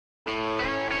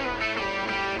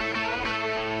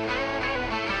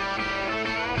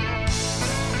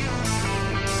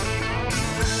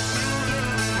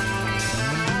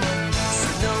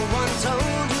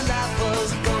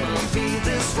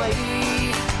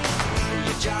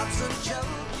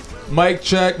Mic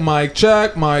check, mic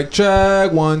check, mic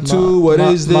check. 1, 2. What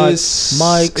is this?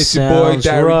 Mic it's your boy sounds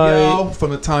Daryl right.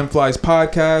 from the Time Flies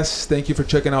podcast. Thank you for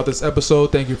checking out this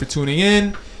episode. Thank you for tuning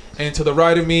in. And to the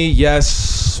right of me,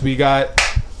 yes, we got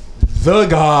the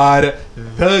God,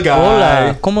 the guy.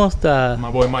 Hola, ¿cómo está? My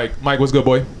boy Mike. Mike, what's good,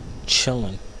 boy?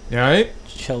 Chilling. You alright?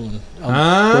 Chilling.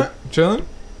 Chilling?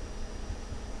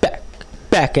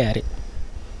 Back at it.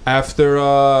 After,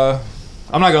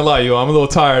 I'm not gonna lie, yo, I'm a little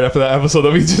tired after that episode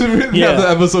that we just after the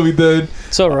episode we did.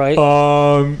 It's alright.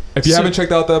 If you haven't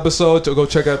checked out the episode, go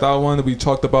check out that one that we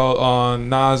talked about on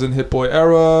Nas and Hit Boy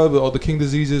era with all the King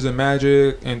Diseases and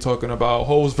Magic and talking about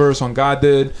Ho's verse on God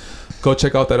Did. Go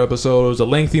check out that episode. It was a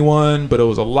lengthy one, but it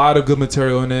was a lot of good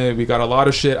material in it. We got a lot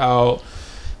of shit out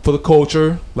for the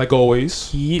culture, like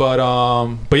always. Yep.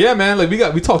 But yeah, man, like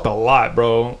we talked a lot,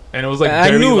 bro, and it was like I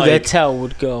knew like, that's how it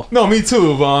would go. No, me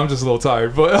too, but I'm just a little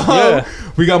tired. But Yeah.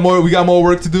 we got more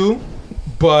work to do.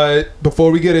 But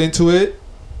before we get into it,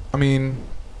 I mean,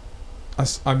 I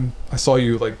saw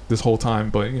you like this whole time,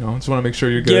 but you know, just want to make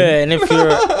sure you're good. Yeah, and if you're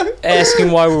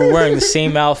asking why we're wearing the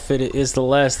same outfit as the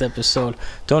last episode,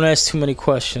 don't ask too many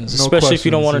questions, No especially if you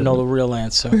don't questions, want to know the real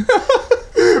answer.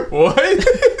 What?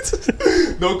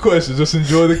 No questions. Just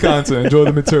enjoy the content. Enjoy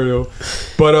the material.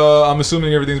 But I'm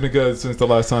assuming everything's been good since the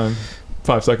last time,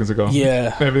 5 seconds ago.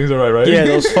 Yeah. Everything's alright, right? Yeah,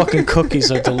 those fucking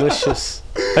cookies are delicious.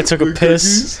 I took a The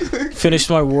piss, cookies? finished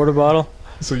my water bottle,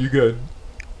 So you good?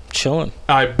 chilling.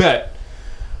 I bet.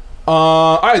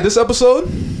 Alright, this episode,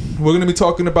 we're going to be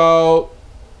talking about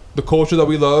the culture that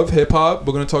we love, hip-hop.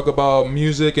 We're going to talk about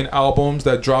music and albums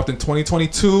that dropped in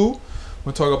 2022.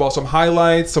 We'll talk about some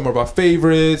highlights, some of our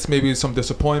favorites, maybe some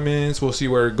disappointments. We'll see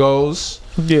where it goes.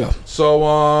 Yeah. So,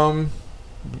 want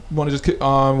me just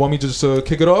to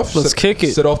kick it off? Let's kick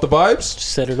it. Set off the vibes.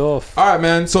 Set it off. All right,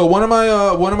 man. So one of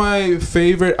my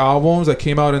favorite albums that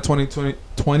came out in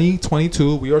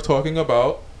 2022. We talking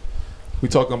about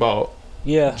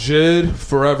Yeah. Jid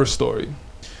Forever Story.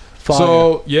 Fire.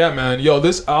 So yeah, man. Yo,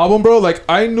 this album, bro. Like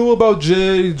I knew about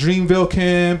Jid, Dreamville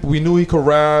Camp. We knew he could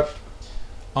rap.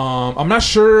 I'm not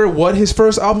sure what his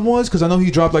first album was because I know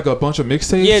he dropped like a bunch of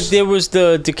mixtapes. Yeah, there was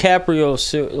the DiCaprio.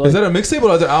 Is that a mixtape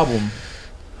or is that an album?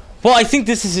 Well, I think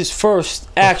this is his first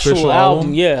actual Official album.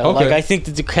 album? Yeah, Okay. like I think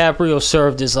the DiCaprio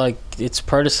served as like its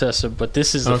predecessor, but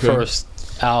this is the Okay. first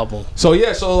album. So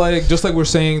yeah, so like just like we're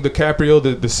saying, DiCaprio,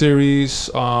 the series,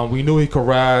 we knew he could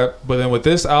rap, but then with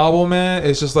this album, man,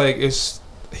 it's just like he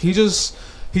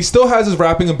still has his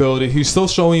rapping ability. He's still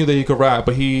showing you that he could rap,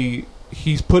 but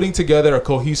he's putting together a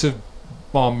cohesive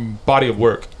body of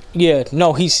work. Yeah,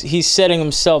 no, he's setting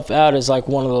himself out as like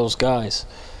one of those guys.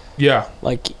 Yeah.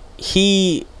 Like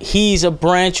he's a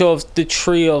branch of the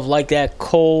tree of like that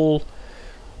Cole,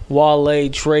 Wale,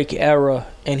 Drake era,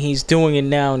 and he's doing it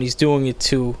now, and he's doing it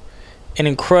to an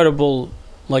incredible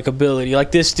like ability.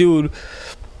 Like this dude,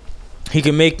 he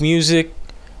can make music,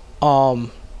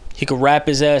 he could rap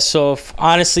his ass off.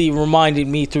 Honestly, it reminded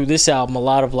me through this album a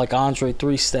lot of like Andre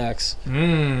 3 Stacks.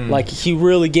 Like he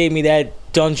really gave me that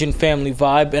Dungeon Family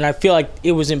vibe, and I feel like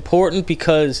it was important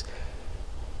because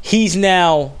he's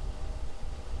now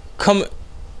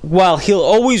while he'll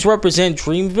always represent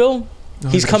Dreamville,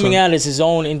 he's 100%. coming out as his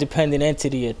own independent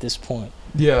entity at this point.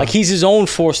 Yeah. Like he's his own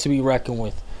force to be reckoned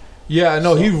with. Yeah,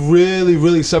 no, he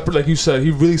really separated, like you said,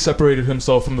 he really separated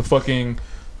himself from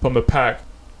the pack.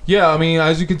 Yeah, I mean,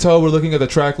 as you can tell, we're looking at the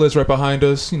track list right behind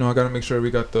us. You know, I gotta make sure we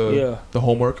got the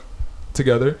homework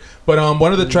together. But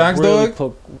one of the tracks, really though,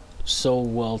 put so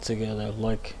well together.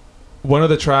 Like one of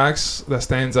the tracks that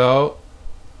stands out,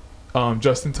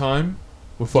 Just in Time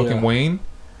with fucking Wayne,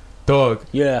 dog.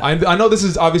 Yeah, I know this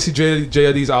is obviously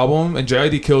JID's album, and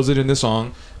JID kills it in this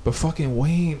song. But fucking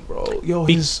Wayne, bro, yo,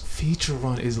 his feature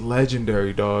run is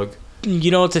legendary, dog.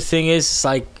 you know what the thing is? It's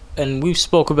like, and we've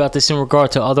spoke about this in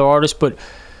regard to other artists, but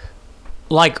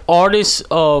like artists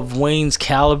of Wayne's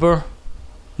caliber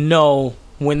know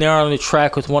when they're on the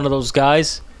track with one of those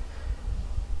guys,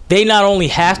 they not only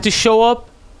have to show up,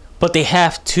 but they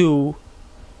have to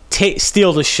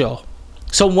steal the show.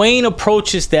 So Wayne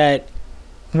approaches that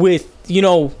with, you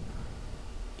know,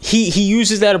 he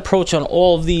uses that approach on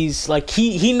all of these. Like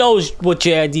he knows what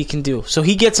JID can do. So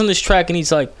he gets on this track and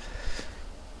he's like,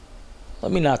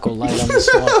 let me not go light on this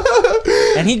one.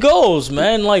 And he goes,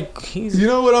 man, like he's... You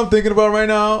know what I'm thinking about right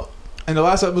now? In the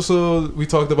last episode, we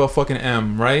talked about fucking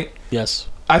M, right? Yes.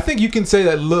 I think you can say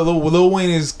that Lil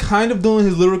Wayne is kind of doing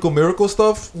his lyrical miracle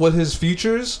stuff with his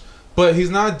features, but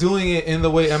he's not doing it in the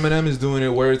way Eminem is doing it,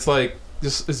 where it's like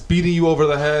just it's beating you over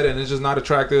the head and it's just not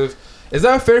attractive. Is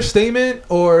that a fair statement,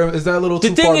 or is that a little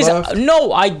too far left?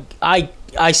 No,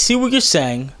 I see what you're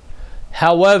saying.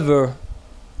 However,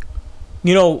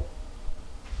 you know,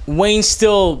 Wayne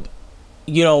still,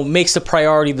 you know, makes the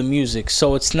priority the music.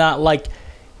 So it's not like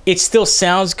it still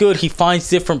sounds good. He finds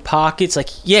different pockets. Like,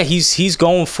 yeah, he's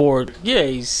going for it. Yeah,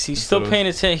 he's still paying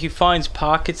attention. He finds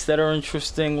pockets that are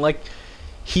interesting. Like,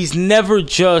 he's never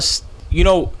just, you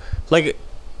know, like,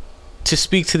 to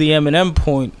speak to the Eminem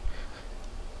point,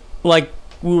 like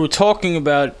we were talking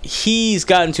about, he's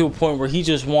gotten to a point where he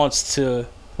just wants to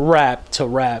rap.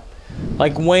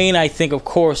 Like Wayne, I think, of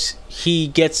course, he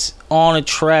gets on a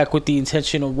track with the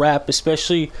intention of rap,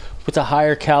 especially with a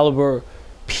higher caliber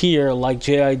peer like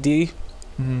JID.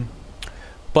 Mm-hmm.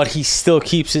 But he still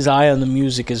keeps his eye on the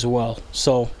music as well.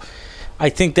 So I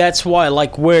think that's why,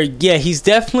 like, where, yeah, he's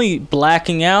definitely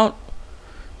blacking out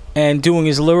and doing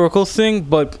his lyrical thing,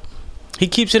 but he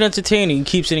keeps it entertaining. He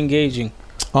keeps it engaging.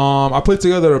 I put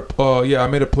together, I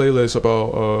made a playlist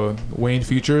about Wayne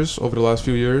features over the last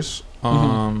few years.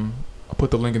 I'll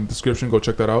put the link in the description. Go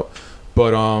check that out.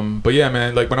 But yeah,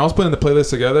 man, like when I was putting the playlist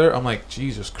together, I'm like,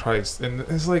 Jesus Christ, and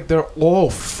it's like they're all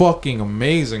fucking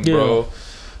amazing, bro.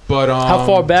 But how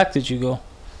far back did you go?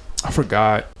 I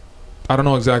forgot. I don't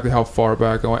know exactly how far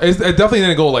back I went. It definitely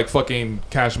didn't go like fucking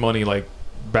Cash Money, like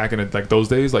back in it, like those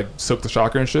days, like Silk the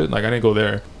Shocker and shit. Like I didn't go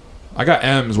there. I got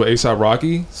M's with A$AP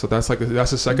Rocky, so that's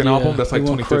the second album. That's like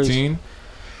 2015.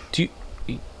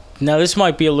 Now this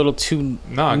might be a little too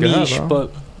niche,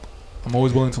 but I'm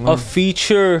always willing to learn. A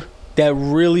feature that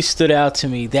really stood out to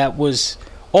me that was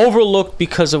overlooked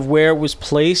because of where it was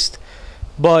placed,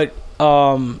 but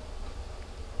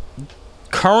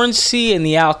Currency and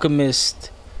The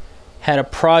Alchemist had a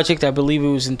project, I believe it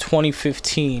was in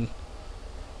 2015.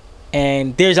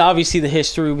 And there's obviously the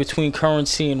history between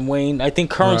Currency and Wayne. I think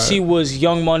Currency was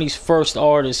Young Money's first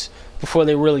artist before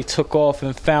they really took off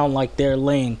and found like their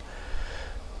lane.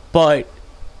 But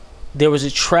there was a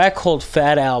track called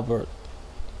Fat Albert.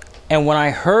 And when I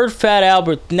heard Fat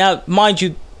Albert, now mind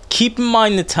you, keep in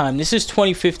mind the time. This is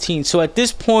 2015. So at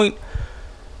this point,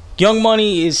 Young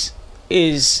Money is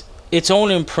its own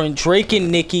imprint. Drake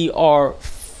and Nicki are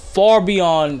far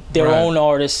beyond their own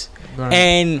artists. Right.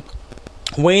 And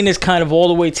Wayne is kind of all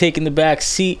the way taking the back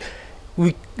seat.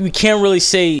 We can't really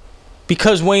say,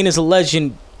 because Wayne is a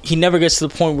legend, he never gets to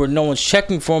the point where no one's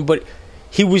checking for him, but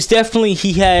he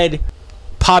had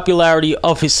popularity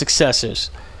of his successors.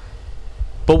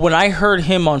 But when I heard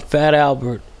him on Fat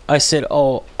Albert, I said,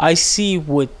 oh, I see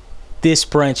what this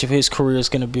branch of his career is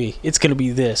going to be. It's going to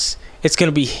be this. It's going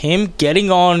to be him getting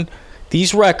on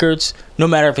these records, no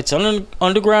matter if it's an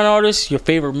underground artist, your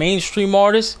favorite mainstream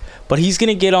artist, but he's going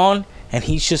to get on and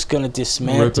he's just going to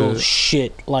dismantle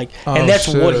shit. And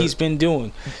that's what he's been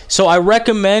doing. So I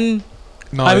recommend,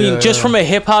 from a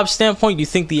hip-hop standpoint, you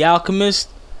think The Alchemist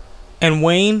and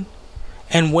Wayne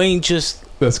just...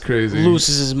 That's crazy.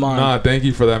 Loses his mind. Nah, thank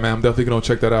you for that, man. I'm definitely going to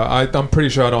check that out. I'm pretty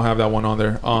sure I don't have that one on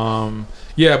there.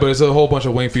 Yeah, but it's a whole bunch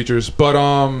of Wayne features. But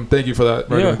thank you for that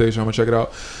recommendation. I'm going to check it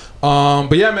out.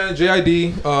 But yeah, man,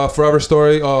 JID, Forever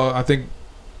Story. I think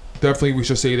definitely we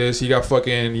should say this. He got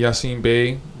fucking Yasin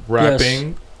Bey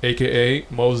rapping, a.k.a.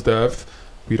 Mos Def.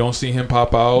 We don't see him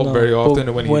pop out very often,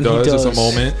 and when he does, it's a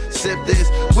moment. Sip this,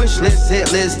 wish list,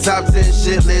 hit list, top 10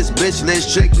 shit list, bitch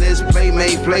list, trick list,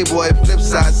 playmate, playboy, flip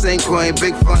side, same coin,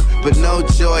 big fun, but no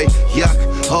joy, yuck,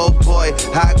 oh boy,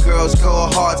 hot girls,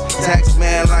 cold hearts, tax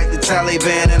man like the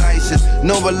Taliban and ISIS,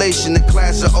 no relation to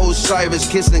class of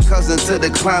Osiris, kissing cousin to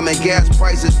the climate, gas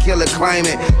prices, killer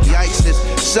climate, yikes,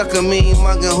 sucker mean,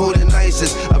 mugging who the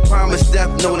nicest, I promise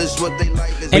death notice what they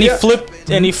like is.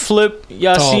 And he flipped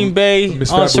Yasin Bey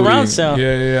on surround sound.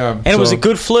 Yeah. And it was a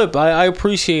good flip. I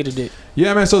appreciated it.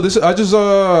 Yeah, man. So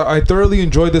I thoroughly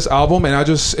enjoyed this album, and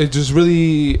it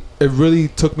really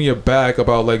took me aback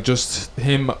about like just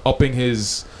him upping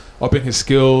his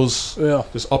skills,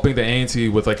 just upping the ante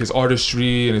with like his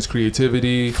artistry and his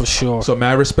creativity. For sure. So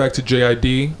mad respect to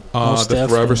JID, the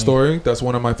Forever Story. That's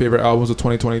one of my favorite albums of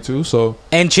 2022. So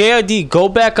and JID, go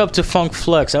back up to Funk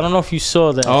Flex. I don't know if you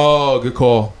saw that. Oh, good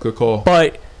call.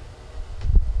 But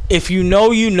if you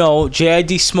know,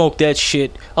 JID smoked that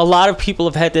shit. A lot of people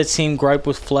have had that same gripe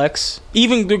with Flex,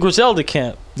 even the Griselda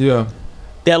camp. Yeah.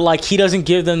 That like he doesn't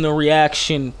give them the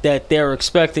reaction that they're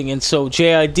expecting, and so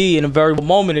JID in a very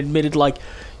moment admitted like,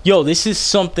 yo, this is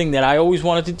something that I always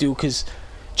wanted to do, because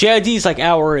JID is like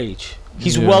our age.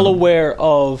 He's well aware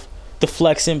of the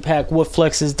Flex impact, what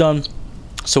Flex has done.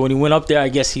 So when he went up there, I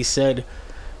guess he said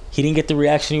he didn't get the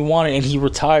reaction he wanted, and he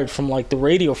retired from like the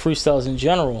radio freestyles in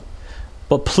general.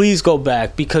 But please go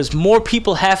back, because more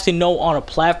people have to know on a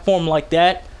platform like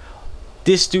that,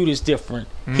 this dude is different.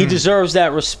 He deserves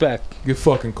that respect. Good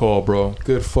fucking call, bro.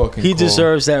 Good fucking call. He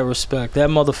deserves that respect. That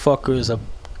motherfucker is a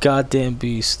goddamn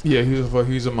beast. Yeah,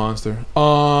 he's a monster.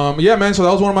 Yeah, man. So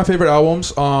that was one of my favorite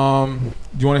albums. Do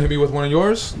you want to hit me with one of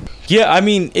yours? Yeah, I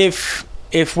mean, if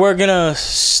we're gonna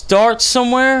start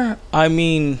somewhere, I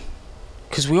mean,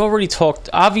 because we already talked.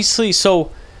 Obviously,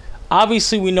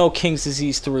 we know King's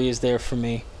Disease 3 is there for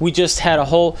me. We just had a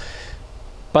whole.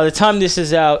 By the time this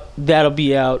is out, that'll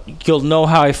be out. You'll know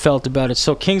how I felt about it.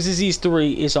 So King's Disease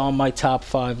 3 is on my top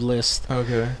 5 list.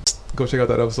 Okay. Go check out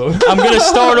that episode. I'm going to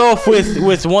start off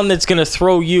with one that's going to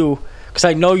throw you, because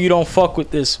I know you don't fuck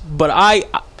with this. But I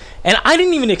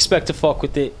didn't even expect to fuck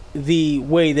with it the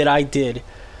way that I did.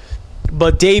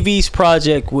 But Dave East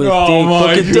Project with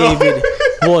Book of David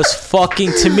was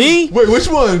fucking, to me. Wait, which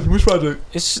one? Which project?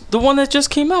 It's the one that just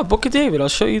came out, Book of David. I'll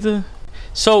show you the...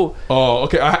 So. Oh,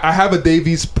 okay. I have a Dave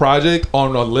East Project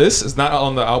on a list. It's not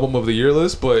on the album of the year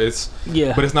list, but it's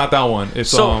not that one.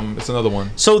 It's it's another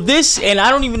one. So this, and I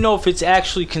don't even know if it's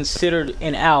actually considered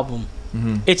an album.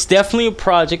 Mm-hmm. It's definitely a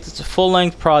project. It's a full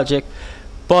length project,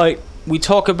 but we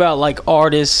talk about like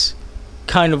artists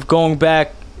kind of going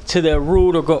back to their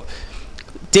root or go.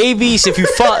 Dave East, if you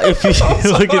follow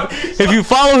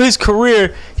his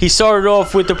career, he started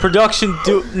off with the production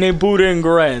named Buddha and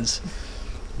Garanz.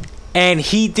 And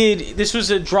this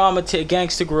was a drama to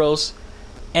Gangsta Grills.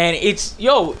 And it's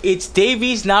Dave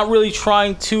East not really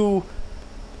trying to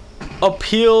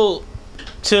appeal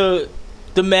to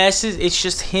the masses. It's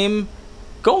just him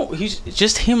he's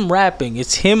just him rapping.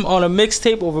 It's him on a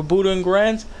mixtape over Buddha and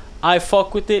Garanz. I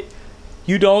fuck with it.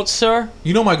 You don't, sir?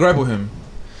 You know my gripe with him.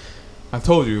 I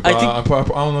told you, but I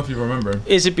don't know if you remember.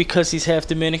 Is it because he's half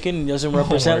Dominican and doesn't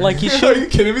represent like he should? Are you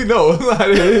kidding me? No, it's not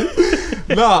it.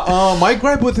 Nah, my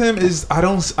gripe with him is I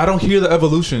don't hear the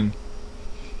evolution.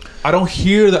 I don't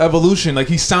hear the evolution. Like,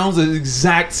 he sounds the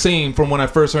exact same from when I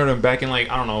first heard him back in, like,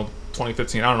 I don't know,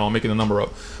 2015. I don't know, I'm making the number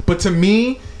up. But to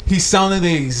me, he sounded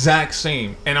the exact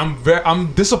same, and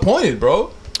I'm disappointed,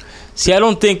 bro. See, I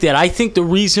don't think that. I think the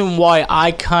reason why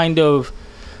I kind of,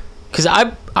 because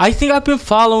I think I've been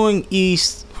following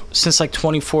East since like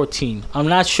 2014. I'm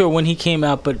not sure when he came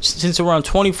out, but since around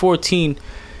 2014.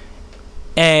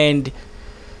 And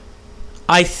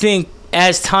I think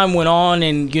as time went on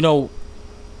and,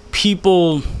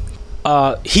 people,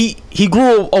 he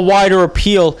grew a wider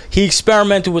appeal. He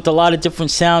experimented with a lot of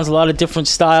different sounds, a lot of different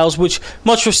styles, which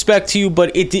much respect to you,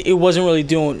 but it wasn't really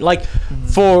doing. Like,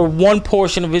 for one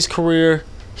portion of his career,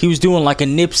 he was doing like a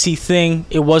Nipsey thing.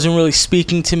 It wasn't really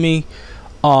speaking to me.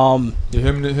 Him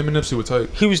and Nipsey were tight.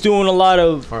 He was doing a lot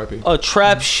of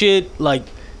trap shit, like,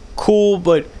 cool,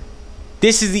 but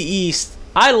this is the East.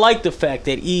 I like the fact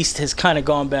that East has kind of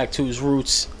gone back to his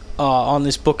roots on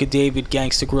this Book of David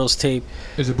Gangsta Grills tape.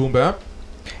 Is it boom bap?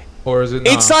 Or is it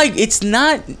not? It's like, it's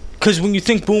not, because when you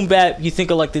think boom bap, you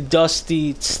think of like the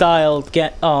dusty style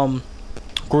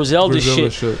Griselda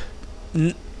shit.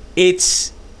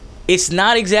 It's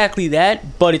not exactly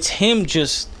that, but it's him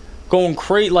just going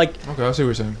crazy. Like, okay, I see what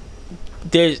you're saying.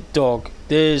 There's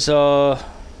So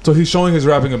he's showing his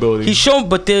rapping ability. He's showing,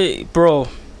 but bro,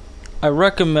 I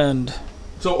recommend.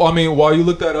 So I mean, while you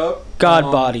look that up,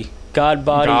 God Body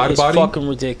is fucking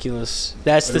ridiculous.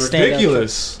 That's the standard.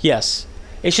 Ridiculous. Yes,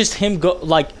 it's just him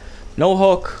like no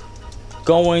hook,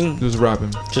 going just rapping.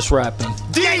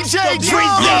 DJ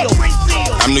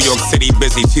I'm New York City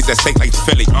busy, she's at stake like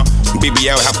Philly.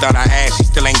 BBL helped out her ass, she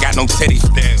still ain't got no titties.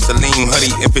 Celine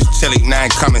hoodie, if it's chilly, now I'm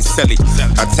coming silly.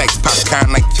 I text popcorn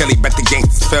like chili, bet the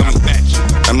gangsters feel me.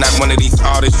 I'm not one of these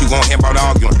artists you won't hear about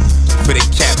arguing. For the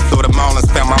cap, throw the mall and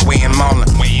spend my way in Marlin.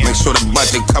 Make sure the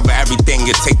budget cover everything,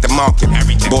 you take the market.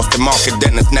 Boston Market,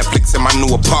 then it's Netflix in my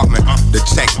new apartment. The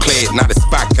check cleared, not a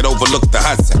spot could overlook the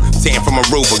Hudson. 10 from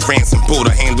Aruba, Grants and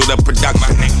Buddha handle the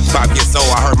production. 5 years old,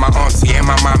 I heard my auntie and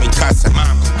my mommy cussing.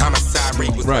 Homicide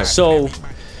rate was right. So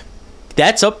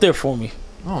that's up there for me.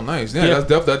 Oh, nice. Yeah.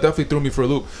 That definitely threw me for a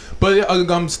loop. But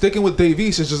I'm sticking with Dave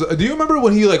East. It's just, do you remember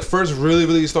when he like first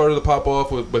really started to pop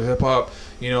off with hip hop?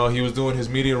 He was doing his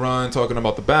media run talking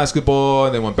about the basketball,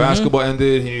 and then when basketball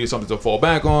ended, he needed something to fall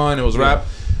back on. It was rap.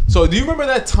 So do you remember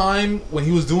that time when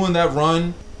he was doing that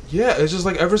run? Yeah, it's just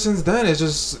like ever since then, it's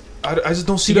just I just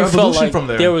don't see the evolution like from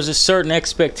there. There was a certain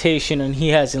expectation, and he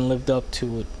hasn't lived up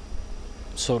to it,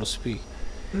 so to speak.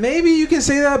 Maybe you can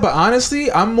say that, but honestly,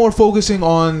 I'm more focusing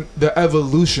on the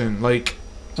evolution. Like,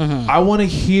 I want to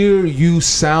hear you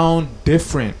sound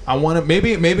different. I want to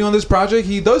maybe on this project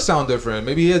he does sound different.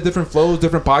 Maybe he has different flows,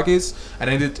 different pockets, and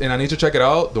I need to check it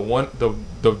out.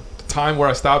 The time where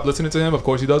I stopped listening to him, of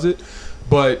course he does it,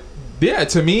 but yeah,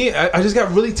 to me, I just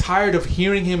got really tired of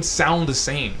hearing him sound the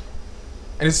same,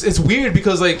 and it's weird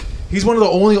because like he's one of the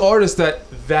only artists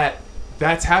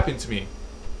that's happened to me.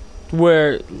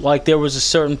 where like there was a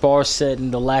certain bar set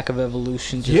and the lack of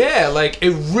evolution. Yeah, like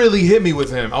it really hit me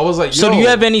with him. I was like, yo. So do you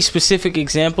have any specific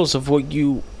examples of what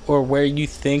you or where you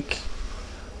think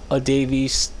a Dave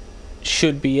East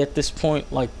should be at this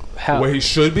point? Like how where he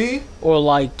should be? Or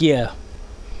like, yeah.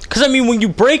 Because I mean, when you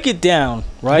break it down,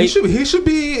 right? He should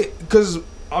be, because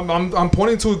I'm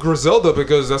pointing to Griselda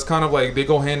because that's kind of like they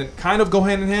go hand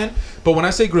in hand. But when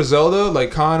I say Griselda,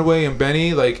 like Conway and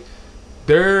Benny, like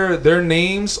their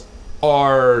names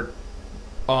are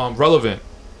relevant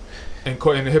in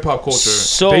hip hop culture.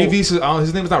 So Dave East,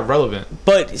 his name is not relevant.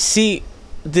 But see,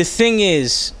 the thing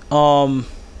is,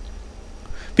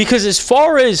 because as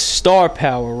far as star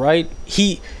power, right?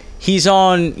 He's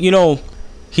on,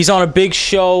 he's on a big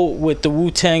show with the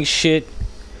Wu-Tang shit.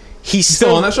 He's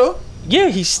still on that show? Yeah,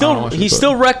 he's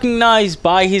still recognized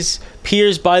by his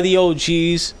peers, by the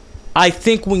OGs. I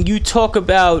think when you talk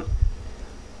about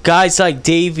guys like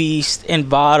Dave East and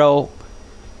Vado,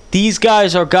 these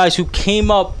guys are guys who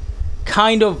came up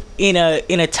kind of in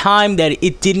a time that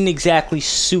it didn't exactly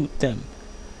suit them.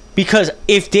 Because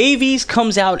if Dave East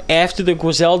comes out after the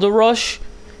Griselda rush,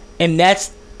 and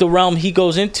that's the realm he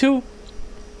goes into,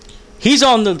 he's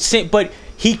on the same. But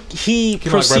he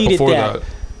preceded like right that.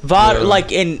 Vado, yeah.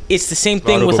 Like, and it's the same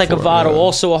thing Vado with like a Vado, yeah.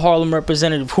 Also a Harlem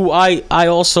representative who I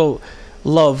also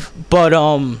love. But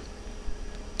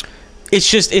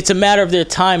it's a matter of their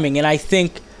timing, and I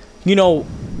think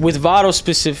with Vado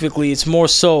specifically, it's more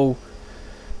so.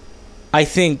 I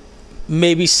think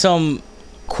maybe some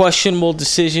questionable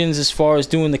decisions as far as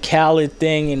doing the Khaled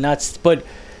thing and not, but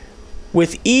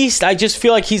with East, I just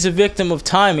feel like he's a victim of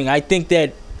timing. I think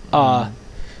that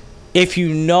if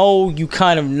you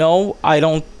kind of know.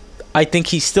 I think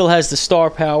he still has the star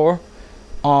power,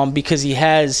 because he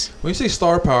has. When you say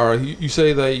star power, you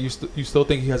say that you still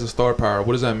think he has a star power.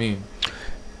 What does that mean?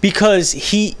 Because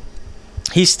he's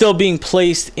still being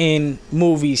placed in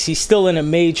movies. He's still in a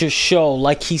major show.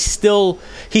 Like he's still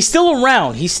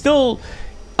around. He's still.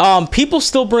 People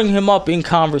still bring him up in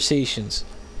conversations.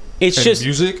 It's and just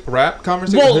music, rap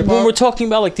conversation. Well, hip-hop? When we're talking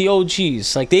about like the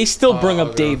OGs, like they still bring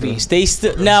up Dave East. They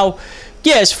still now,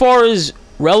 yeah. As far as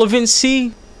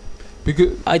relevancy,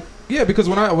 because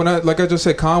when I like I just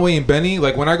said Conway and Benny.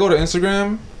 Like when I go to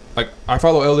Instagram, like I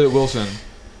follow Elliot Wilson.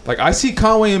 Like I see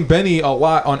Conway and Benny a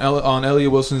lot on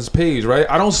Elliot Wilson's page, right?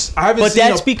 I haven't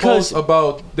seen a post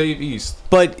about Dave East.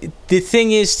 But the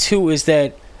thing is too is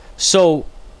that so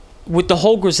with the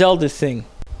whole Griselda thing,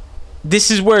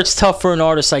 this is where it's tough for an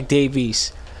artist like Dave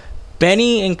East.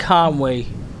 Benny and Conway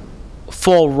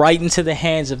fall right into the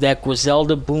hands of that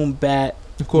Griselda boom bat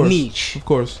niche. Of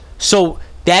course. So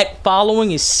that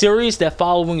following is serious. That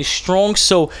following is strong.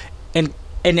 So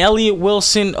and Elliot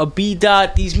Wilson, a B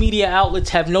Dot, these media outlets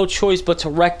have no choice but to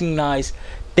recognize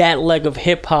that leg of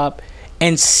hip hop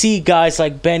and see guys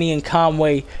like Benny and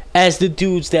Conway as the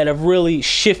dudes that have really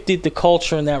shifted the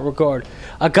culture in that regard.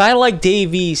 A guy like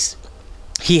Dave East,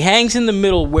 he hangs in the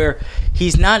middle where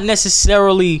he's not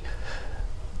necessarily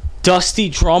dusty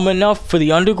drum enough for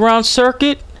the underground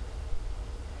circuit,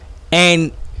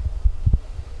 and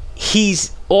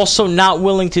he's also not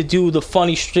willing to do the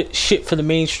funny shit for the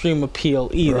mainstream appeal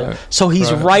either. Right. So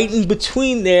he's right in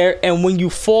between there, and when you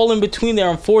fall in between there,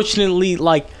 unfortunately,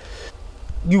 like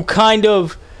you kind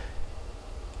of,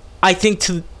 I think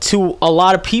to a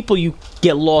lot of people, you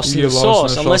get lost in the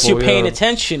sauce unless you're paying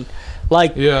attention.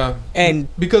 Like and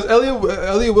because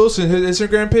Elliot Wilson, his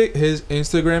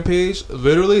Instagram page,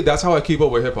 literally that's how I keep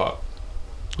up with hip hop.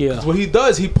 Yeah, what he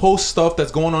does, he posts stuff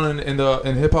that's going on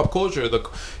in hip hop culture.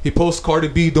 He posts Cardi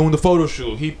B doing the photo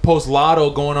shoot. He posts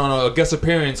Lotto going on a guest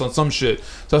appearance on some shit.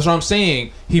 So that's what I'm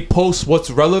saying. He posts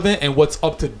what's relevant and what's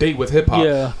up to date with hip hop.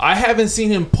 Yeah. I haven't seen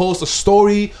him post a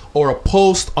story or a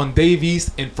post on Dave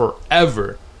East in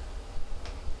forever.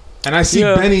 And I see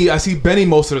Benny. I see Benny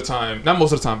most of the time. Not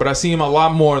most of the time, but I see him a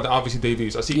lot more than obviously Dave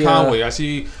East. I see Conway. I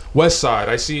see Westside.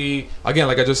 I see, again,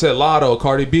 like I just said, Lotto,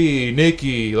 Cardi B,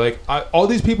 Nicki. Like all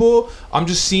these people, I'm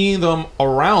just seeing them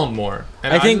around more.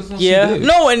 And I think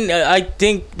no, and I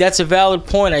think that's a valid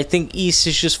point. I think East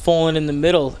is just falling in the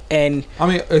middle, and I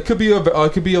mean it could be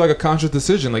like a conscious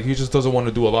decision. Like he just doesn't want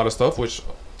to do a lot of stuff, which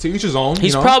to each his own.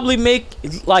 He's probably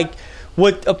like.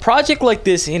 What a project like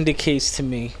this indicates to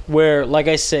me, where, like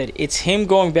I said, it's him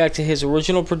going back to his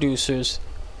original producers,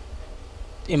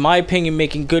 in my opinion,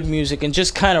 making good music and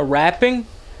just kind of rapping.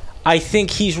 I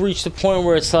think he's reached the point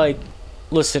where it's like,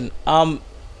 listen,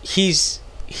 he's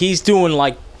doing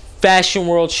like fashion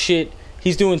world shit.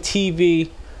 He's doing TV.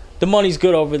 The money's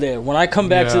good over there. When I come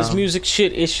back to this music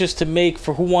shit, it's just to make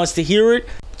for who wants to hear it.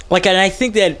 Like, and I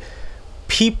think that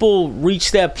people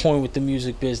reach that point with the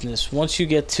music business. Once you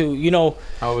get to,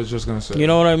 I was just gonna say, you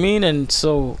know what I mean, and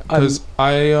so because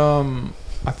I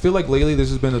feel like lately this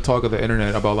has been the talk of the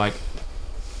internet about like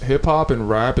hip hop and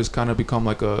rap has kind of become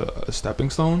like a stepping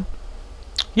stone.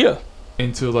 Yeah.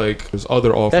 Into like there's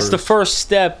other offers. That's the first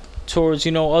step towards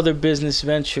other business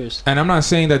ventures. And I'm not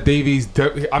saying that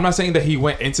I'm not saying that he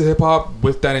went into hip hop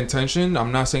with that intention.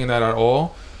 I'm not saying that at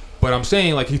all. But I'm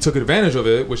saying like he took advantage of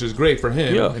it, which is great for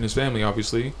him and his family,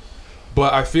 obviously.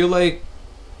 But I feel like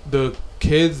the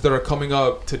kids that are coming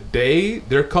up today,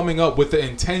 they're coming up with the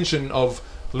intention of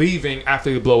leaving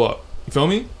after they blow up. You feel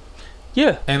me?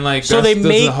 Yeah. And like so they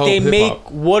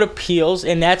make what appeals,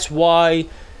 and that's why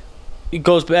it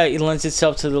goes back. It lends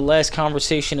itself to the last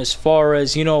conversation as far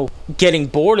as getting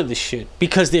bored of the shit,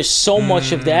 because there's so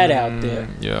much of that out there.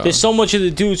 Yeah. There's so much of the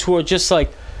dudes who are just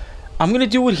like, I'm going to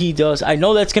do what he does. I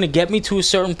know that's going to get me to a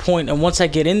certain point, and once I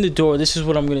get in the door, this is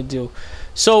what I'm going to do.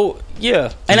 So,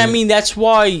 yeah. And I mean, that's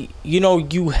why,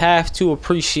 you have to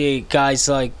appreciate guys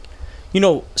like,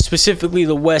 specifically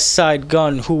the West Side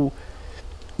Gun, who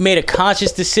made a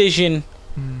conscious decision.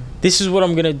 This is what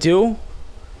I'm going to do.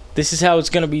 This is how it's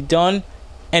going to be done.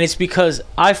 And it's because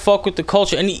I fuck with the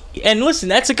culture. And listen,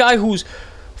 that's a guy who's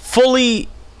fully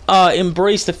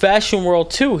embraced the fashion world,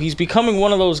 too. He's becoming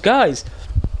one of those guys.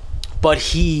 But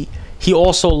he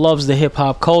also loves the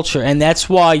hip-hop culture. And that's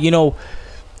why,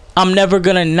 I'm never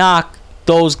going to knock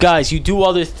those guys. You do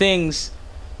other things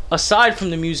aside from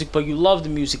the music, but you love the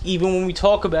music. Even when we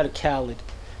talk about it,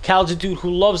 Khaled's a dude who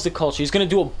loves the culture. He's going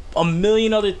to do a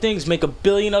million other things, make $1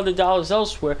 billion other dollars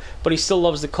elsewhere, but he still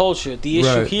loves the culture. The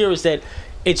issue here is that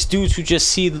it's dudes who just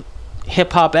see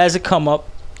hip-hop as a come-up,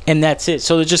 and that's it.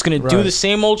 So they're just going to do the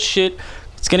same old shit.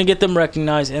 It's going to get them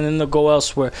recognized, and then they'll go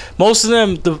elsewhere. Most of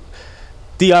them,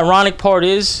 the ironic part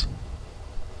is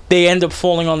they end up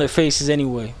falling on their faces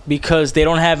anyway because they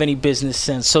don't have any business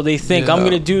sense. So they think, I'm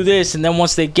going to do this, and then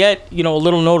once they get, a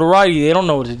little notoriety, they don't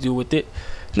know what to do with it.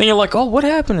 And then you're like, oh, what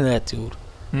happened to that dude?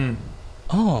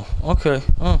 Oh, okay.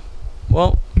 Oh,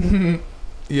 well.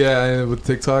 Yeah, and with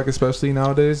TikTok especially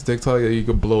nowadays, you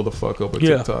could blow the fuck up with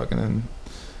TikTok and then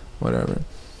whatever.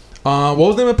 What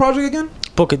was the name of the project again?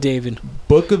 Book of David.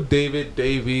 Book of David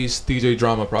Davies DJ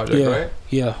Drama Project, right?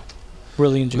 Yeah.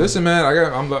 Really enjoyed Listen, man, I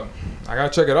gotta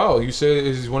check it out. You said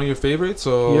it's one of your favorites,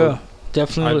 so yeah,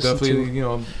 definitely.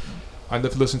 I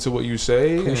definitely listen to what you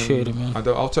say. Appreciate it, man.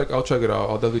 I'll check it out.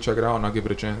 I'll definitely check it out, and I'll give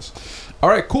it a chance. All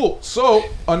right, cool. So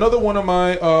another one of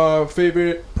my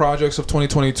favorite projects of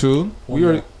 2022. We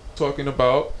are talking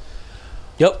about.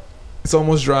 Yep. It's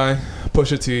Almost Dry.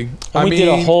 Pusha T. We did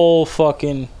a whole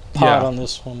fucking pod on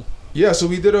this one. Yeah, so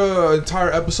we did an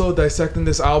entire episode dissecting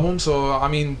this album. So I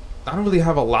mean, I don't really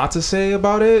have a lot to say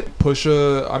about it.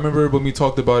 Pusha, I remember when we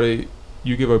talked about it,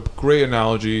 you give a great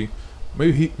analogy.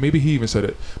 Maybe he even said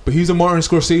it, but he's a Martin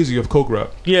Scorsese of coke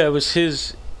rap. Yeah, it was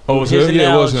his. Oh, it was him? Analogy,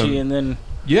 yeah, it was him. And then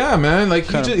yeah, man, like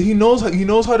he knows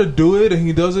how to do it, and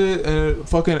he does it at a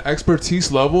fucking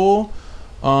expertise level.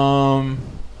 And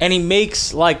he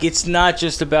makes it's not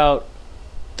just about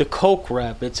the coke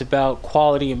rap; it's about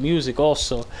quality of music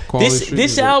also.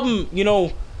 This album,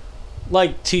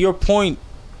 to your point,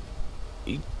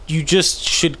 you just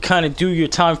should kind of do your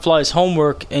Time Flies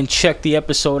homework and check the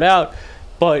episode out.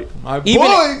 But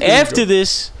even after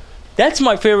this, that's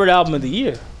my favorite album of the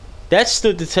year. That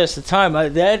stood the test of time.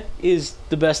 That is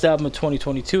the best album of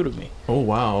 2022 to me. Oh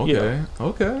wow! Okay, yeah.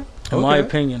 Okay. In my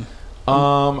opinion.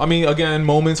 I mean, again,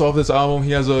 moments off this album.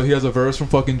 He has a verse from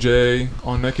fucking Jay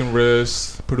on Neck and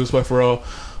Wrist, produced by Pharrell.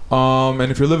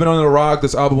 And if you're living under a rock,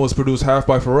 this album was produced half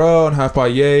by Pharrell and half by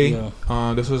Ye.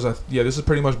 Yeah. This is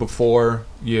pretty much before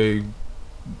Ye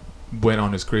went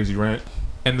on his crazy rant.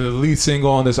 And the lead single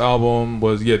on this album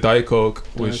was Diet Coke,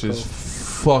 which is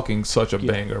fucking such a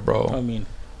banger, bro. I mean,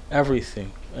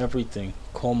 everything.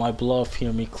 Call my bluff,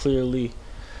 hear me clearly.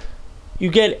 You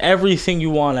get everything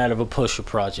you want out of a Pusha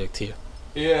project here.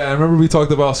 Yeah, I remember we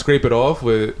talked about "Scrape It Off"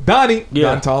 with Don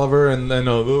Toliver and then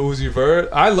Lil Uzi Vert.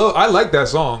 I like that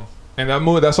song, and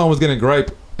that song was getting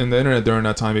gripe in the internet during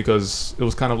that time because it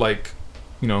was kind of like,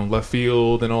 left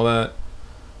field and all that.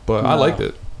 But I liked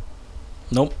it.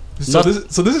 Nope. So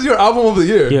this is your album of the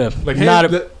year. Yeah, like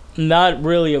not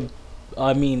really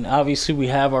I mean, obviously we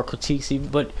have our critiques,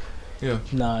 but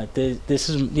this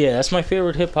is that's my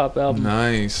favorite hip hop album.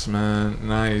 Nice, man,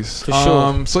 nice. For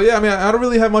sure. So yeah, I mean, I don't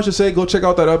really have much to say. Go check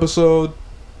out that episode.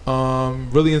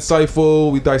 Really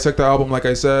insightful. We dissect the album, like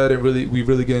I said, and we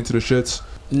really get into the shits.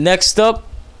 Next up,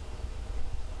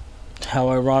 how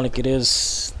ironic it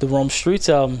is, the Rome Streetz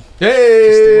album.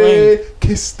 Hey,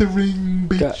 Kiss the Ring,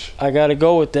 bitch. I gotta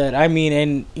go with that. I mean,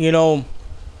 and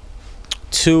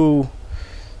to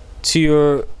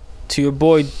to your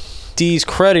boy D's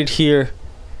credit here,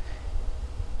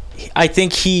 I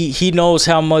think he knows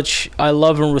how much I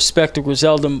love and respect the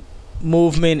Griselda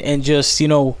movement and just, you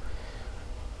know,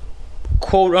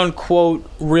 quote unquote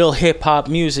real hip hop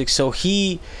music. So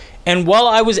and while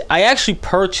I actually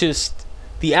purchased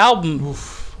the album.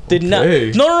 Oof. The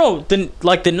Okay. no.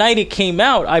 The night it came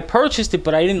out, I purchased it,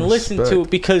 but I didn't listen to it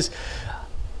because,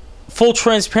 full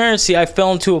transparency, I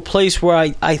fell into a place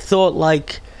where I thought,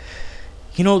 like,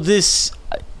 you know, the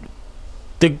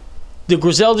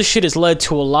Griselda shit has led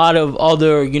to a lot of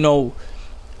other, you know,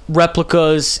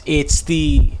 replicas. It's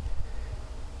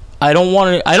I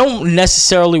don't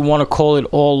necessarily want to call it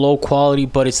all low quality,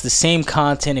 but it's the same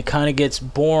content. It kind of gets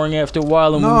boring after a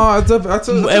while. And That's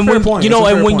a fair point. You know,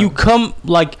 and when you come,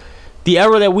 like, the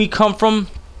era that we come from,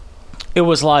 it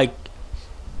was like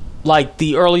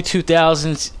the early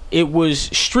 2000s. It was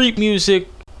street music.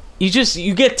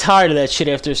 You get tired of that shit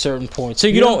after a certain point. So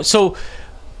you don't. So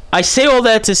I say all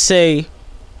that to say,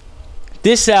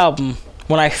 this album,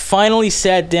 when I finally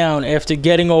sat down after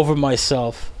getting over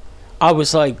myself, I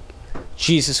was like,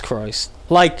 Jesus Christ.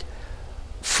 Like,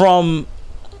 from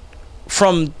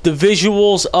the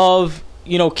visuals of,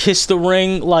 you know, Kiss the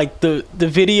Ring, like the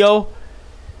video,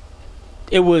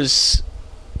 it was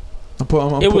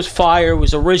fire. It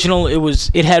was original.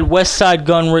 It had West Side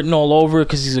Gun written all over it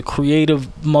because he's a creative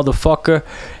motherfucker.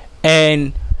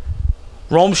 And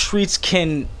Rome Streetz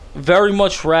can very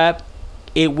much rap.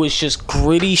 It was just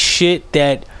gritty shit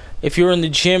that if you're in the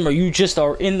gym or you just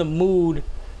are in the mood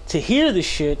to hear the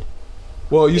shit.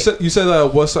 Well, you said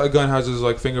that West Side Gun has his,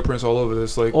 like, fingerprints all over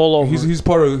this. Like, all over. He's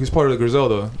part of the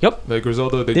Griselda. Yep. Like,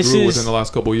 Griselda, they grew within the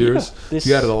last couple of years.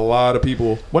 He added a lot of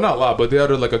people. Well, not a lot, but they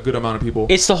added, like, a good amount of people.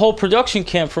 It's the whole production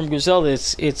camp from Griselda.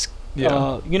 It's you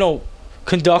know,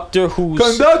 Conductor,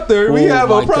 we have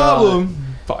a problem. God.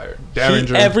 Fire.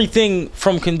 Derringer. Everything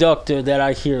from Conductor that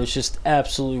I hear is just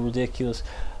absolutely ridiculous.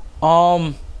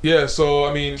 Yeah, so,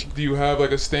 I mean, do you have,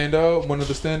 like, a standout? One of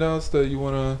the standouts that you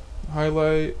want to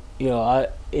highlight? You know,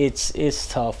 it's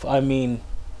tough. I mean,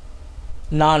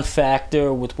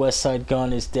 Non-Factor with West Side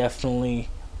Gun is definitely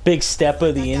Big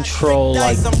Stepper, the intro.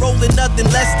 Like, I'm rolling nothing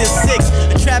less than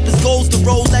 6. A trapper's goals to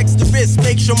Rolex the wrist.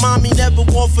 Make sure mommy never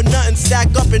want for nothing. Stack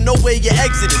up and know where your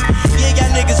exit is. Yeah, y'all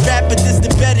niggas rapping this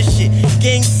the better shit.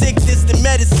 Gang sick, this the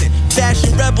medicine.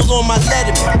 Fashion rebel on my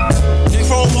letterman.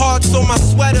 Chrome hearts on my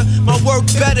sweater. My work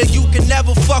better. You can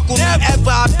never fuck with me ever.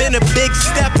 I've been a big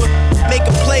stepper. Make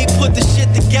a play, put the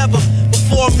shit together.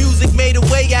 Before music made a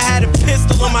way, I had a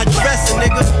pistol on my dresser,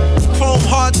 nigga. Chrome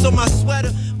hearts on my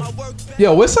sweater.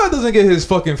 Yeah, West Side doesn't get his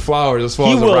fucking flowers as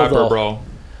far as a rapper, though. Bro.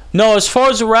 No, as far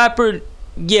as a rapper,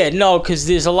 yeah, no, because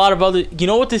there's a lot of other. You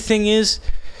know what the thing is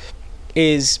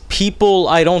people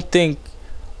I don't think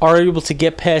are able to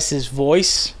get past his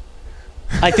voice.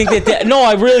 I think that no,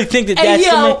 I really think that that's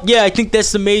I think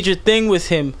that's the major thing with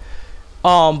him.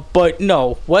 But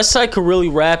no, West Side could really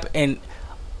rap, and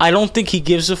I don't think he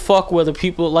gives a fuck whether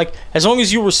people, like, as long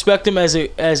as you respect him as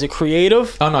a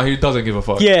creative. Oh no, he doesn't give a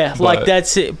fuck. Yeah, like,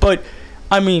 that's it. But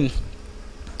I mean,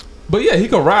 but yeah, he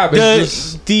can rap.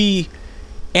 And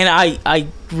I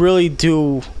really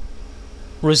do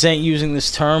resent using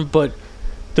this term, but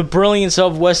the brilliance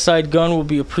of West Side Gun will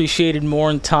be appreciated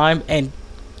more in time and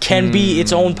can be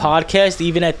its own podcast,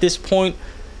 even at this point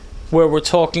where we're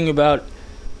talking about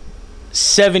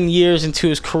 7 years into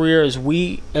his career as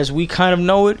we kind of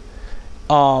know it.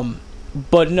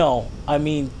 But no, I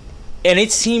mean, and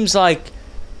it seems like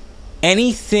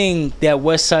anything that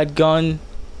West Side Gun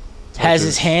has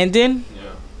his hand in,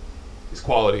 it's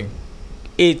quality.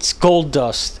 It's gold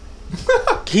dust.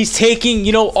 He's taking,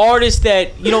 you know, artists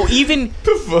that, you know, even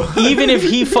if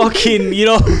he fucking, you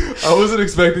know, I wasn't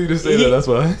expecting you to say that. That's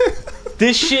why.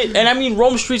 This shit, and I mean,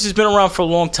 Rome Streetz has been around for a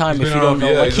long time. If you don't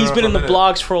know, like, he's been in the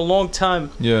blogs for a long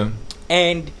time. Yeah.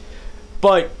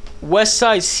 But West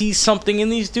Side sees something in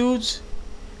these dudes.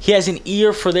 He has an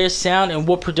ear for their sound and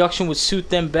what production would suit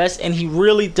them best, and he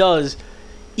really does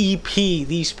EP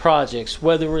these projects.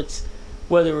 Whether it's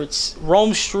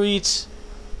Rome Streetz,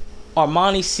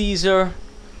 Armani Caesar,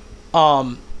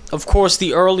 of course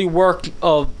the early work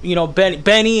of, you know,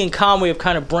 Benny and Conway have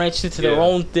kind of branched into their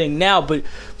own thing now. But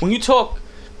when you talk,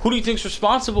 who do you think's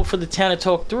responsible for the Tana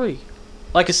Talk 3?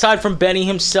 Like, aside from Benny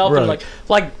himself, right. And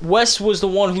like Wes was the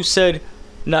one who said,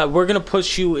 "Nah, we're gonna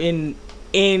put you in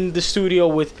the studio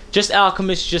with just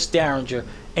Alchemist, just Derringer,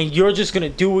 and you're just gonna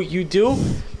do what you do."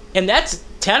 And that's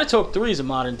Tana Talk 3 is a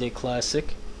modern day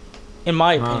classic, in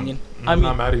my opinion. I'm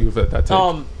not mad at you for that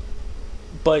take.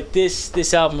 But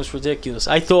this album was ridiculous.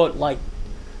 I thought, like,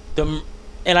 and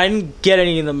I didn't get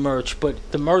any of the merch, but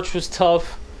the merch was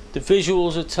tough. The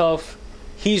visuals are tough.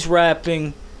 He's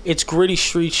rapping. It's gritty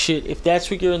street shit. If that's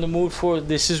what you're in the mood for,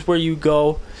 this is where you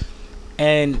go.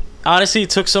 And honestly, it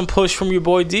took some push from your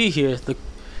boy D here,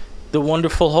 the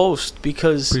wonderful host,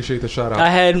 because appreciate the shout out.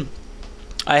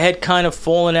 I had kind of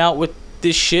fallen out with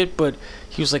this shit, but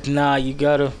he was like, "Nah, you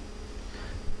gotta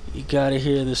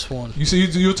hear this one." You see,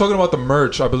 you were talking about the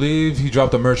merch. I believe he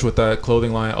dropped the merch with that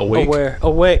clothing line, Awake.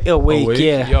 Awake,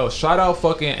 yeah. Yo, shout out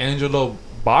fucking Angelo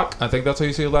Bach. I think that's how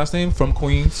you say your last name. From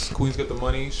Queens. Queens get the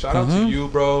money. Shout out to you,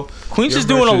 bro. Queens is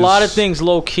doing a lot of things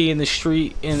low key in the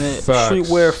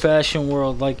streetwear fashion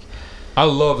world. Like, I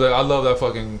love that. I love that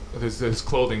fucking his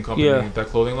clothing company. Yeah. That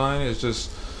clothing line is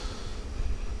just.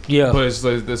 Yeah. But it's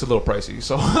a little pricey.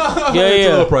 So yeah, it's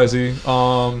a little pricey.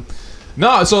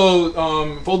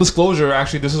 Full disclosure,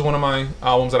 actually, this is one of my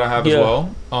albums that I have as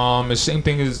well. The same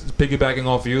thing is piggybacking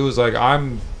off you. Is like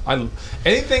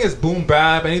anything is boom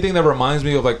bap, anything that reminds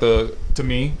me of like to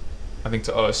me, I think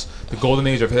to us, the golden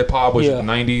age of hip hop, which is the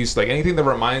 90s. Like anything that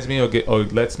reminds me or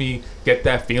lets me get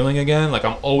that feeling again, like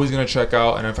I'm always gonna check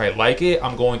out, and if I like it,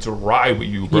 I'm going to ride with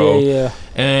you, bro. Yeah.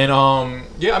 And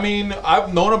I mean,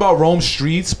 I've known about Rome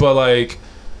Streets, but like.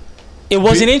 It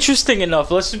wasn't interesting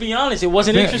enough. Let's be honest. It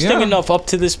wasn't interesting enough up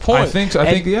to this point. I think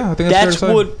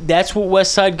that's what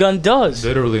West Side Gun does.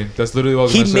 Literally, that's literally what I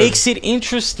was he gonna makes say. it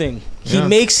interesting.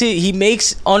 He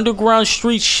makes underground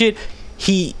street shit.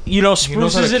 He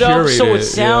spruces it up so it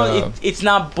sounds it's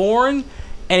not boring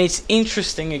and it's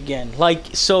interesting again. Like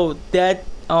so that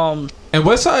And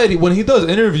West Side, when he does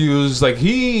interviews, like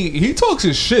he talks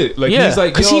his shit. Like he's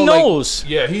like, because he knows.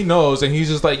 Like, he knows, and he's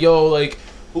just like, yo, like.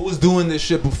 Who was doing this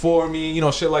shit before me?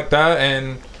 Shit like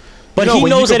that. But he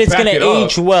knows that it's gonna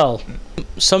age well.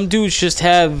 Some dudes just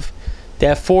have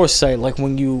that foresight. Like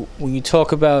when you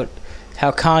talk about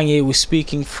how Kanye was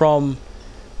speaking from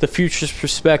the future's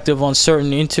perspective on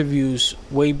certain interviews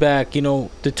way back, the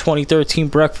 2013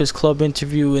 Breakfast Club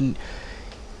interview, and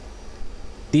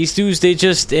these dudes, they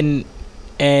just and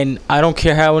I don't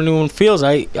care how anyone feels.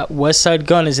 West Side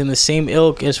Gun is in the same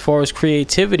ilk as far as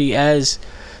creativity as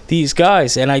these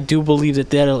guys, and I do believe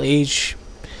that'll age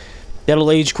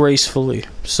gracefully.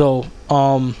 So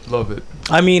love it.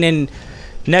 I mean, and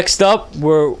next up,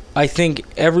 I think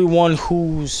everyone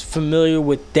who's familiar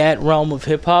with that realm of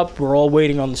hip hop, we're all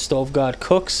waiting on the Stove God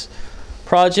Cooks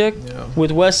project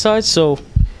with West Side. So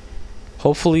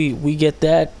hopefully we get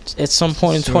that at some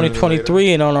point in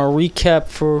 2023, and on our recap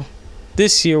for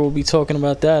this year we'll be talking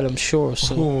about that, I'm sure.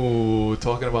 So ooh,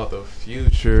 talking about the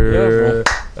future.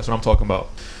 That's what I'm talking about.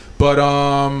 But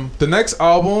the next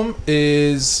album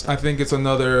is, I think it's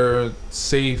another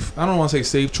safe, I don't want to say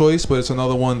safe choice, but it's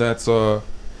another one that's, I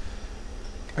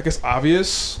guess,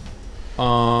 obvious.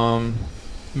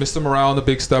 Mr. Morale and the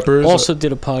Big Steppers. Also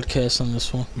did a podcast on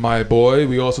this one. My boy.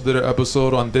 We also did an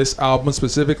episode on this album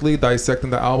specifically, dissecting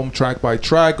the album track by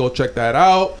track. Go check that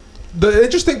out. The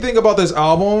interesting thing about this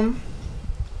album,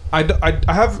 I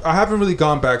haven't really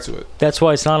gone back to it. That's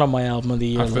why it's not on my album of the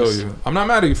year list. I feel you. I'm not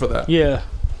mad at you for that. Yeah.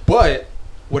 But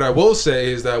what I will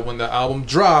say is that when the album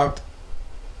dropped,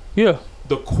 the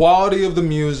quality of the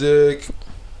music,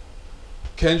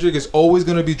 Kendrick is always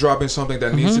going to be dropping something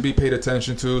that needs to be paid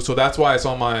attention to. So that's why it's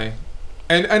on my.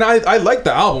 And I like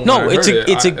the album. No, it's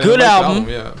a good album.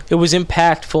 It was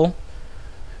impactful.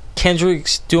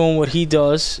 Kendrick's doing what he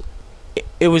does.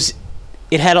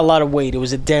 It had a lot of weight. It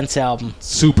was a dense album.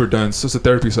 Super dense. It's a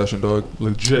therapy session, dog.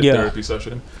 Legit therapy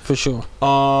session. For sure.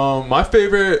 My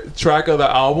favorite track of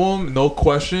the album, no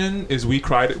question, is We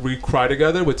Cry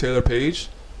Together with Taylor Page.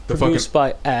 Produced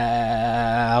by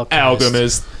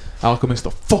Alchemist. Alchemist,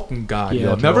 the fucking god,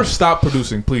 yo. Never stop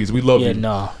producing, please. We love you.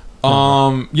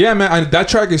 Yeah, man. that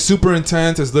track is super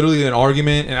intense. It's literally an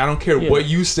argument, and I don't care what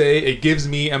you say. It gives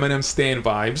me Eminem Stan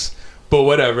vibes. But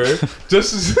whatever,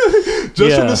 just from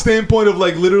the standpoint of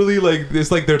like literally like it's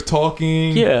like they're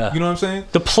talking. Yeah, you know what I'm saying?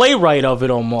 The playwright of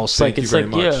it almost. Thank you very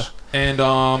much. And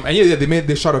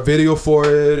they shot a video for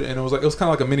it, and it was kind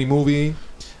of like a mini movie.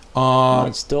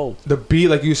 It's dope. The beat,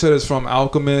 like you said, is from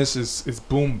Alchemist. It's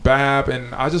boom bap,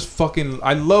 and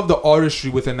I love the artistry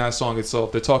within that song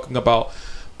itself. They're talking about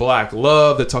black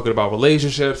love. They're talking about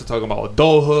relationships. They're talking about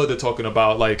adulthood. They're talking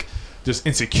about like. Just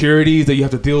insecurities that you have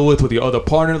to deal with your other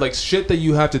partner, like shit that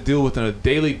you have to deal with on a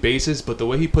daily basis. But the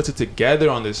way he puts it together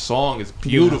on this song is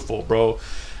beautiful, bro.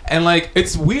 And like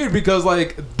it's weird because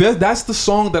like that's the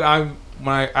song that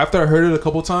after I heard it a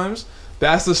couple times,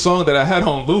 that's the song that I had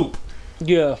on loop.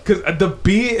 Yeah, because the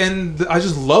beat and I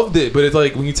just loved it. But it's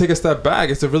like when you take a step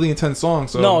back, it's a really intense song.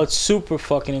 So no, it's super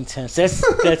fucking intense.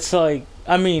 That's like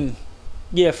I mean,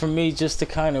 yeah, for me just to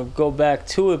kind of go back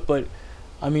to it, but.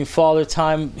 I mean, Father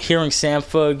Time, hearing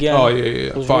Sampha again. Oh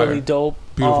yeah. Was Fire. really dope.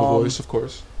 Beautiful voice, of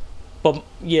course. But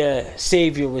yeah,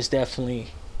 Savior was definitely.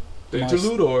 The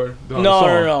interlude or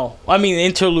no. I mean, the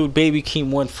interlude. Baby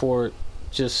Keem went for it.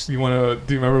 Just. Do you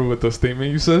remember what the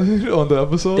statement you said on the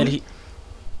episode? That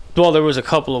well, there was a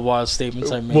couple of wild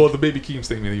statements I made. Well, the Baby Keem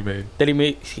statement you made. That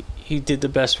he did the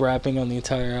best rapping on the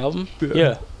entire album.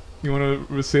 Yeah. You want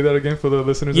to say that again for the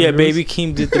listeners? Yeah, Baby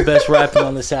Keem did the best rapping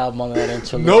on this album on that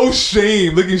interlude. No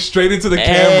shame, looking straight into the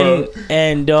camera.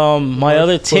 And my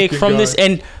other take from this,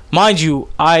 and mind you,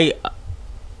 I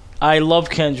love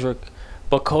Kendrick,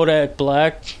 but Kodak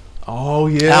Black. Oh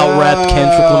yeah. Out-rapped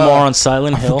Kendrick Lamar on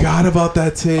Silent Hill. I forgot about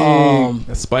that take.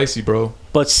 That's spicy, bro.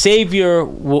 But Savior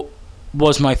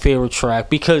was my favorite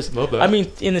track because Love that. I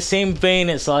mean, in the same vein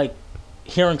as like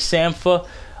hearing Sampha.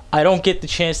 I don't get the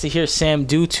chance to hear Sam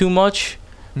do too much,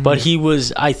 but he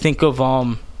was. I think of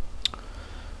Wale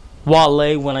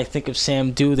when I think of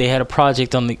Sam Do. They had a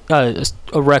project on the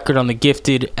a record on the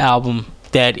Gifted album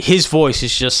that his voice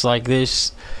is just like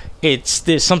this.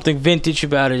 There's something vintage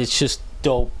about it. It's just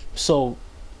dope. So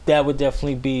that would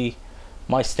definitely be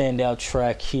my standout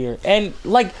track here. And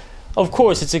like, of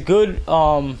course, it's a good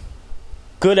album.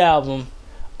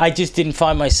 I just didn't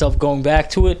find myself going back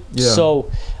to it. Yeah. So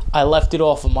I left it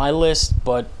off of my list,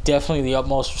 but definitely the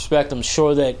utmost respect. I'm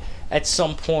sure that at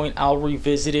some point I'll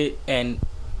revisit it and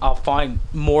I'll find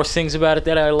more things about it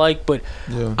that I like, but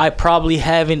I probably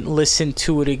haven't listened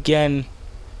to it again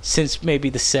since maybe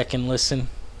the second listen.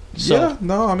 So. Yeah,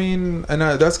 no, I mean, and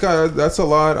that's a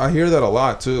lot. I hear that a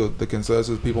lot too. The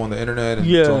consensus, people on the internet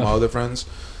and some of my other friends,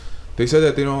 they said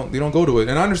that they don't go to it,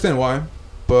 and I understand why.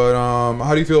 But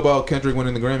how do you feel about Kendrick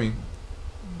winning the Grammy?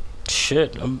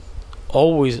 Shit,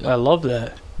 I love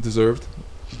that. Deserved.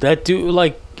 That dude,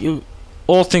 like,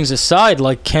 all things aside,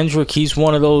 like Kendrick, he's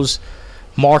one of those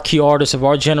marquee artists of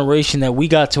our generation that we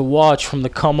got to watch from the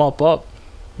come up,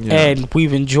 and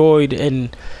we've enjoyed,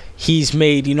 and he's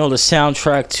made, the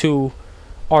soundtrack to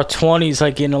our 20s,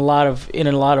 like in a lot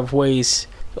of ways,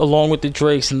 along with the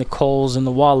Drakes and the Coles and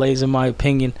the Wales, in my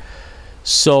opinion.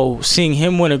 So seeing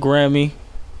him win a Grammy.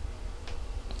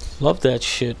 Love that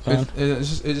shit, man.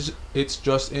 It's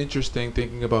just interesting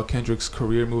thinking about Kendrick's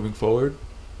career moving forward.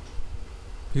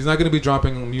 He's not gonna be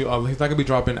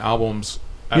dropping albums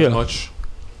as much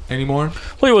anymore.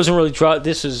 Well, he wasn't really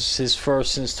this was his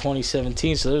first since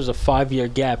 2017, so there was a 5-year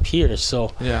gap here.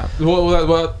 So yeah,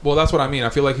 well, that's what I mean. I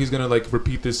feel like he's gonna like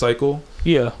repeat this cycle.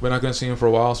 Yeah, we're not gonna see him for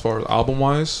a while as far as album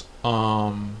wise.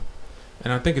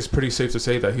 And I think it's pretty safe to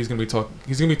say that he's gonna be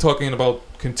talking about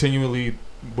continually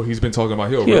what he's been talking about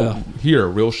here.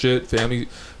 Real shit, family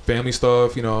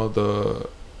stuff. The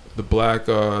black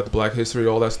history,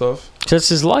 all that stuff. That's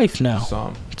his life now.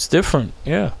 So, it's different.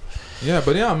 Yeah,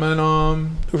 but yeah,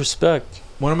 man. Respect.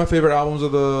 One of my favorite albums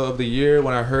of the year.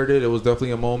 When I heard it, it was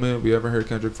definitely a moment. We haven't heard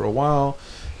Kendrick for a while,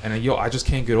 and I just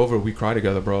can't get over We Cry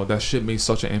Together, bro. That shit made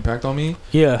such an impact on me.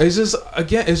 Yeah, it's just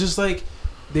like.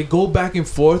 They go back and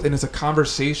forth, and it's a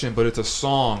conversation, but it's a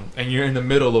song, and you're in the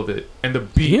middle of it, and the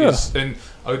beat is, and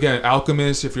again,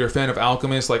 Alchemist. If you're a fan of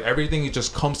Alchemist, like everything, it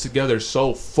just comes together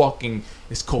so fucking.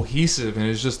 It's cohesive, and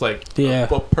it's just like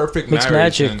a perfect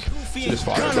marriage. It's magic.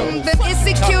 The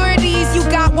insecurities you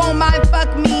got won't mind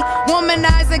fuck me.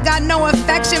 Womanizer got no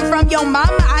affection from your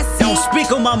mama. I see. Don't speak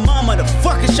on my mama. The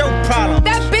fuck is your problem?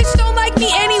 That bitch don't like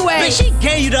me anyway. But she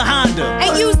gave you the Honda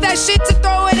and use that shit to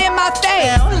throw it in my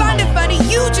face. Find it funny,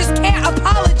 you just can't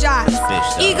apologize.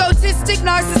 Egotistic,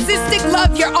 narcissistic,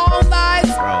 love your own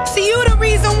lives. See, you the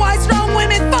reason why strong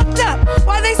women fucked up.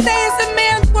 Why they say it's a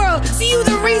man's world. See, you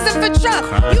the reason for Trump.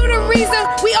 You the reason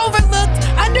we overlooked,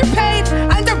 underpaid,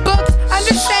 underbooked,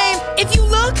 understained. If you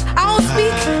look, I don't speak,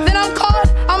 then I'm called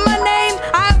on my name.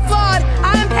 I am flawed,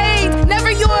 I am paid, never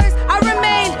yours, I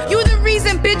remain. You the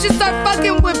reason bitches start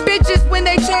fucking with bitches when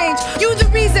they change. You the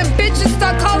reason bitches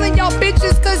start calling y'all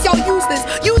bitches cause y'all useless.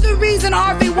 You the reason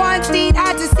Harvey Weinstein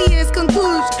had to see his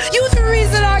conclusion. You the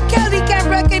reason R. Kelly can't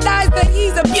recognize that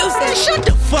he's abusive. Man, shut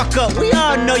the fuck up. We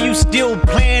all know you still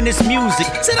playing this music.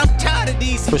 Said I'm tired of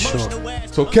these emotional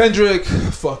ass. So Kendrick,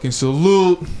 fucking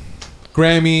salute.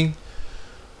 Grammy,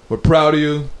 we're proud of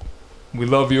you. We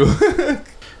love you.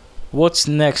 What's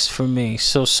next for me?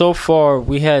 So far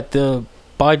we had the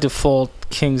By Default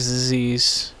King's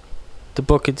Disease, the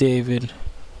Book of David,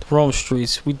 the Rome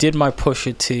Streets. We did my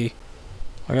Pusha T.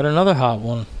 I got another hot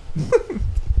one.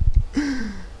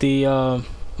 The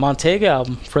Montega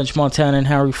album, French Montana and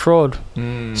Harry Fraud.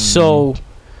 So,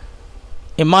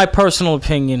 in my personal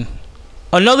opinion,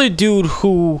 another dude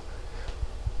who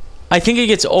I think it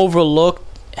gets overlooked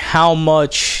how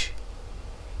much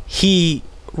he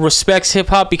respects hip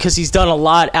hop because he's done a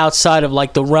lot outside of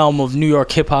like the realm of New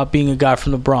York hip hop. Being a guy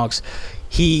from the Bronx,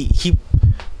 he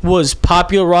was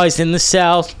popularized in the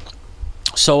South,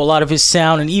 so a lot of his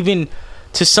sound, and even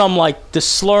to some, like the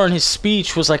slur in his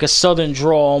speech was like a Southern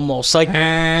drawl almost.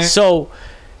 Like so.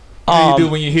 What do you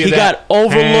do when you hear he that? got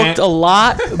overlooked a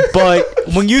lot, but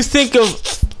when you think of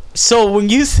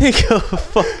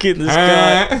fucking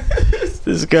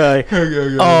this guy,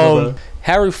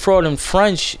 Harry Fraud and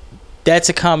French, that's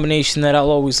a combination that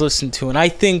I'll always listen to. And I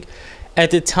think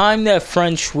at the time that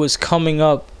French was coming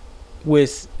up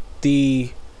with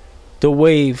the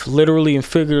wave, literally and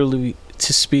figuratively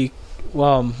to speak,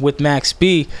 with Max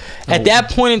B, at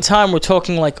that point in time, we're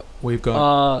talking like Wave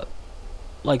Gun.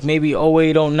 Like maybe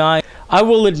 08, 09. I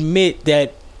will admit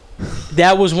that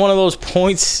was one of those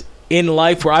points in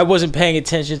life where I wasn't paying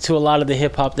attention to a lot of the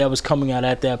hip hop that was coming out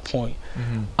at that point.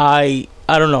 Mm-hmm. I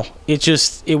don't know.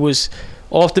 It was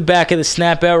off the back of the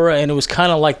Snap era, and it was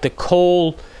kind of like the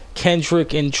Cole,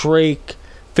 Kendrick, and Drake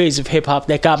phase of hip hop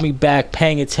that got me back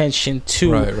paying attention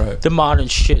to the modern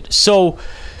shit. So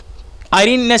I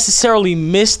didn't necessarily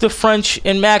miss the French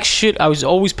and Max shit. I was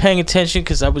always paying attention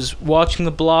because I was watching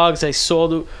the blogs. I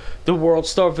saw the World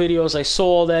Star videos. I saw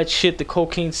all that shit, the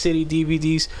Cocaine City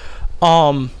DVDs.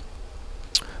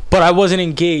 But I wasn't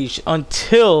engaged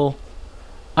until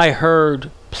I heard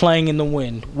Playing in the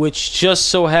Wind, which just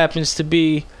so happens to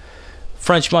be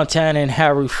French Montana and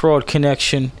Harry Fraud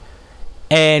connection.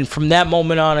 And from that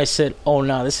moment on, I said, oh,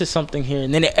 no, this is something here.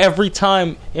 And then every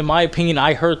time, in my opinion,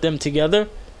 I heard them together,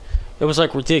 it was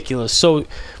like ridiculous. So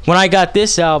when I got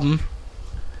this album,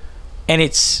 and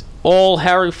it's all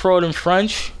Harry Fraud and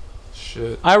French,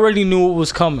 shit, I already knew what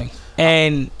was coming.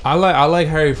 And I like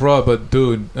Harry Fraud, but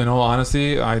dude, in all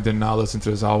honesty, I did not listen to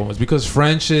this album. It's because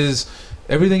French is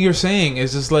everything you're saying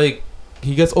is just like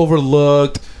he gets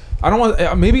overlooked. I don't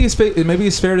want. Maybe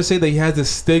it's fair to say that he has this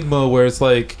stigma where it's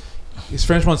like he's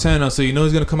French Montana, so you know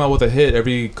he's gonna come out with a hit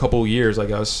every couple years. I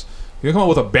guess he's gonna come out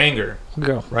with a banger,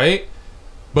 right?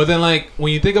 But then, like,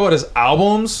 when you think about his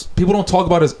albums, people don't talk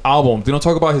about his albums. They don't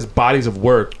talk about his bodies of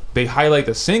work. They highlight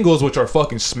the singles, which are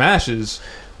fucking smashes.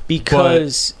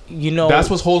 Because, you know... That's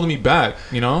what's holding me back,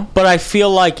 you know? But I feel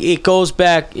like it goes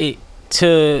back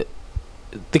to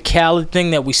the Khaled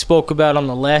thing that we spoke about on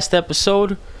the last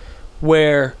episode,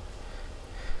 where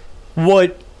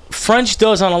what French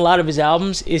does on a lot of his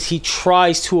albums is he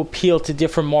tries to appeal to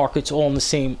different markets all in the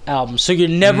same album. So you're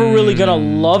never really going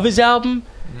to love his album.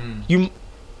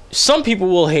 Some people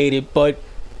will hate it, but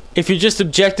if you're just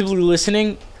objectively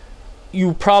listening,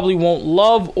 you probably won't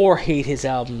love or hate his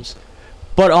albums.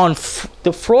 But on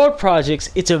the Fraud projects,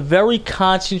 it's a very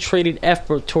concentrated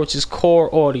effort towards his core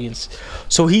audience.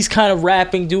 So he's kind of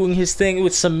rapping, doing his thing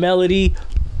with some melody,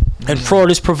 and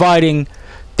Fraud is providing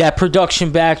that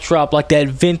production backdrop, like that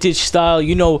vintage style,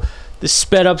 you know, the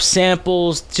sped up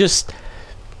samples, just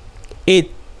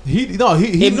it. He knows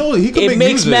he can make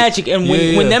makes music. magic, and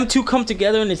when them two come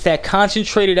together and it's that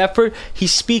concentrated effort,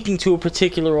 he's speaking to a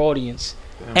particular audience.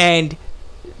 Damn. And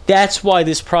that's why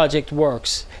this project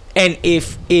works. And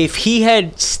if he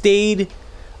had stayed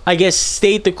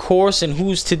the course, and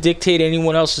who's to dictate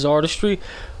anyone else's artistry,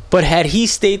 but had he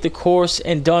stayed the course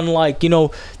and done, like, you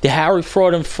know, the Harry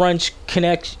Fraud and French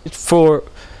connect for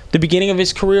the beginning of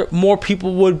his career, more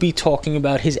people would be talking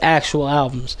about his actual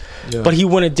albums. Yeah. But he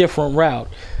went a different route.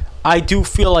 I do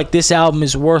feel like this album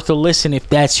is worth a listen if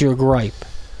that's your gripe.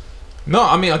 No,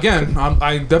 I mean, again,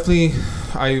 I definitely,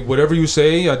 whatever you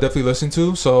say, I definitely listen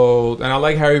to. So, and I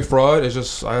like Harry Fraud. It's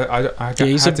just I had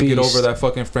to get over that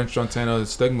fucking French Montana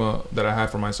stigma that I had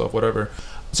for myself. Whatever.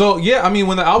 So yeah, I mean,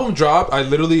 when the album dropped, I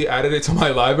literally added it to my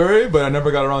library, but I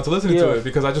never got around to listening to it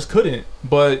because I just couldn't.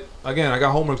 But again, I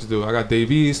got homework to do. I got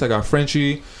Dave East, I got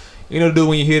Frenchie. You know, do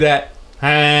when you hear that.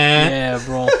 Yeah,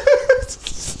 bro.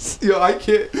 Yo, I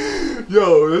can't.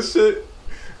 Yo, this shit.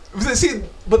 See,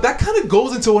 but that kind of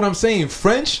goes into what I'm saying.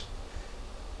 French,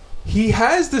 he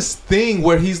has this thing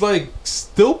where he's like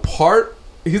still part.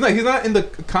 He's not in the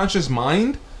conscious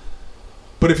mind.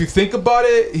 But if you think about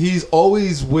it, he's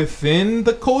always within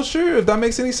the culture, if that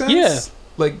makes any sense. Yeah.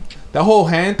 Like, that whole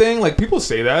hand thing, like, people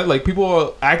say that. Like,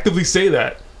 people actively say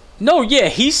that. No, yeah,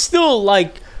 he's still,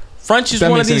 like, French is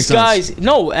one of these guys.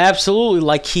 No, absolutely.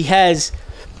 Like, he has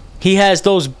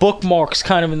those bookmarks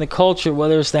kind of in the culture,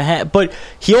 whether it's the hand. But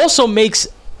he also makes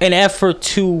an effort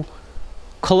to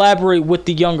collaborate with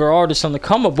the younger artists on the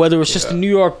come-up, whether it's just a New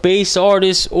York-based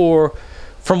artist or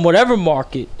from whatever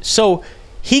market. So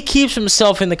he keeps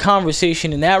himself in the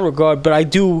conversation in that regard, but I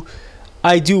do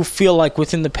feel like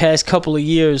within the past couple of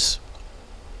years,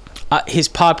 his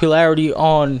popularity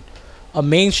on a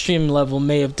mainstream level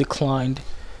may have declined.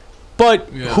 But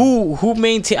who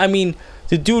maintain? I mean,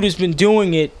 the dude has been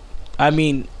doing it. I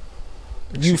mean,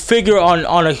 you figure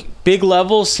on a big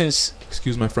level since.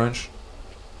 Excuse my French.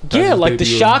 Yeah, like the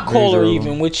Shot Caller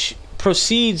even, which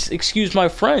proceeds. Excuse my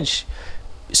French.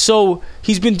 So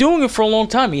he's been doing it for a long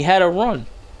time. He had a run,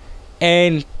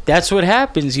 and that's what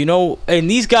happens, you know. And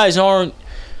these guys aren't.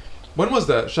 When was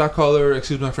that? Shot Caller,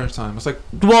 excuse my French time. It's like.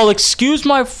 Well, excuse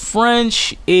my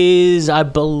French is, I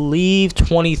believe,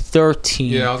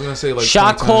 2013. Yeah, I was gonna say like.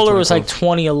 Shot Caller was like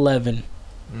 2011.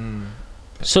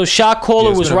 So Shot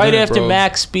Caller was right after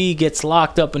Max B gets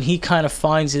locked up, and he kind of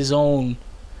finds his own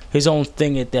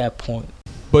thing at that point.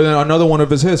 But then another one of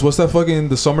his hits. What's that fucking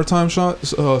the summertime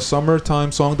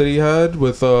song that he had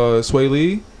with Sway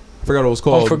Lee? I forgot what it was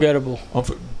called. Unforgettable.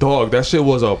 Dog, that shit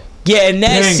was a and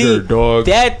that banger, dog.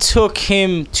 That took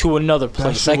him to another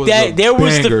place. Like that, there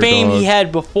was the fame he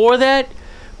had before that,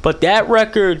 but that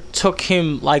record took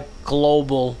him like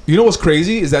global. You know what's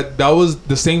crazy is that was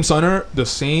the same summer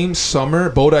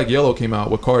Bodak Yellow came out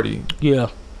with Cardi. Yeah.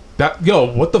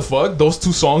 What the fuck? Those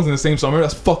two songs in the same summer?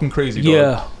 That's fucking crazy, dog.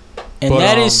 Yeah. And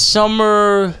that is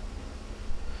summer.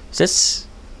 That's.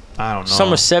 I don't know.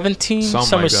 Summer 17,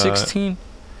 summer like 16,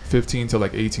 15 to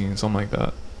like 18, something like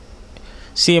that.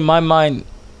 See, in my mind,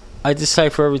 I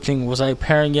decipher everything. Was I a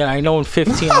parent yet? I know in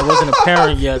 15 I wasn't a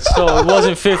parent yet, so it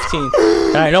wasn't 15.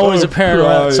 And I know I was a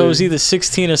parent, so it was either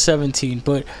 16 or 17.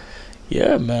 But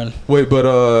yeah, man. Wait,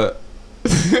 but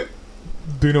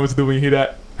do you know what to do when you hear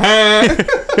that?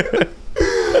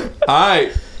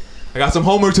 Alright. I got some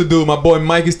homework to do. My boy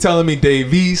Mike is telling me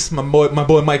Davies. My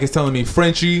boy Mike is telling me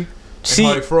Frenchie. See,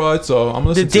 and Hardy Fraud. So I'm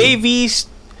listening to Davies.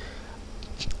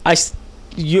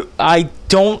 I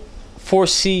don't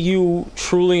foresee you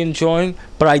truly enjoying,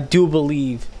 but I do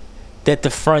believe that the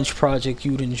French project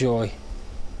you'd enjoy.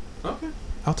 Okay,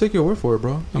 I'll take your word for it,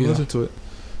 bro. I'm listening to it.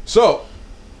 So,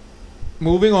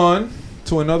 moving on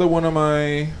to another one of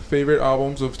my favorite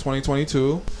albums of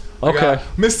 2022. Okay,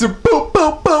 Mr. Boop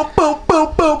Boop Boop Boop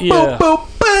Boop Boop Boop Boop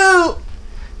Boop.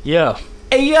 Yeah.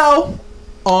 Hey yo.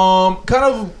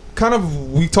 Kind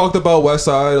of. We talked about West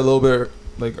Side a little bit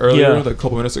like earlier, like a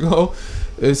couple minutes ago.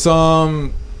 It's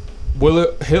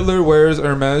Hitler Wears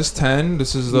Hermes 10.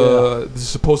 This is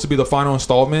supposed to be the final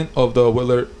installment of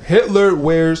the Hitler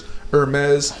Wears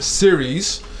Hermes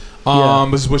series.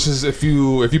 Which is if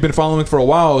you've been following for a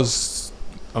while, is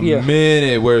a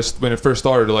minute when it first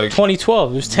started, like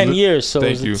 2012. It was 10 years. So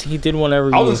he did one every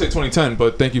year. I was gonna say 2010,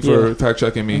 but thank you for fact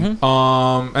checking me.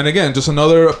 Mm-hmm. And again, just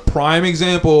another prime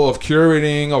example of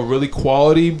curating a really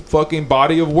quality fucking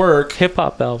body of work. Hip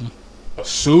hop album. A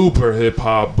super hip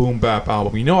hop boom bap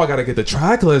album. You know I gotta get the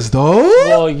track list though.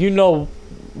 Well, you know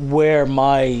where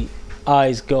my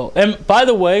eyes go. And by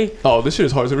the way, this shit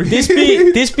is hard to read.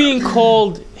 This being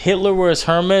called Hitler Wears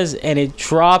Hermes, and it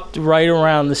dropped right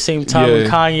around the same time when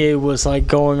Kanye was like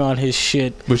going on his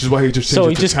shit. Which is why he just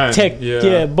changed it to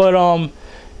 10.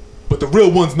 But the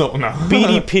real ones no.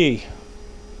 BDP.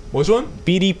 Which one?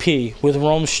 BDP with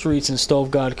Rome Streets and Stove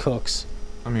God Cooks.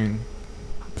 I mean,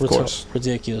 of course.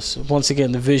 Ridiculous. Once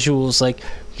again, the visuals, like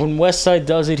when Westside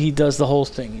does it, he does the whole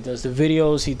thing. He does the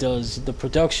videos, he does the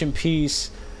production piece.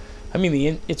 I mean,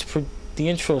 the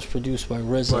intro is produced by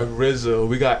RZA.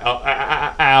 We got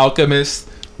Alchemist.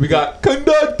 We got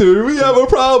Conductor. We have a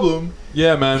problem.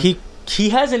 Yeah, man. He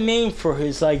has a name for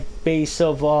his like base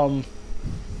of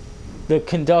the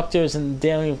conductors and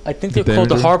I think they're called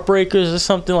the Heartbreakers or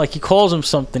something. Like he calls them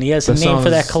something. He has a name for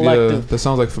that collective. Yeah, that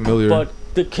sounds like familiar. But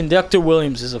the Conductor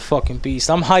Williams is a fucking beast.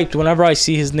 I'm hyped whenever I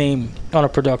see his name on a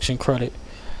production credit.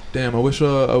 Damn, I wish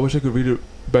I could read it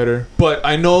better. But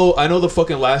I know the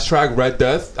fucking last track, Red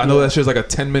Death. I know that shit's like a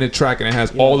 10-minute track and it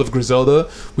has all of Griselda.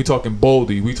 We talking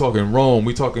Boldy, we talking Rome,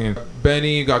 we talking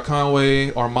Benny, you got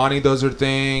Conway, Armani does her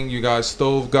thing, you got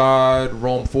Stove God,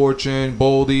 Rome Fortune,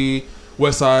 Boldy,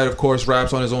 Westside of course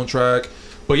raps on his own track.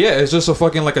 But yeah, it's just a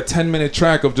fucking like a 10-minute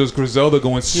track of just Griselda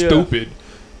going stupid.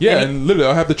 Yeah, and literally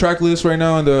I have the track list right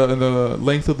now in the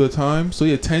length of the time. So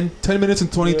yeah, 10 minutes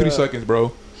and 23 seconds,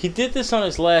 bro. He did this on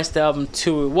his last album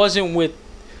too. It wasn't with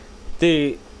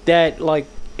that like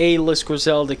A-list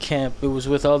Griselda camp. It was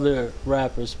with other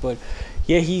rappers, but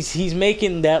yeah, he's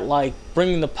making that like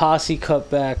bringing the posse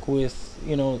cut back with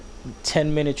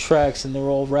 10-minute tracks and they're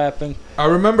all rapping. I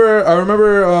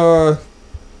remember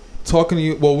talking to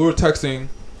you. Well, we were texting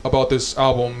about this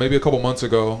album maybe a couple months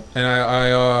ago, and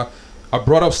I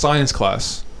brought up Science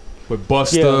Class with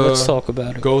Busta. Yeah, let's talk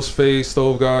about it. Ghostface,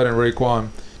 Stove God, and Raekwon.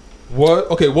 What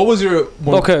was your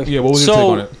what was your take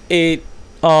on it?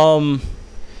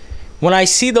 When I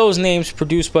see those names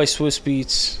produced by Swiss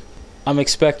Beats, I'm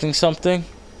expecting something.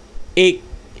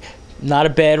 Not a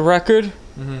bad record.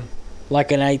 Mm-hmm.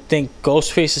 Like, and I think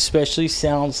Ghostface especially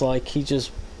sounds like he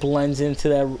just blends into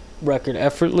that record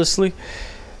effortlessly.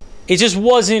 It just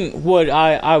wasn't what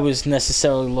I was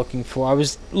necessarily looking for. I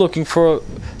was looking for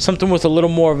something with a little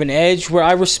more of an edge, where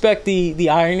I respect the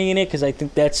irony in it, because I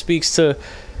think that speaks to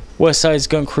Westside's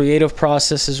Gunn creative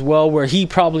process as well, where he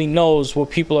probably knows what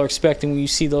people are expecting when you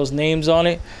see those names on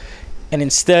it. And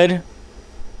instead,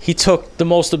 he took the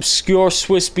most obscure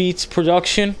Swiss Beats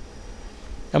production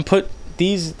and put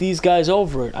these guys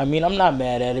over it. I mean, I'm not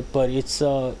mad at it, but it's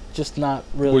just not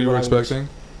really what you were expecting.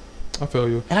 I feel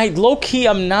you. And low-key,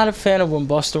 I'm not a fan of when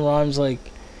Busta Rhymes, like,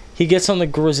 he gets on the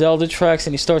Griselda tracks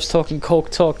and he starts talking coke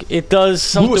talk. It does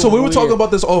something So we were weird. talking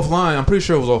about this offline. I'm pretty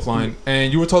sure it was offline.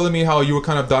 And you were telling me how you were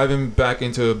kind of diving back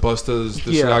into Busta's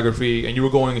discography, and you were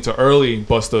going into early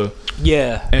Busta.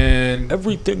 Yeah. And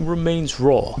everything remains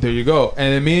raw. There you go.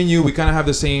 And then me and you, we kind of have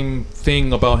the same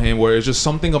thing about him, where it's just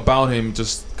something about him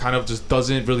just kind of just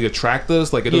doesn't really attract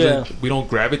us. Like, it doesn't. We don't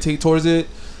gravitate towards it.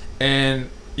 And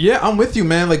yeah, I'm with you,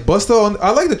 man. Like, Busta,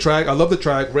 I like the track. I love the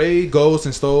track. Ray, Ghost,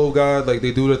 and Stove God, like,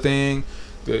 they do their thing.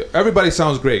 Everybody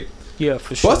sounds great. Yeah,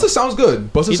 for sure. Busta sounds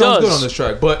good. Busta sounds good on this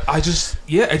track. But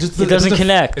it doesn't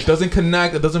connect. It doesn't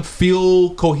connect. It doesn't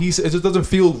feel cohesive. It just doesn't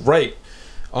feel right.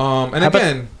 And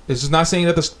again, it's just not saying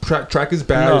that the track is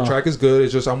bad. No. The track is good.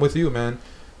 It's just, I'm with you, man.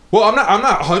 Well, I'm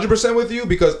not 100% with you,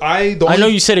 because I know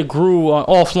you said it grew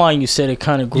offline. You said it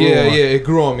kind of grew. Yeah, it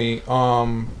grew on me.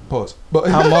 Pause. But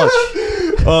how much?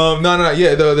 No.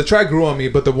 Yeah, the track grew on me,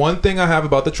 but the one thing I have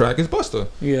about the track is Busta.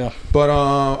 Yeah. But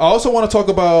I also want to talk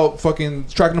about fucking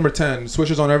track number 10,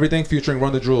 Switches on Everything, featuring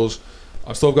Run the Jewels.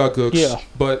 Still got Gooks. Yeah.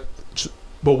 But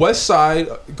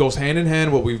Westside goes hand in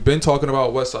hand what we've been talking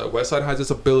about. Westside has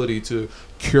this ability to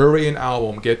curate an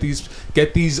album, get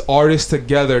these artists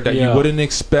together that you wouldn't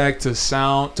expect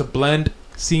to blend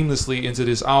seamlessly into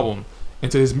this album,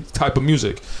 into this type of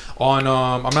music. On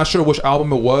I'm not sure which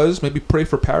album it was, maybe Pray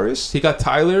for Paris. He got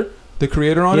Tyler, the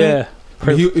creator, on it.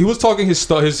 Yeah. He was talking his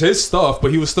stuff,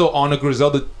 but he was still on a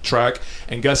Griselda track.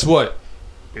 And guess what?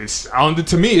 It sounded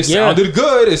sounded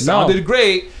good. It sounded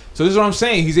great. So this is what I'm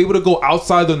saying. He's able to go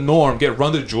outside the norm, get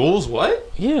Run the Jewels.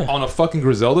 What? Yeah. On a fucking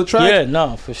Griselda track? Yeah,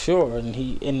 no, for sure.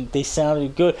 And they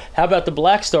sounded good. How about the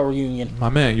Black Star reunion? My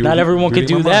man, not everyone could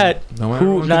do that.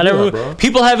 Not everyone.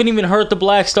 People haven't even heard the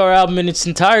Black Star album in its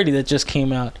entirety that just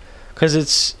came out, because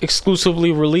it's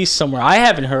exclusively released somewhere. I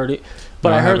haven't heard it,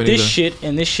 but I heard this shit,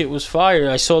 and this shit was fire.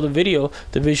 I saw the video.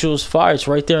 The visual was fire. It's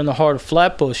right there in the heart of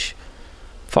Flatbush.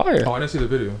 Fire. Oh, I didn't see the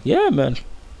video. Yeah, man.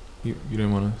 You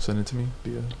didn't want to send it to me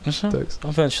via text?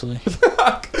 Eventually.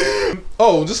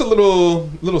 Oh, just a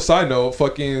little side note.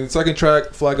 Fucking second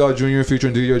track, Fly God Jr.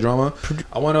 featuring DJ Drama.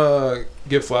 I want to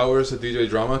give flowers to DJ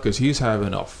Drama, because he's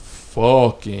having a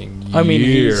fucking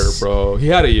year, bro. He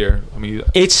had a year. I mean,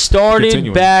 it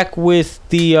started back with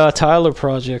the Tyler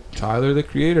project. Tyler, the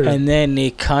creator. And then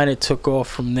it kind of took off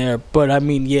from there. But I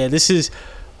mean, yeah, this is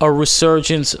a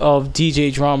resurgence of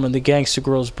DJ Drama and the Gangsta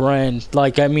Girls brand.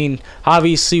 Like, I mean,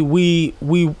 obviously we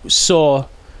saw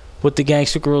what the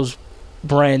Gangsta Girls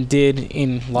brand did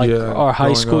in our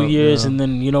high school years, and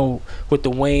then with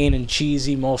the Wayne and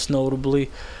Jeezy most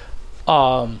notably.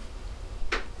 But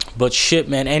shit,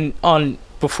 man. And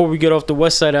before we get off the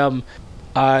Westside album,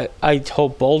 I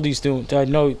hope Boldy's doing.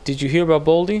 Did you hear about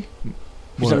Boldy?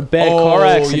 He was in a bad car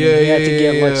accident. He had to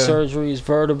get surgery. His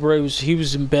vertebrae he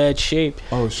was in bad shape.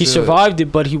 Oh, shit. He survived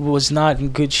it, but he was not in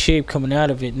good shape coming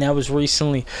out of it. And that was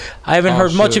recently. I haven't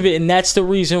heard much of it, and that's the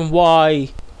reason why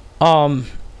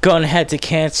Gunn had to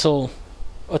cancel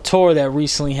a tour that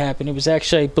recently happened. It was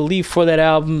actually, I believe, for that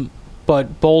album,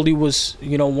 but Boldy was,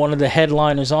 one of the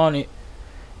headliners on it.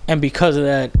 And because of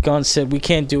that, Gunn said, we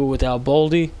can't do it without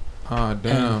Boldy. Ah,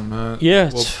 damn, man.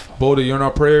 Yeah. Well, Boldy, you're in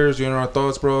our prayers. You're in our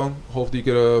thoughts, bro. Hopefully you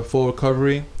get a full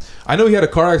recovery. I know he had a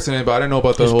car accident, but I didn't know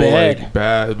about the whole, really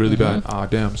bad. Ah,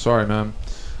 damn. Sorry, man.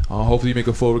 Hopefully you make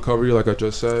a full recovery, like I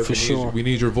just said. We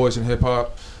need your voice in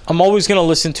hip-hop. I'm always going to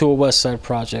listen to a Westside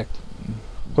project.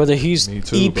 Whether he's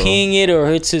EPing it or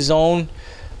it's his own,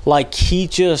 like, he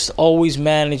just always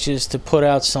manages to put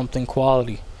out something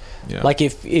quality. Yeah. Like,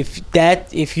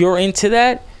 if you're into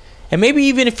that, and maybe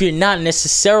even if you're not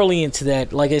necessarily into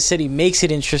that, like I said, he makes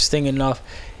it interesting enough,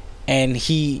 and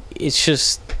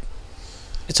it's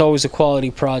always a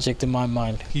quality project in my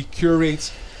mind. He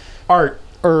curates art.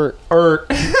 Do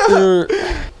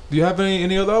you have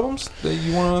any other albums that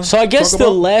you want to So I guess the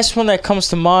last one that comes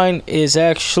to mind is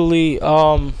actually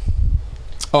Mayhem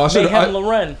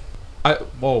Loren.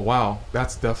 Oh, wow.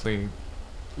 That's definitely...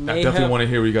 Mayhem. I definitely want to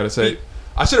hear what you got to say.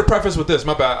 I should have prefaced with this.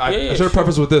 My bad. I should have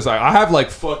prefaced with this. I have like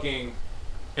fucking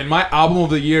in my album of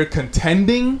the year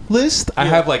contending list, I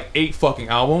have like 8 fucking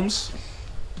albums.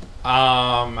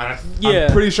 And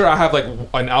I'm pretty sure I have like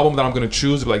an album that I'm gonna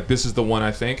choose. Like this is the one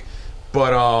I think.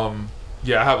 But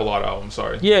yeah, I have a lot of albums.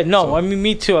 Sorry. Yeah, no, so. I mean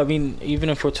me too. I mean, even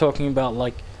if we're talking about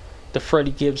like the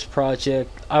Freddie Gibbs project,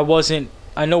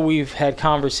 I know we've had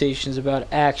conversations about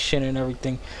Action and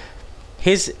everything.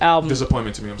 His album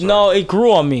disappointment to me. I'm sorry. No, it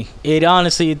grew on me. It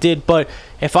honestly did. But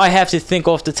if I have to think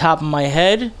off the top of my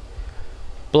head,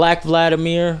 Black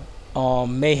Vladimir,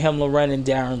 Mayhem Lauren, and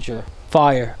Derringer,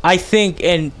 fire. I think,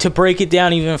 and to break it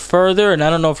down even further, and I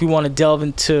don't know if you want to delve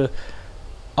into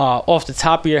off the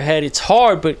top of your head, it's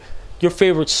hard, but your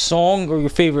favorite song or your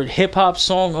favorite hip hop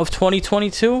song of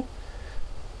 2022,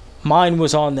 mine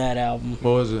was on that album.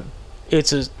 What was it?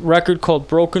 It's a record called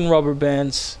Broken Rubber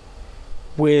Bands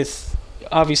with,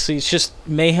 obviously, it's just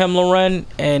Mayhem Lauren,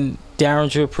 and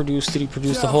Derringer produced it. He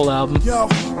produced the whole album.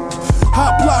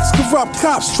 Hot blocks, corrupt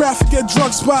cops, traffic at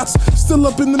drug spots. Still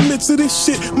up in the midst of this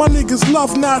shit. My niggas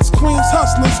love knots, Queens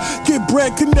hustlers. Get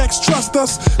bread, connects, trust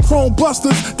us. Chrome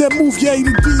busters that move your A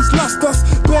to D's, lust us.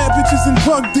 Bad bitches and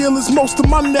drug dealers, most of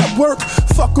my network.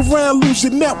 Fuck around, lose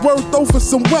your net worth over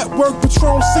some wet work.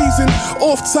 Patron season,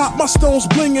 off top, my stones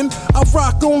blingin'. I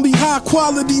rock only high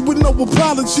quality with no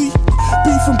apology.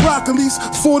 Beef and broccolis,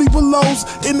 40 belows.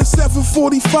 In the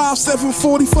 745,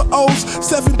 740 for O's.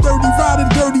 730 riding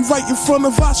dirty right in front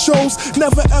of our shows.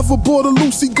 Never ever bought a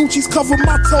Lucy, Gucci's cover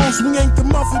my toes. We ain't the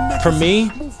mother niggas. For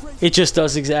me, it just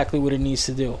does exactly what it needs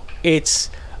to do. It's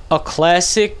a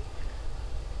classic,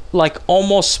 like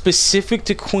almost specific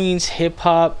to Queen's hip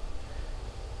hop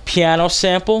piano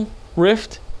sample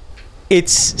riff.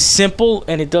 It's simple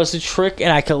and it does the trick,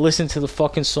 and I can listen to the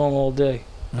fucking song all day.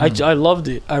 I loved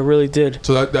it. I really did.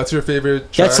 So that's your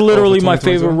favorite track? That's literally my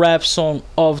favorite rap song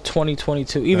of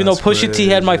 2022. Even though Pusha T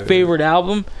had my favorite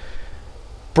album,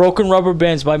 Broken Rubber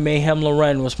Bands by Mayhem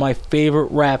Lauren was my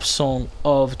favorite rap song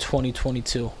of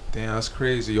 2022. Damn, that's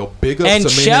crazy. Yo, big ups and to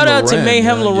Mayhem shout out Lauren, to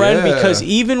Mayhem man. Lauren because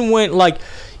even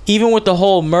with the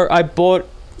whole I bought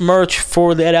merch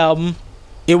for that album.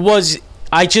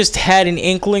 I just had an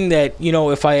inkling that, you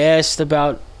know, if I asked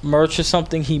about merch or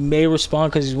something, he may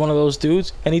respond because he's one of those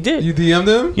dudes, and he did. You DM'd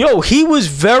him? Yo, he was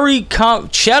very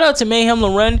shout out to Mayhem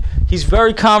Lauren. He's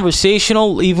very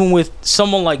conversational, even with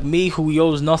someone like me who he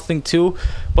owes nothing to.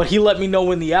 But he let me know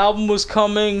when the album was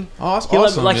coming. Oh, that's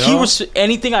awesome. He was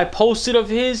anything I posted of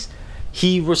his,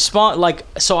 he respond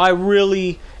so I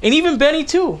really, and even Benny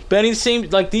too. Benny the same,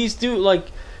 like these dude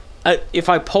if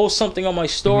I post something on my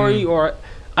story or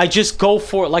I just go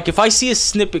for it. Like if I see a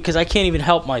snippet, because I can't even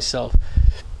help myself.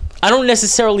 I don't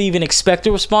necessarily even expect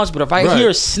a response, but if I hear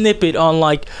a snippet on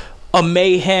like a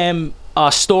Mayhem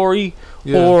story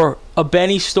or a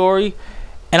Benny story,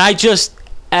 and I just,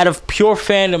 out of pure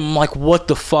fandom, I'm like, what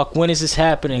the fuck? When is this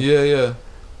happening? Yeah.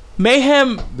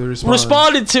 Mayhem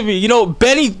responded to me. You know,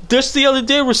 Benny just the other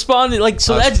day responded. Like,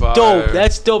 so that's dope.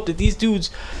 That's dope that these dudes...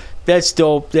 That's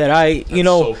dope that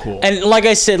so cool. And like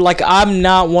I said, like I'm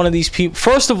not one of these people.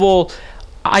 First of all,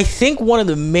 I think one of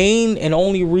the main and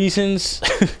only reasons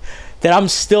that I'm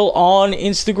still on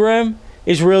Instagram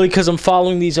is really because I'm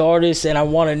following these artists and I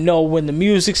want to know when the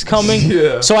music's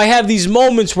coming. So I have these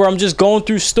moments where I'm just going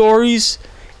through stories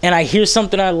and I hear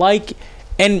something I like,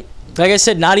 and like I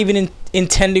said, not even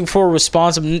intending for a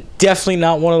response. I'm definitely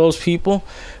not one of those people,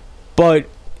 but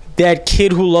that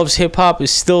kid who loves hip hop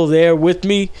is still there with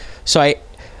me. So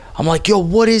I'm like, yo,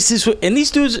 what is this? And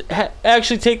these dudes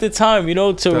actually take the time, you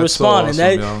know, to respond. So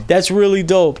awesome, and that's really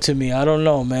dope to me. I don't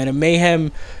know, man. And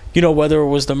Mayhem, you know, whether it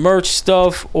was the merch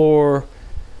stuff or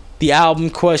the album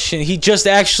question,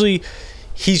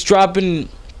 he's dropping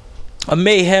a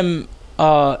Mayhem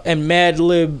and Mad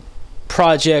Lib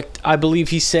project, I believe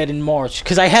he said in March,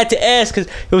 because I had to ask,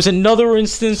 because it was another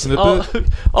instance of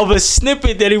a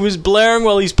snippet that he was blaring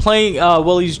while he's playing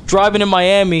while he's driving in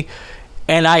Miami,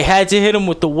 and I had to hit him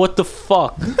with the what the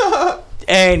fuck.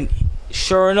 And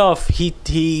sure enough,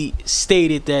 he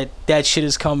stated that shit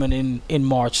is coming in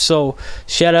March. So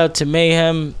shout out to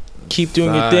Mayhem, keep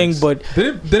doing your thing. But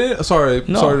sorry to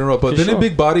interrupt, but didn't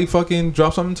Big Body fucking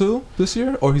drop something too this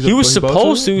year? Or he was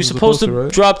supposed to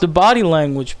drop the Body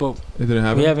Language, but it didn't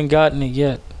happen. We haven't gotten it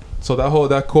yet. So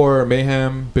that core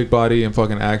Mayhem, Big Body, and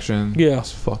fucking Action,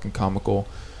 it's fucking comical.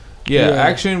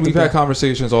 Action, we've had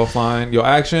conversations offline. Yo,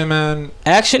 Action, man.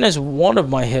 Action is one of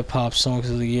my hip hop songs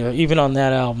of the year, even on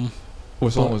that album.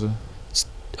 What song was it? It's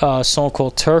a song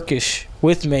called Turkish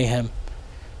with Mayhem.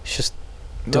 It's just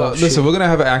listen, we're gonna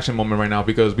have an Action moment right now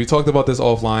because we talked about this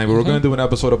offline. We were gonna do an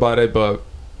episode about it, but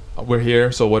we're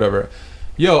here, so whatever.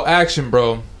 Yo, Action,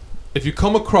 bro. If you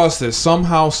come across this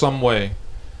somehow, some way,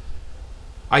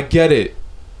 I get it.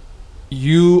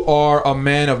 you are a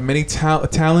man of many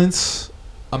talents,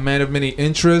 a man of many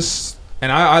interests,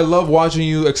 and I love watching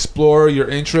you explore your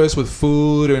interests with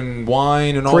food and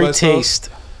wine and all that stuff. Great taste.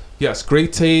 Yes,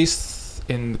 great taste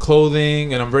in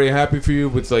clothing, and I'm very happy for you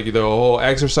with like the whole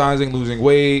exercising, losing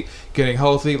weight, getting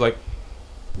healthy. Like,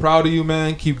 proud of you,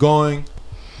 man. Keep going.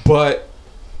 But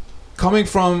coming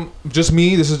from just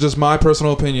me, this is just my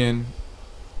personal opinion.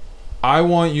 I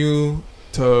want you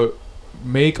to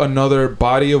make another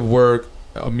body of work,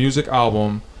 a music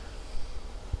album,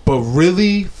 but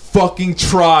really fucking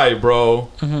try, bro.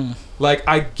 Mm-hmm. Like,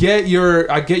 I get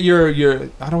your I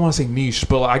don't want to say niche,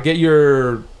 but I get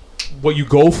what you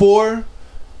go for.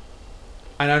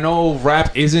 And I know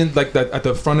rap isn't like that at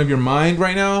the front of your mind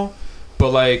right now,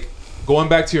 but like going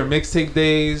back to your mixtape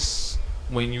days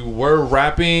when you were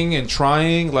rapping and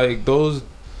trying, like those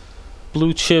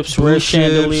Blue Chips, Rare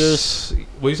Chandeliers.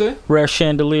 What do you say? Rare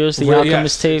Chandeliers, the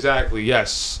Alchemist tape. Exactly,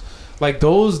 yes. Like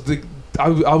those, I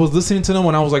was listening to them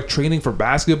when I was like training for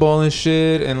basketball and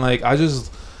shit, and like I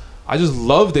just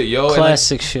loved it, yo.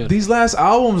 Classic and, like, shit. These last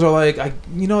albums are like, like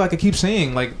I keep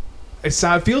saying, like it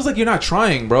feels like you're not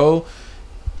trying, bro.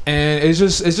 And it's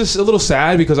just a little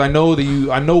sad because I know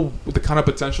the kind of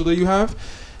potential that you have,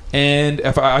 and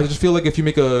I just feel like if you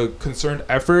make a concerted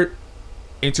effort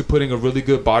into putting a really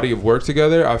good body of work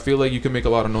together, I feel like you can make a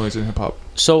lot of noise in hip hop.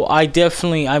 So I've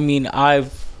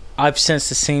sensed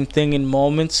the same thing in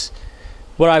moments.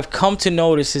 What I've come to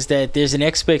notice is that there's an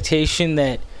expectation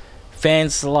that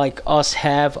fans like us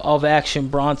have of Action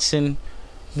Bronson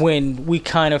when we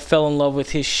kind of fell in love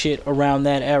with his shit around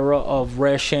that era of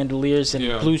Rare Chandeliers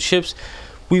and Blue Chips.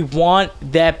 We want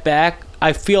that back.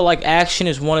 I feel like Action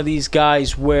is one of these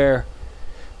guys where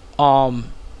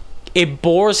it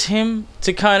bores him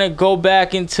to kind of go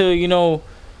back into, you know,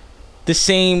 the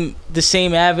same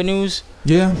avenues.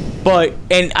 Yeah.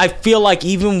 And I feel like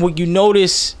even what you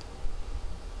notice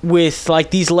with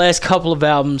like these last couple of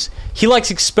albums, he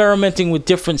likes experimenting with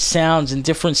different sounds and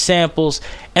different samples,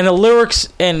 and the lyrics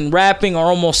and rapping are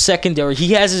almost secondary.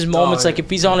 He has his moments, like if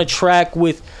he's on a track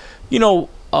with, you know,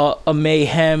 a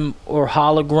Mayhem or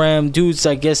Hologram dudes,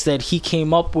 I guess, that he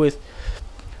came up with,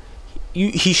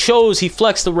 he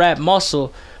flexed the rap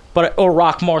muscle, or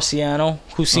Rock Marciano,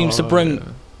 who seems to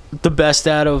bring the best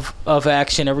out of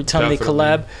Action every time they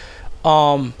collab.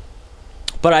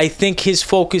 But I think his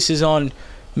focus is on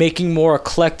making more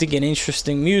eclectic and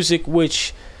interesting music,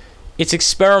 which it's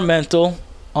experimental.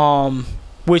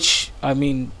 Which I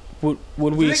mean, would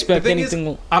we expect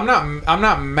anything? I'm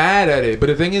not mad at it, but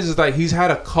the thing is like he's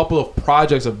had a couple of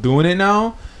projects of doing it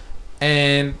now,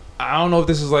 and I don't know if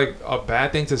this is like a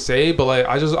bad thing to say, but like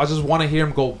I just want to hear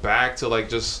him go back to like I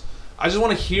just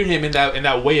want to hear him in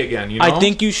that way again. You know? I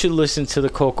think you should listen to the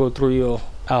Coco Trio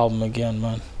album again,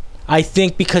 man. I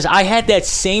think because I had that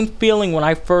same feeling when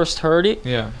I first heard it.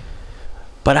 Yeah.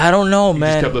 But I don't know,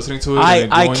 man. You just kept listening to it?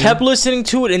 I kept listening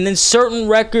to it, and then certain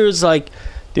records, like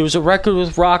there was a record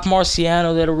with Rock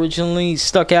Marciano that originally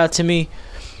stuck out to me.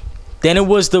 Then it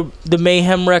was the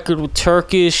Mayhem record with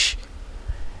Turkish.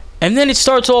 And then it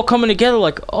starts all coming together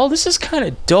like, oh, this is kind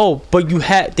of dope. But you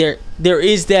had there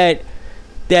is that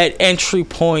entry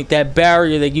point, that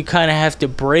barrier that you kind of have to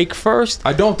break first.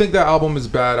 I don't think that album is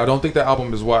bad. I don't think that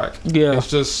album is whack. Yeah,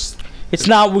 it's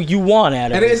not what you want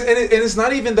out of it. And it's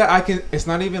not even that it's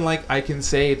not even like I can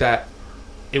say that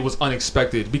it was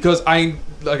unexpected, because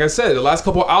like I said, the last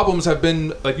couple of albums have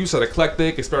been, like you said,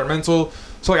 eclectic, experimental.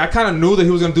 So like I kind of knew that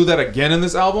he was gonna do that again in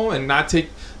this album, and not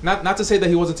to say that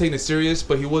he wasn't taking it serious,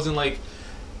 but he wasn't like,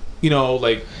 you know,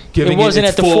 like giving it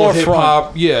its full hip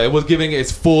hop. Yeah, it was giving it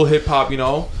its full hip hop. You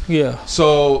know. Yeah.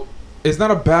 So it's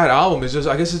not a bad album. It's just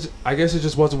I guess it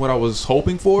just wasn't what I was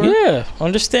hoping for. Yeah,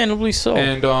 understandably so.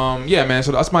 And yeah, man.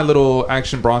 So that's my little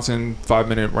Action Bronson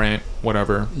 5-minute rant,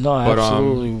 whatever. No,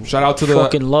 absolutely. Shout out to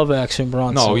fucking love Action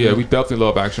Bronson. No, yeah, we definitely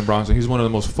love Action Bronson. He's one of the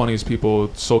most funniest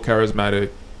people. So charismatic.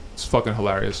 It's fucking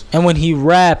hilarious. And when he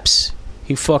raps,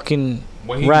 he fucking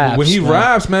raps. When he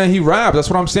raps, man, he raps. That's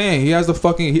what I'm saying. He has the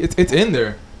fucking. It's in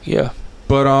there. Yeah.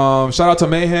 But shout out to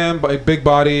Mayhem, Big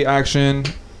Body Action.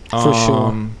 For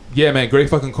sure. Yeah, man, great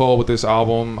fucking call with this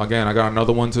album. Again, I got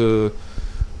another one to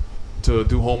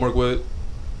do homework with.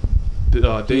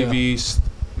 Dave East,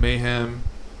 Mayhem,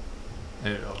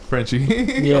 and Frenchie.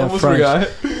 Yeah, French.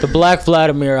 The Black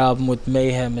Vladimir album with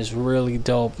Mayhem is really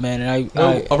dope, man.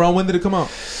 And around when did it come out?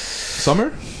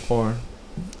 Summer or?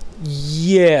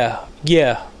 Yeah.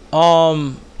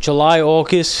 July,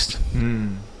 August.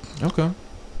 Okay.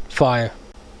 Fire.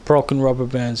 Broken Rubber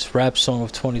Band's rap song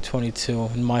of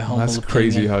 2022, in my humble opinion. That's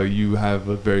crazy how you have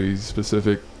a very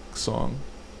specific song.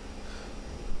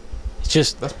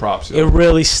 that's props. It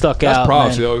really stuck out. That's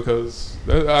props, man. yo, because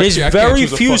there's very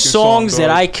few songs that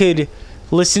I could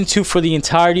listen to for the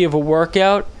entirety of a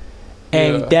workout,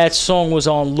 and that song was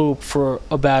on loop for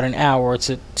about an hour. It's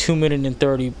a 2-minute and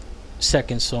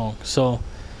 30-second song. So,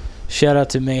 shout out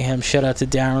to Mayhem. Shout out to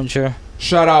Derringer.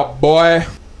 Shout out, boy.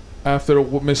 After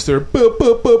Mr. Boop,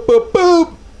 boop, boop, boop,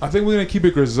 boop. I think we're going to keep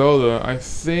it Griselda. I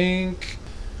think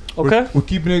Okay. we're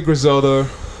keeping it Griselda.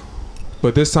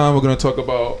 But this time we're going to talk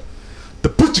about the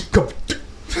butcher cup.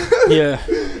 Yeah.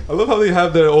 I love how they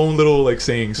have their own little like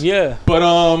sayings. Yeah. But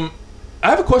I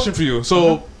have a question for you.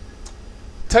 So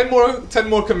 10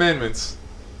 more commandments.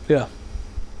 Yeah.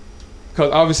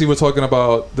 Because obviously we're talking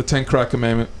about the 10 crack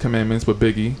commandments with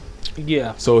Biggie.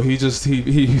 Yeah. So he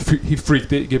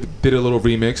freaked it, did a little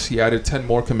remix. He added 10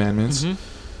 more commandments. Mm-hmm.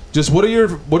 Just what are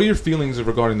your feelings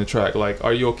regarding the track? Like,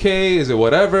 are you okay? Is it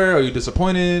whatever? Are you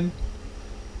disappointed?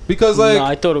 Because like, no,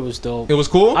 I thought it was dope. It was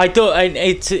cool. I thought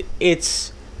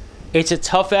it's a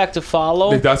tough act to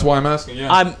follow. That's why I'm asking.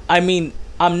 Yeah.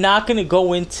 I'm not gonna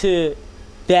go into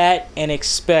that and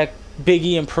expect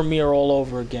Biggie and Premier all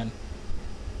over again.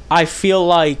 I feel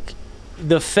like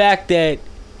the fact that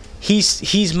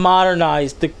he's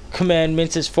modernized the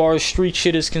commandments as far as street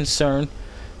shit is concerned.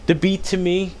 The beat to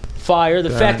me, fire. The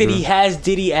fact that he has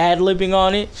Diddy ad-libbing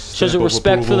on it shows a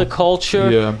respect for the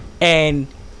culture. Yeah. And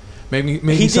made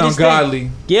me sound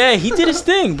godly. Yeah, he did his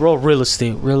thing, bro. Real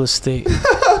estate.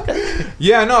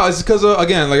 Yeah, no, it's because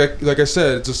again, like I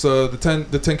said, it's just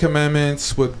the 10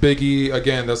 commandments with Biggie.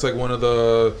 Again, that's like one of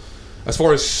the, as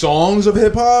far as songs of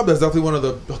hip hop, that's definitely one of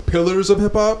the pillars of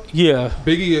hip hop. Yeah.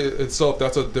 Biggie itself,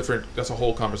 that's a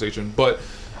whole conversation. But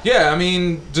yeah, I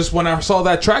mean, just when I saw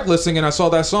that track listing and I saw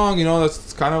that song, you know,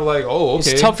 that's kind of like, oh,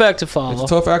 okay. It's a tough act to follow. It's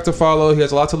a tough act to follow. He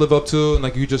has a lot to live up to, and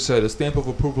like you just said, a stamp of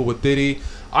approval with Diddy.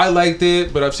 I liked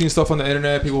it, but I've seen stuff on the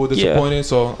internet. People were disappointed,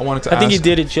 so I wanted to ask. I think you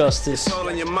did it justice. All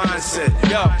in your mindset.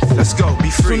 Yo, let's go,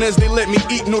 be free. Soon as they let me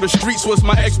eat, know the streets was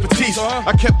my expertise.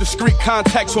 I kept discreet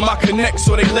contacts with my connects,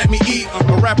 so they let me eat. I'm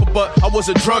a rapper, but I was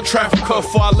a drug trafficker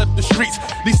before I left the streets.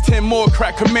 These 10 more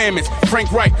crack commandments.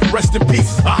 Frank Wright, rest in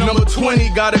peace. Number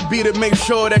 20, gotta be to make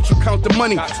sure that you count the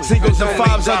money. Singles and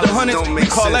fives under hundreds, we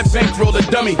call that bankroll a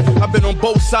dummy. I've been on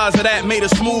both sides of that, made a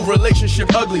smooth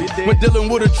relationship ugly. When dealing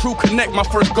with a true connect, my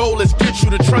first goal is get you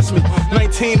to trust me.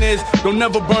 19 is, don't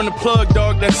never burn the plug,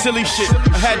 dog, that silly shit.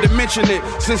 I had to mention it,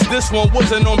 since this one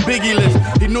wasn't on Biggie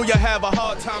list. He knew you have a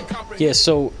hard time comprehending. Yeah,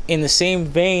 so in the same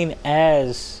vein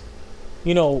as,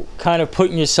 you know, kind of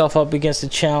putting yourself up against a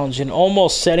challenge and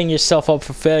almost setting yourself up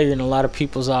for failure in a lot of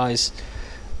people's eyes,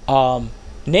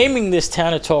 naming this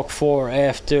Tana Talk 4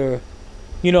 after,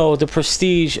 you know, the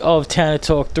prestige of Tana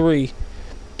Talk 3,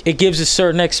 it gives a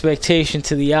certain expectation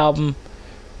to the album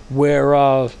where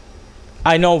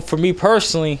I know for me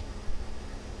personally,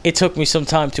 it took me some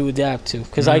time to adapt to,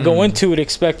 because I go into it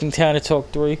expecting Tana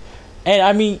Talk 3, and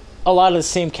I mean a lot of the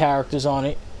same characters on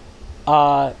it.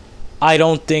 I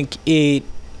don't think it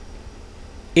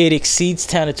exceeds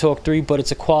Tana Talk 3, but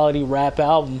it's a quality rap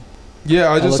album. Yeah,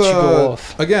 I'll let you go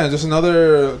off. Again, just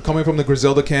another coming from the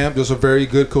Griselda camp, just a very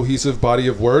good cohesive body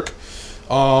of work.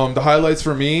 The highlights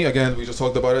for me, again, we just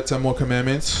talked about it, 10 More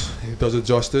Commandments. He does it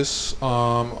justice.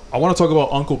 I want to talk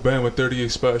about Uncle Ben with 38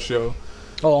 Special.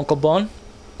 Oh, Uncle Bun?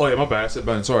 Oh yeah, my bad. I said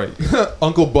Ben. Sorry.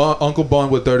 Uncle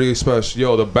Bun with 38 Special.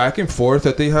 Yo, the back and forth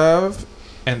that they have,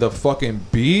 and the fucking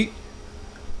beat,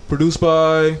 produced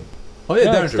by. Oh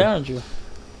yeah, Derringer.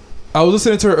 I was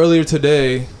listening to her earlier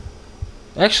today.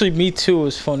 Actually, me too.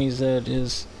 As funny as that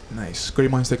is. Nice. Great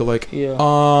minds think alike. Yeah.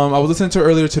 I was listening to her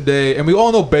earlier today, and we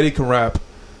all know Betty can rap,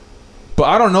 but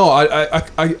I don't know.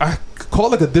 I call it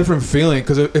like a different feeling,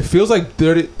 because it feels like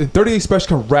 38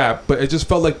 Special can rap, but it just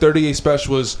felt like 38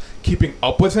 Special was keeping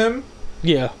up with him.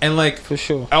 Yeah. And like, for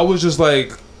sure, I was just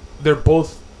like, they're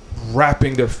both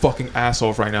rapping their fucking ass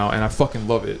off right now, and I fucking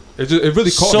love it. It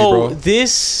really caught me, bro.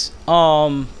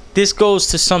 So this goes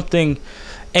to something,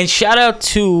 and shout out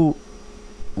to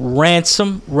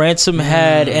Ransom. Ransom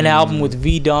had an album with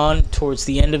V Don towards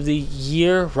the end of the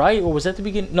year, right? Or was that the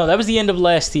beginning? No, that was the end of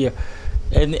last year,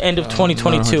 and the end of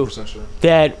 2022. Sure.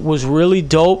 That was really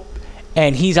dope,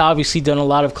 and he's obviously done a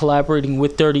lot of collaborating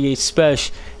with 38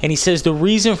 Special, and he says the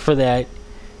reason for that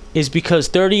is because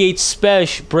 38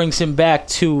 Special brings him back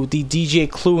to the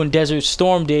DJ Clue and Desert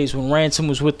Storm days when Ransom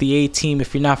was with the A-Team.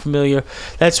 If you're not familiar,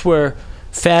 that's where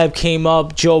Fab came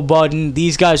up, Joe Budden,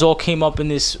 these guys all came up in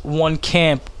this one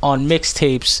camp on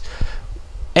mixtapes,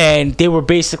 and they were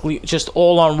basically just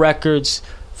all on records,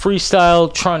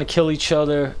 freestyle, trying to kill each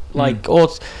other, like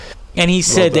all. And he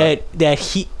said that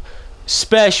he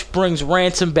Special brings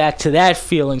Ransom back to that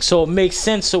feeling, so it makes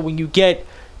sense. So when you get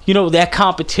you know, that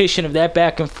competition of that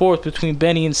back and forth between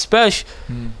Benny and Spesh.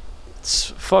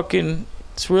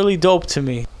 It's really dope to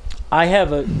me. I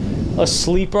have a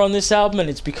sleeper on this album, and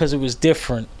it's because it was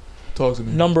different. Talk to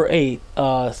me. Number 8,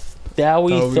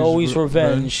 Thowie's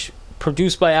Revenge,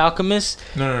 produced by Alchemist.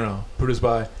 No. Produced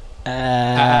by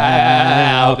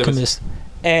Alchemist.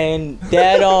 And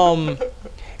that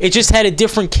it just had a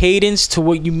different cadence to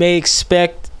what you may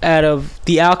expect out of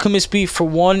the Alchemist beat for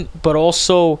one, but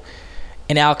also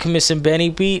an Alchemist and Benny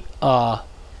beat. It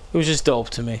was just dope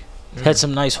to me. Had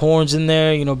some nice horns in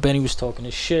there. You know, Benny was talking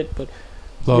his shit, but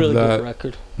love really that. good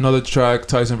record. Another track,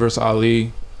 Tyson vs.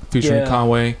 Ali, featuring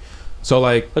Conway. So,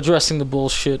 like, addressing the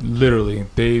bullshit. Literally,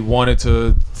 they wanted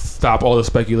to stop all the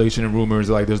speculation and rumors.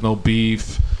 Like, there's no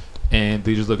beef, and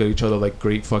they just look at each other like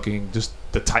great fucking, just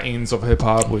the titans of hip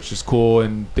hop, which is cool.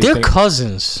 And they're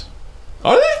cousins.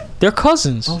 Are they? They're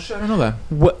cousins. Oh shit, I didn't know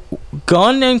that.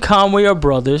 Gunn and Conway are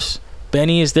brothers.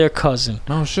 Benny is their cousin.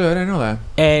 Oh shit, I didn't know that.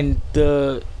 And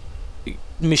the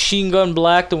Machine Gun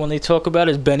Black, the one they talk about,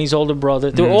 is Benny's older brother.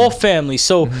 They're all family.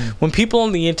 So when people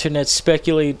on the internet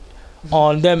speculate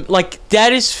on them, like,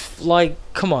 that is like,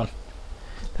 come on,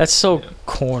 that's so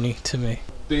corny to me.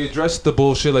 They addressed the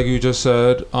bullshit like you just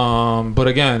said, but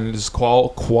again, it's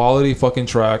quality fucking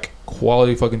track,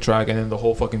 and then the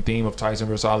whole fucking theme of Tyson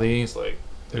vs. Ali. It's like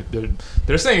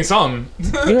they're saying something.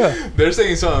 Yeah, they're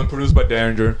saying something. Produced by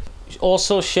Derringer.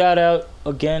 Also, shout out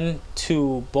again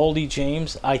to Boldy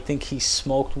James. I think he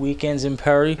smoked Weekends in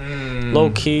Perry. Low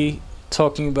key,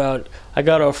 talking about I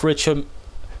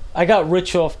got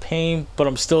rich off pain, but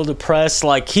I'm still depressed.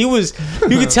 Like, he was,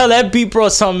 you could tell that beat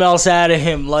brought something else out of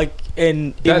him. Like,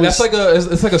 and that's like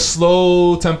a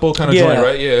slow tempo kind of joint,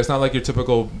 right? Yeah, it's not like your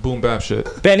typical boom bap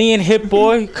shit. Benny and Hit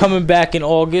Boy coming back in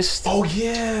August. Oh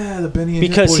yeah, the Benny and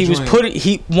because Hit Boy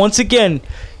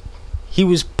he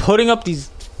was putting up these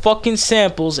fucking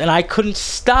samples, and I couldn't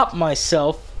stop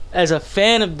myself as a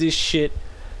fan of this shit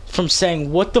from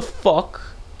saying what the fuck.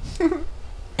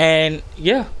 And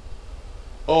yeah.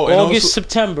 Oh, August,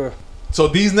 September. So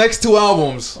these next 2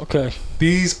 albums, okay,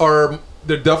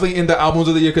 they're definitely in the albums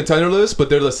of the year contender list, but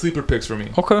they're the sleeper picks for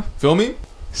me. Okay, feel me?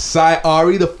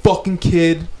 Ari, the fucking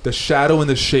kid, The Shadow and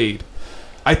the Shade.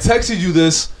 I texted you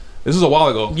this. This was a while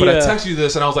ago, but I texted you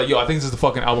this, and I was like, "Yo, I think this is the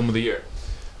fucking album of the year."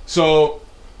 So,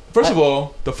 first of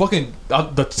all, the fucking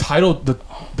the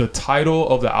title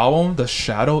of the album, The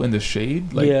Shadow and the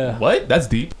Shade. Like, what? That's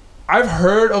deep. I've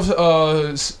heard of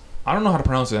I don't know how to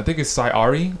pronounce it. I think it's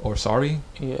Ari or Sari.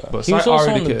 Yeah, but he was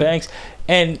also on the Banks,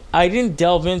 and I didn't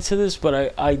delve into this,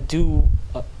 but I do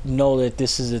know that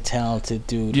this is a talented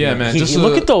dude. Yeah, man.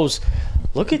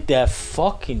 Look at that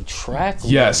fucking track.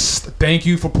 Yes, thank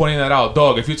you for pointing that out,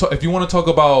 dog. If you want to talk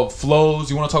about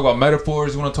flows, you want to talk about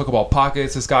metaphors, you want to talk about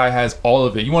pockets, this guy has all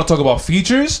of it. You want to talk about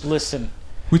features? Listen.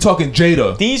 We talking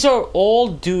Jada. These are all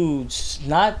dudes.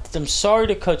 I'm sorry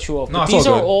to cut you off, but these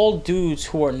are all dudes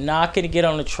who are not going to get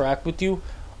on a track with you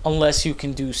unless you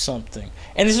can do something.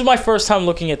 And this is my first time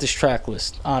looking at this track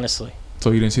list, honestly.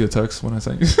 So you didn't see the text when I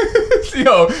sent you?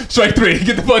 Yo, strike 3.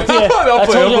 Get the fuck out. I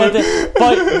told you that.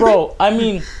 But bro, I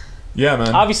mean, yeah,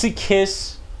 man. Obviously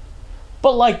Kiss,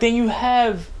 but like then you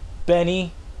have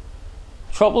Benny.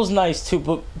 Trouble's nice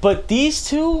too, but these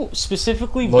two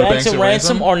specifically, Banks and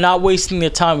Ransom, are not wasting their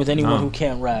time with anyone who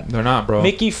can't rap. They're not, bro.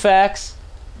 Mickey Fax,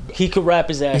 he could rap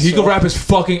his ass off. He could rap his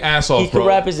fucking ass off, He could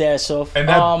rap his ass off. And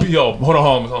that, hold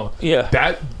on. Yeah.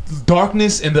 That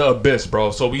Darkness in the Abyss,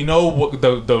 bro. So we know what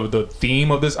the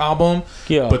theme of this album.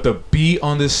 Yeah. But the beat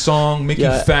on this song, Mickey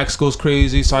Fax goes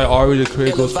crazy. Ari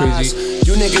goes crazy.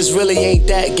 You niggas really ain't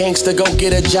that gangster, go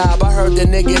get a job. I heard the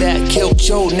nigga that killed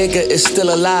your nigga is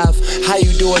still alive. How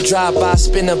you do a drive-by,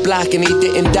 spin a block and he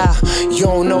didn't die? You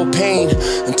don't know pain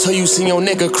until you see your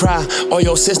nigga cry. Or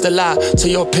your sister lie to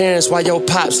your parents while your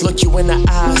pops look you in the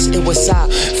eyes. It was I,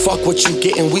 fuck what you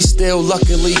getting, we still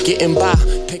luckily getting by.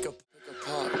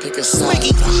 Pick a side.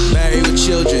 Married with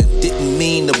children, didn't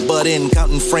mean to butt in.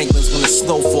 Counting Franklins when the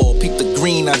snowfall, peep the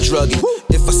green I drug it.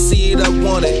 If I see it, I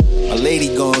want it. My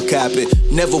lady gon' cop it.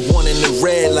 Never wanting the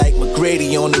red like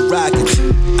McGrady on the Rockets.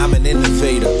 I'm an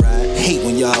innovator, right? Hate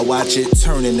when y'all watch it,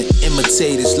 turning to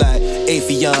imitators like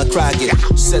Afion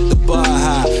Crockett. Set the bar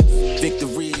high,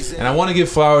 victories. And I want to give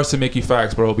flowers to Mickey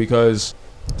Fax, bro, because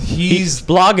he's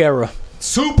blog era.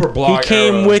 Super blog. He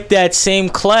came with that same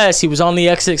class. He was on the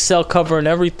XXL cover and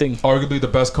everything. Arguably the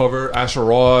best cover. Asher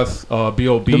Roth,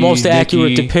 B.O.B. The most Nicki,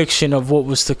 accurate depiction of what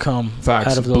was to come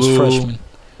out of those freshmen.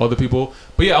 Other people.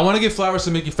 But yeah, I want to give flowers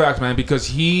to Mickey Fax, man, because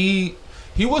he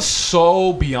was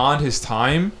so beyond his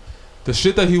time. The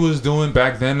shit that he was doing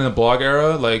back then in the blog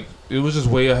era, like, it was just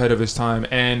way ahead of his time.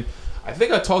 And I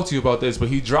think I talked to you about this, but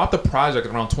he dropped a project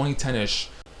around 2010ish.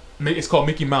 It's called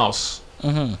Mickey Mouse,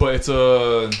 but it's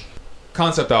a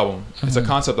concept album. It's a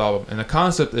concept album, and the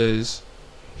concept is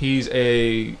he's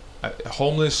a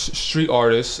homeless street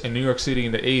artist in New York City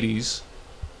in the 80s,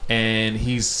 and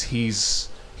he's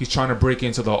trying to break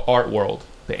into the art world,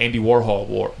 the Andy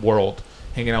Warhol world,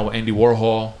 hanging out with Andy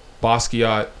Warhol,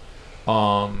 Basquiat,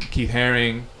 Keith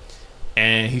Haring,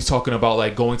 and he's talking about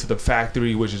like going to the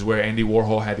factory, which is where Andy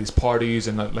Warhol had these parties,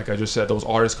 and like I just said, those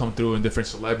artists come through and different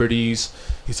celebrities.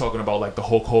 He's talking about like the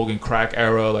Hulk Hogan crack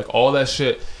era, like all that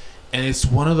shit, and it's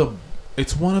one of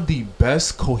the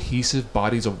best cohesive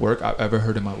bodies of work I've ever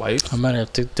heard in my life. I might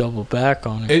have to double back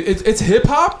on it. It's hip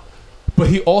hop, but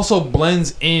he also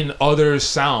blends in other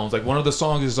sounds. Like one of the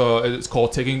songs is it's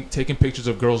called "Taking Pictures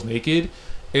of Girls Naked."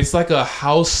 It's like a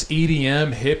house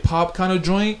EDM hip hop kind of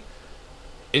joint.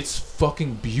 It's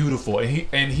fucking beautiful,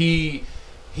 and he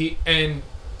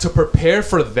to prepare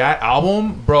for that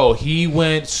album, bro, he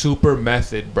went super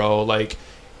method, bro. Like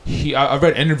I've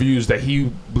read interviews that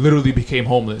he literally became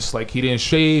homeless. Like he didn't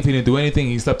shave, he didn't do anything.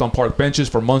 He slept on park benches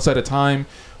for months at a time,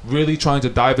 really trying to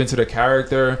dive into the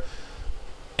character.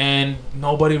 And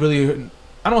nobody really, I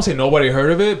don't want to say nobody heard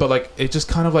of it, but like it just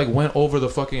kind of like went over the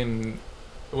fucking.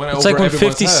 It's like when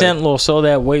 50 Cent lost all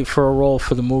that weight for a role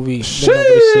for the movie.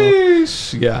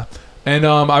 Sheesh. Yeah. And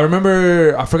I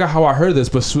remember, I forgot how I heard this,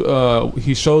 but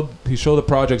he showed the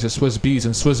project to Swiss Beats,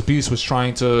 and Swiss Beats was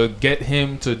trying to get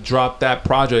him to drop that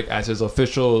project as his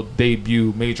official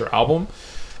debut major album.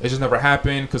 It just never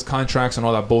happened because contracts and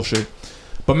all that bullshit.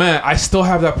 But man, I still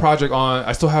have that project on.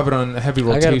 I still have it on heavy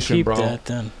rotation, I gotta bro. That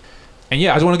then. And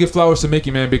yeah, I just want to give flowers to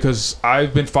Mickey, man, because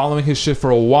I've been following his shit for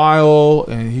a while,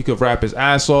 and he could rap his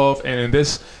ass off. And in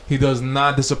this, he does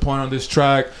not disappoint on this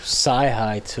track.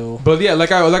 Sci-Hi too. But yeah,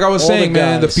 like I was saying,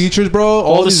 man, the features, bro,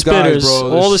 all these guys,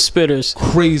 bro, all the spitters,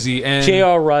 crazy. And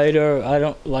J.R. Ryder, I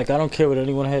don't care what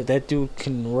anyone has. That dude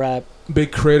can rap.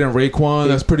 Big Crit and Raekwon,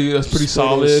 that's pretty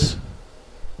solid.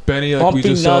 Benny, like Bumpy we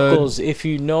just Knuckles, said. if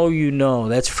you know, you know.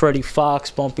 That's Freddie Fox,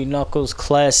 Bumpy Knuckles,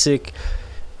 classic.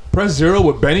 Press Zero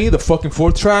with Benny, the fucking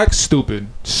fourth track, stupid.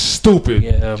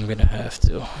 Yeah, I'm gonna have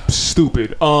to.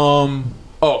 Stupid.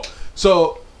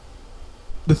 So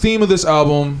the theme of this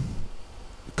album,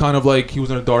 kind of like he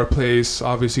was in a dark place.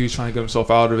 Obviously, he's trying to get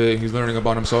himself out of it. He's learning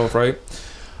about himself, right?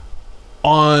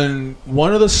 On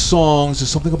one of the songs, there's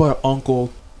something about an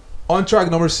uncle. On track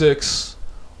number 6,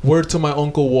 "Word to My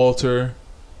Uncle Walter."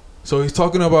 So he's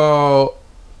talking about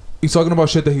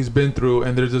shit that he's been through,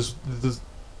 and there's this.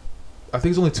 I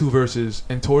think it's only 2 verses,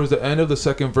 and towards the end of the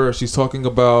second verse, he's talking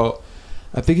about.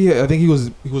 I think he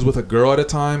was with a girl at a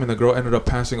time, and the girl ended up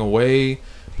passing away,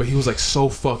 but he was like so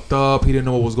fucked up, he didn't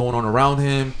know what was going on around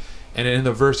him. And then in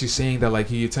the verse, he's saying that like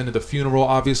he attended the funeral,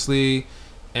 obviously,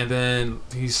 and then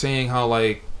he's saying how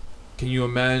like, can you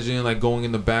imagine like going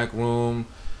in the back room,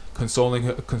 consoling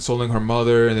her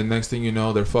mother, and the next thing you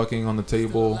know, they're fucking on the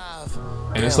table,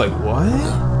 and it's like what?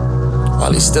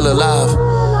 While he's still alive.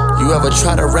 You ever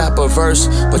try to rap a verse,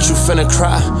 but you finna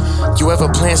cry? You ever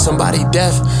plan somebody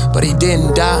death, but he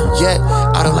didn't die yet?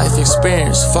 Out of life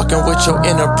experience, fucking with your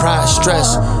inner pride,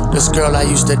 stress. This girl I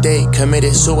used to date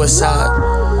committed suicide.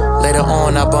 Later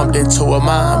on, I bumped into her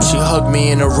mom. She hugged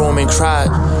me in a room and cried.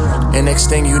 And next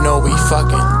thing you know, we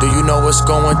fucking. Do you know what's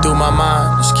going through my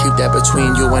mind? Just keep that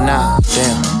between you and I.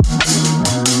 Damn.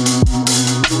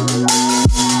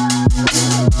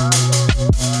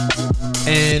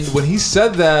 And when he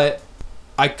said that,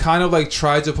 I kind of like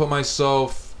tried to put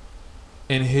myself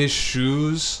in his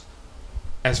shoes,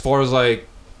 as far as like,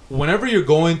 whenever you're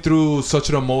going through such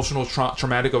an emotional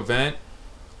traumatic event,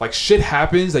 like shit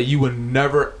happens that you would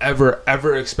never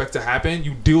ever expect to happen.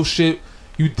 You deal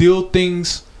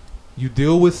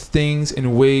with things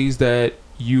in ways that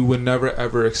you would never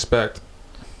ever expect.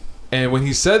 And when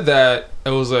he said that,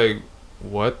 it was like,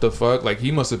 what the fuck? Like,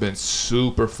 he must have been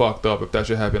super fucked up if that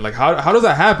shit happened. Like, how does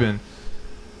that happen?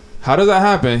 How does that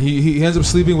happen? He ends up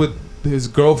sleeping with his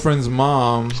girlfriend's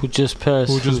mom, who just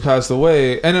passed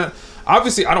away. And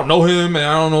obviously, I don't know him, and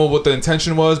I don't know what the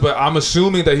intention was, but I'm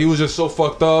assuming that he was just so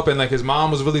fucked up, and like his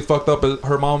mom was really fucked up.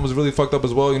 Her mom was really fucked up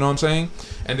as well. You know what I'm saying?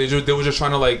 And they were just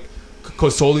trying to like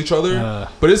console each other.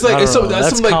 But it's like that's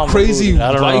some like crazy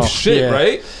life shit,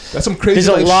 right? That's some crazy.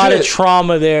 There's a lot of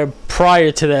trauma there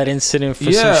prior to that incident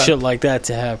for some shit like that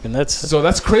to happen.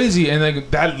 That's crazy, and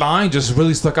like that line just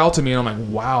really stuck out to me, and I'm like,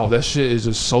 wow, that shit is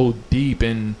just so deep,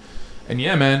 and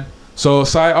yeah, man. So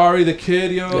Cy Ari the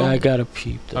Kid, yo. Yeah, I gotta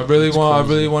peep that. I really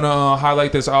want to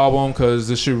highlight this album because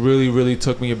this shit really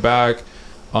took me aback,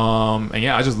 and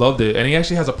yeah, I just loved it. And he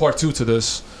actually has a part 2 to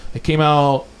this. It came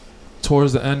out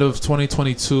towards the end of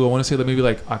 2022. I want to say that maybe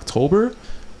like October.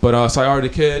 But Sayari the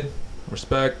Kid,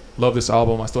 respect, love this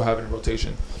album. I still have it in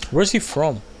rotation. Where's he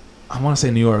from? I want to say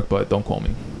New York, but don't quote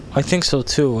me. I think so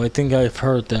too. I think I've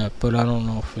heard that, but I don't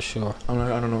know for sure. I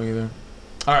don't know either.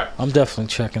 All right. I'm definitely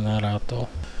checking that out though.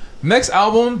 Next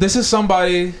album, this is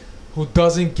somebody who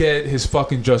doesn't get his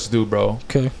fucking just due, bro.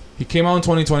 Okay. He came out in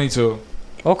 2022.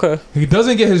 Okay. He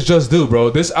doesn't get his just due,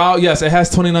 bro. This out, yes, it has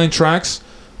 29 tracks,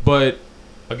 but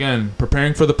again,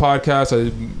 preparing for the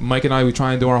podcast, Mike and I, we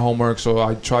try and do our homework, so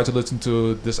I try to listen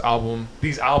to these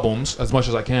albums as much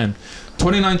as I can.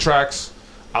 29 tracks.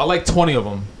 I like 20 of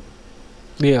them.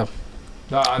 Yeah.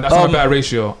 That's not a bad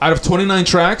ratio. Out of 29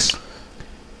 tracks,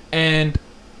 and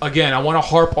again, I want to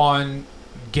harp on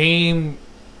Game.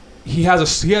 He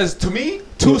has to me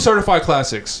 2 certified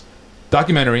classics: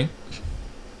 Documentary,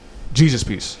 Jesus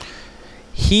Piece.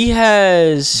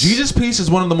 Jesus Piece is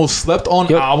one of the most slept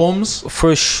on albums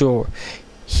for sure.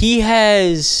 He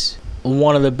has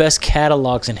one of the best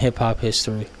catalogs in hip hop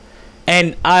history,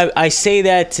 and I say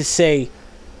that to say,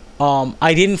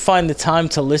 I didn't find the time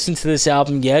to listen to this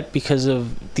album yet because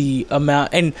of the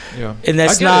amount, and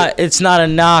that's not it's not a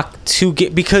knock to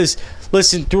get, because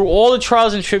listen, through all the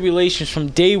trials and tribulations from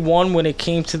day one when it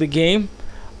came to the Game,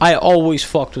 I always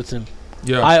fucked with him.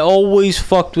 Yeah, I always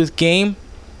fucked with Game.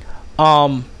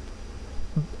 And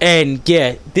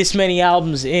yeah, this many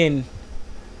albums in,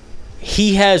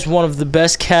 he has one of the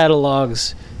best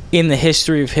catalogs in the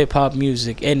history of hip hop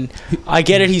music. And I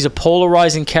get it, he's a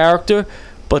polarizing character,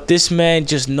 but this man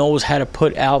just knows how to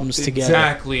put albums together.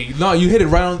 Exactly. No, you hit it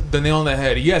right on the nail on the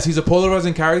head. Yes, he's a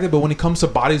polarizing character, but when it comes to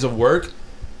bodies of work,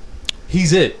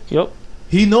 he's it. Yep.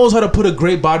 He knows how to put a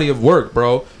great body of work,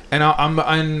 bro. And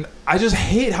I just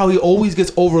hate how he always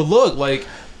gets overlooked. Like,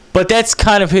 but that's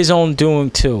kind of his own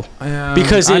doing too,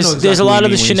 because there's a lot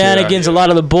of the shenanigans, a lot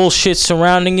of the bullshit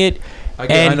surrounding it.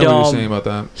 I know what you're saying about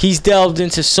that. He's delved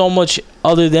into so much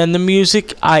other than the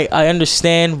music. I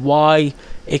understand why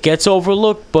it gets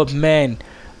overlooked, but man,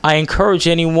 I encourage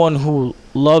anyone who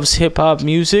loves hip hop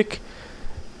music,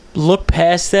 look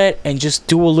past that and just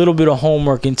do a little bit of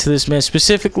homework into this man.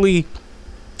 Specifically,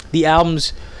 the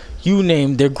albums you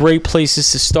named, they're great places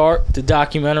to start. The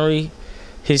Documentary,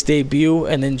 his debut,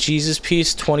 and then Jesus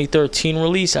Piece 2013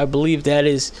 release. I believe that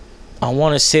is, I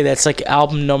want to say that's like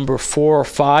album number 4 or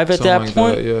 5 at that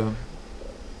point. Yeah.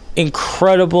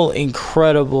 Incredible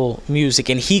music,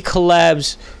 and he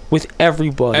collabs with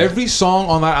everybody. Every song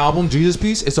on that album, Jesus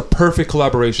Piece, is a perfect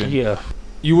collaboration. Yeah.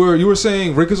 You were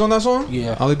saying Rick is on that song?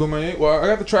 Yeah. Ali Boumaier. Well, I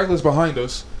got the track list behind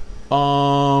us.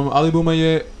 Ali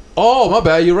Boumaier. Oh, my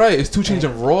bad. You're right. It's 2 Chainz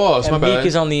and Ross. My bad. Meek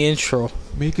is on the intro.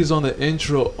 Meek is on the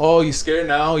intro. Oh, you scared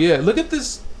now? Yeah. Look at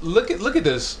this. Look at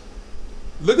this.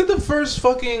 Look at the first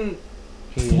fucking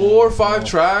 4 or 5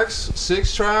 tracks,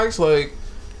 6 tracks. Like,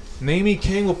 Name Me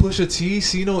King with Pusha T,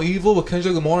 See No Evil with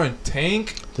Kendrick Lamar and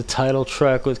Tank. The title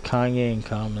track with Kanye and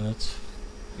Common. That's.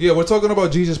 Yeah, we're talking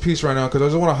about Jesus Piece right now because I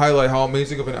just want to highlight how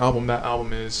amazing of an album that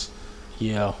album is.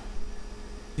 Yeah.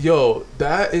 Yo,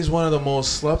 that is one of the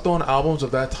most slept on albums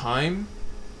of that time.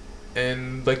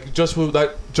 And like just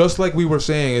like we were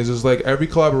saying, is just like every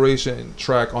collaboration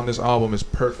track on this album is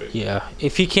perfect. Yeah.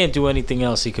 If he can't do anything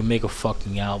else, he can make a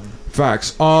fucking album.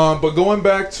 Facts. But going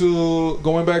back to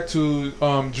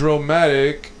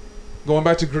Drillmatic,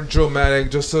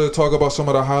 just to talk about some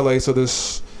of the highlights of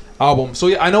this album. So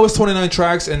yeah, I know it's 29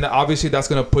 tracks, and obviously that's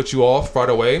gonna put you off right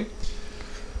away.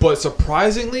 But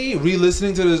surprisingly,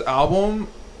 re-listening to this album,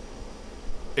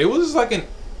 it was like I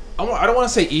don't want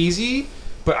to say easy,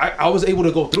 but I was able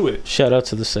to go through it. Shout out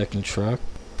to the second track.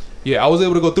 Yeah, I was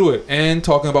able to go through it. And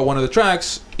talking about one of the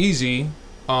tracks, Easy,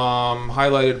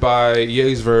 highlighted by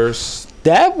Ye's verse.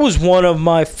 That was one of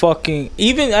my fucking...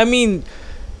 Easy.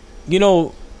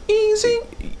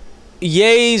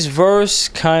 Ye's verse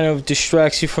kind of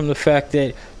distracts you from the fact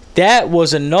that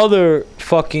was another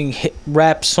fucking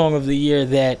rap song of the year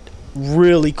that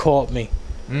really caught me.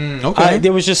 Okay.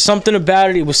 There was just something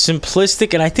about it. It was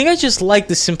simplistic, and I think I just liked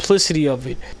the simplicity of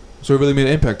it. So it really made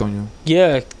an impact on you.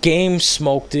 Yeah, Game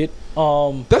smoked it.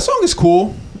 That song is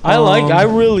cool. I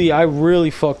really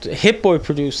fucked it. Hit Boy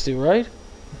produced it, right?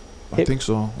 I think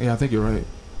so. Yeah, I think you're right.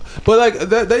 But like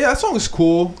that song is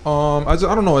cool. I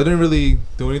don't know. It didn't really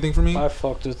do anything for me. I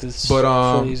fucked with it.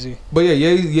 But crazy. But yeah,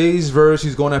 Ye's verse.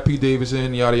 He's going at Pete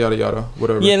Davidson. Yada yada yada.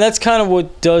 Whatever. Yeah, and that's kind of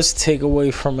what does take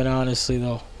away from it. Honestly,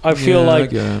 though, I feel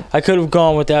like I could have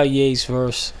gone without Ye's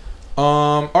verse.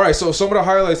 All right. So some of the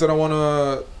highlights that I want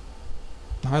to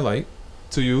highlight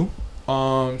to you.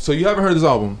 So you haven't heard this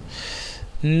album?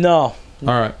 No. All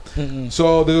right. Mm-mm.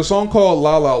 So there's a song called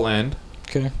La La Land.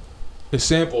 Okay. It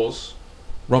samples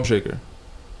Rum Shaker.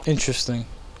 Interesting.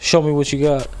 Show me what you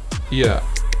got. Yeah.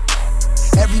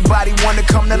 Everybody wanna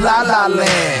come to La La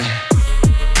Land.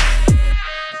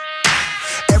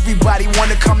 Everybody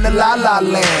wanna come to La La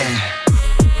Land.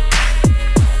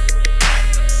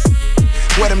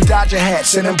 Where them Dodger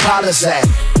hats and them Impalas at?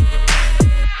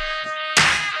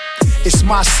 It's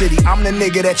my city, I'm the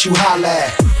nigga that you holla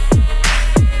at.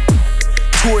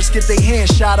 Tourists get their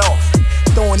hands shot off,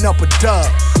 throwing up a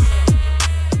dub.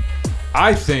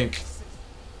 I think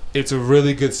it's a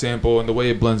really good sample and the way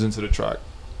it blends into the track.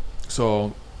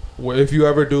 So, if you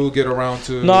ever do get around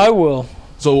to... No, I will.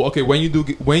 So, okay, when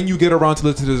you get around to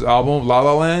listen to this album, La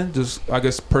La Land, just, I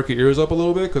guess, perk your ears up a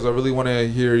little bit because I really want to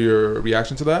hear your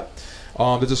reaction to that.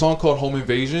 There's a song called Home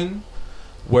Invasion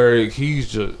where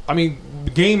he's just... I mean,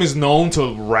 Game is known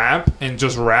to rap and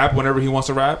just rap whenever he wants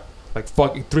to rap. Like,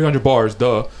 fucking 300 bars,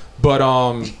 duh. But,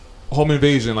 Home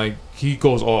Invasion, like, he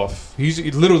goes off. He's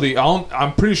literally...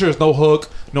 I'm pretty sure it's no hook,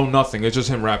 no nothing. It's just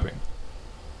him rapping.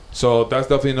 So that's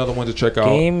definitely another one to check out.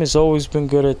 Game has always been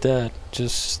good at that.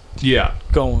 Just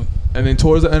going. And then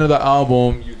towards the end of the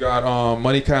album, you got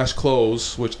Money Cash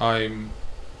Clothes, which I'm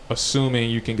assuming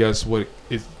you can guess what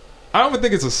it. I don't even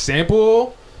think it's a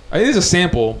sample. It is a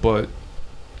sample, but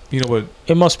you know what?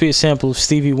 It must be a sample of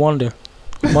Stevie Wonder.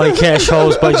 Money Cash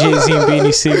Hoes by Jay-Z and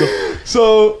Beanie Siegel.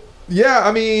 So yeah,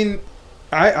 I mean,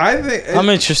 I think I'm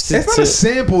interested. It's not a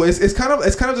sample. It's kind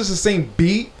of just the same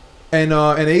beat. And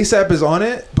ASAP is on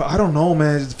it, but I don't know,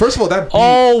 man. First of all, that beat...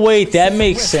 Oh, wait, that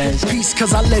makes sense. Peace,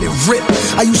 cause I let it rip.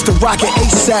 I used to rock it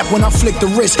ASAP when I flicked the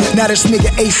wrist. Now this nigga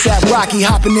ASAP Rocky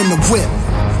hopping in the whip.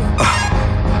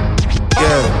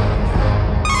 Yeah.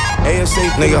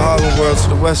 ASAP, nigga, Harlem World to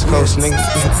the West Coast, nigga.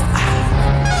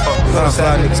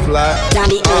 Fly niggas collide.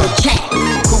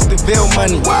 Coupe de Ville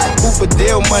money, Hooper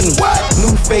deal money.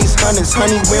 New face hunters,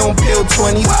 honey, we don't peel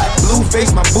 20s. Blue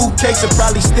face, my boot cakes are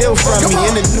probably still from me.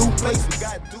 In a new place, we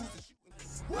got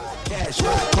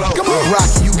Come on.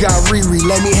 Rocky, you got Riri,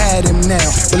 let me have him now.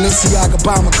 Balenciaga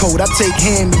bomber coat, I take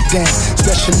hand-me-down.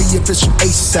 Especially if it's from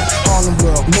ASAP, Harlem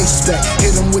World, Mace that.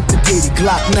 Hit him with the Diddy,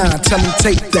 Glock 9, tell him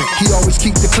take that. He always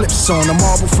keep the clips on, the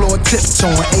marble floor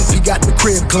tiptoeing. AP got the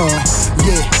crib glowing,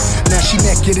 yeah. Now she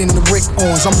naked in the Rick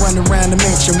Owens. I'm running around the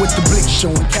mansion with the blick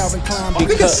showing. Calvin Klein. I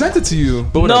think I sent it to you,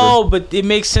 but whatever. No, but it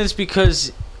makes sense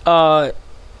because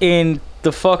in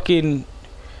the fucking,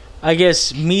 I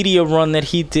guess, media run that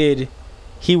he did,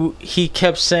 he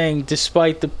kept saying,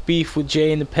 despite the beef with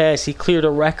Jay in the past, he cleared a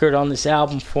record on this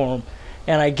album for him,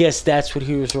 and I guess that's what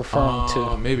he was referring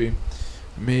to.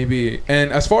 Maybe.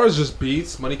 And as far as just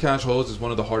beats, Money Cash Hoes is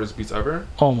one of the hardest beats ever.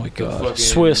 Oh my god,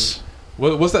 Swiss.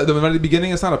 What's that? At the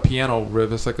beginning, it's not a piano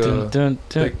riff. It's like a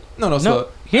like, no, it's not.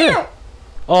 Yeah.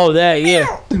 Oh, that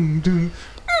yeah.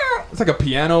 It's like a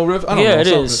piano riff. I don't know. Yeah, it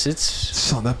is. It's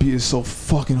that beat is so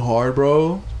fucking hard,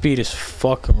 bro. Beat is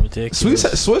fucking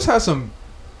ridiculous. Swiss has some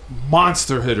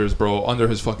monster hitters, bro, under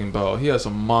his fucking belt. He has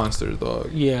some monsters,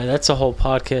 dog. Yeah, that's a whole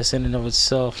podcast in and of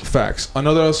itself. Facts.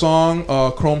 Another song,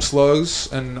 Chrome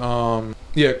Slugs, and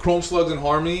Chrome Slugs and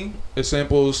Harmony. It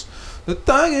samples the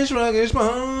Thuggish Ruggish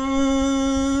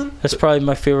Bone. That's probably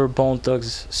my favorite Bone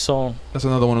Thugs song. That's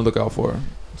another one to look out for.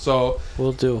 So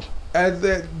will do.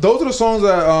 Those are the songs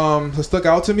that stuck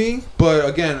out to me. But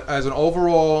again, as an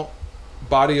overall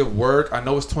body of work, I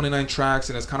know it's 29 tracks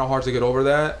and it's kind of hard to get over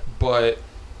that. But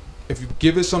if you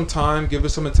give it some time, give it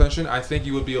some attention, I think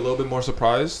you would be a little bit more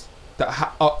surprised.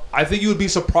 I think you would be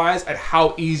surprised at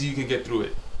how easy you can get through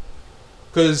it.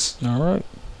 Cause all right,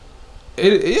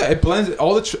 it blends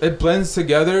it blends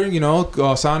together. You know,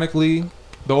 sonically.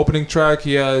 The opening track,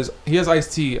 he has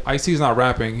Ice-T. Ice-T's not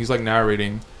rapping; he's like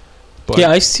narrating. But yeah,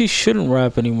 Ice-T shouldn't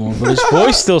rap anymore, but his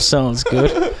voice still sounds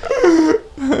good.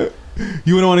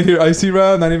 You wouldn't want to hear Ice-T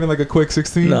rap? Not even like a quick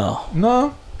 16? No,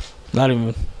 not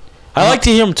even. I Uh-huh. like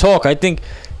to hear him talk. I think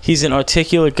he's an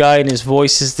articulate guy, and his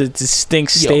voice is the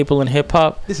distinct staple in hip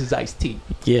hop. This is Ice-T.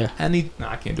 Yeah, I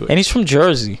can't do it. And he's from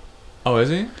Jersey. Oh, is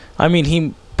he? I mean,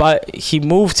 he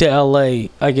moved to LA,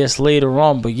 I guess, later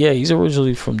on, but yeah, he's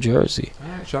originally from Jersey. All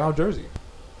right, shout out Jersey.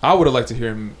 I would have liked to hear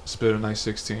him spit a nice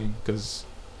 16 because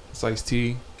it's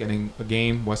Ice-T getting a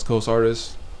game, West Coast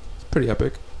artist. It's pretty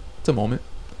epic. It's a moment.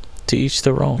 To each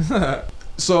their own.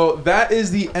 So that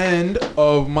is the end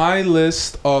of my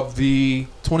list of the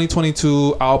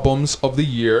 2022 albums of the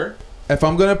year. If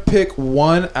I'm gonna pick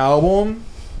one album,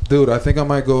 dude, I think I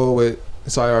might go with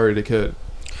Sayari the Kid.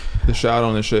 The Shadow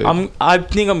and the Shade. I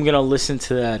think I'm gonna listen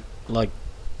to that, like,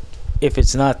 if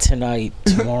it's not tonight,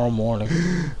 tomorrow morning.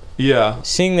 Yeah.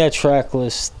 Seeing that track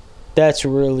list, that's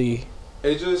really.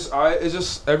 It's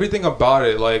just everything about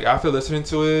it. Like after listening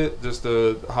to it, just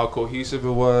how cohesive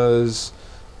it was.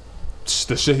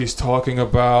 the shit he's talking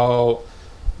about.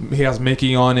 He has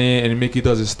Mickey on it, and Mickey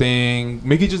does his thing.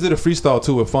 Mickey just did a freestyle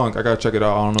too with Funk. I gotta check it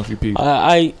out. I don't know if you peeped.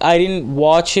 I didn't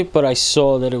watch it, but I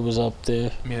saw that it was up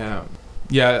there. Yeah.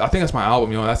 I think that's my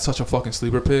album. That's such a fucking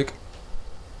sleeper pick.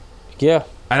 Yeah.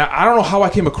 And I don't know how I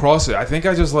came across it. I think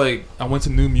I just I went to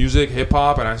New Music, hip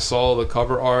hop, and I saw the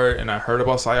cover art, and I heard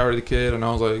about Sayari the Kid, and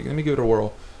I was like, let me give it a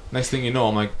whirl. Next thing you know,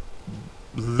 I'm like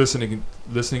listening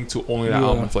to only that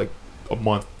album for like a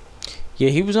month. Yeah,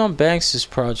 he was on Banks'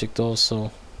 project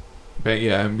also.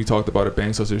 And we talked about it.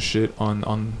 Banks does his shit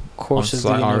on Course of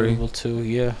the Inevitable too.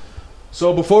 Yeah.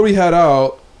 So before we head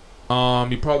out,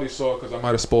 you probably saw because I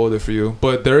might have spoiled it for you,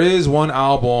 but there is one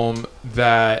album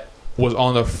that was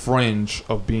on the fringe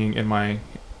of being in my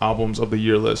albums of the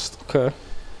year list. Okay.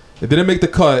 It didn't make the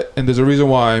cut, and there's a reason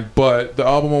why. But the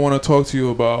album I want to talk to you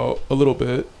about a little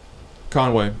bit,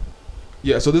 Conway.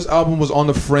 Yeah. So this album was on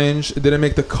the fringe. It didn't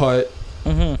make the cut.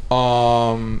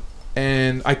 Mm-hmm.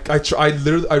 And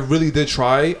I really did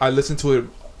try. I listened to it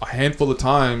a handful of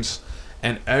times,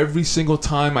 and every single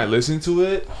time I listened to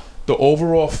it, the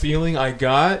overall feeling I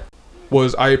got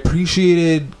was I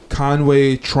appreciated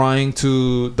Conway trying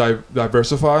to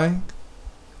diversify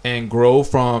and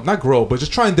but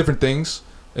just trying different things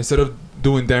instead of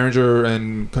doing Derringer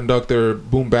and Conductor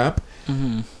boom bap.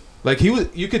 Mm-hmm. Like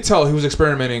you could tell he was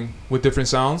experimenting with different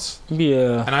sounds.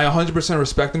 Yeah. And I 100%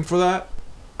 respect him for that.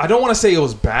 I don't want to say it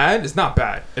was bad. It's not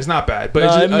bad. But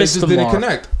it just didn't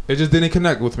connect. It just didn't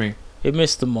connect with me. It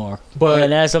missed the mark.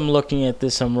 And as I'm looking at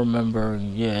this, I'm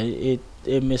remembering,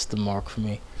 it missed the mark for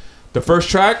me. The first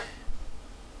track,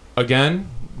 again,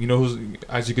 who's,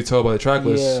 as you could tell by the track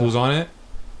list, who's on it?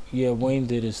 Yeah, Wayne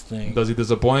did his thing. Does he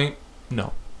disappoint?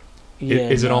 No. Yeah,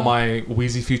 is it on my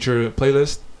Wheezy Future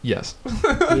playlist? Yes.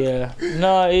 Yeah.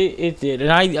 No, it did.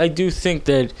 And I do think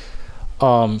that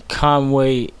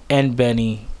Conway and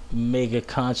Benny make a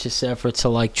conscious effort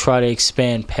to try to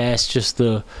expand past just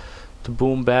the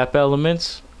boom bap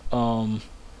elements.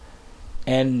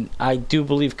 And I do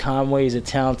believe Conway is a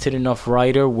talented enough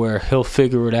writer where he'll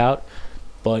figure it out.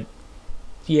 But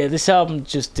yeah, this album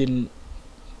just didn't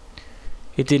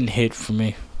hit for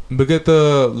me. Look at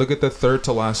the third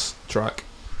to last track.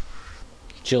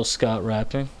 Jill Scott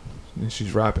rapping. And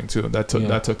she's rapping too. That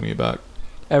took me back.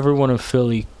 Everyone in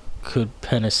Philly could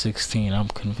pen a 16. I'm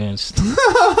convinced.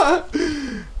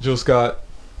 Jill Scott,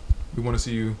 we want to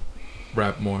see you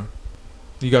rap more.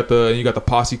 You got the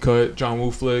posse cut, John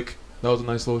Woo flick. That was a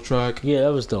nice little track. Yeah,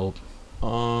 that was dope.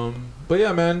 But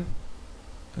yeah, man.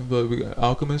 But we got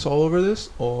Alchemist all over this,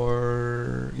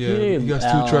 or you got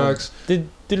two tracks. The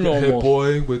normal Hit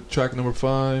Boy with track number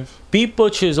 5. Beat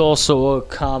Butcher is also a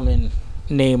common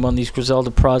name on these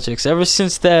Griselda projects. Ever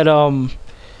since that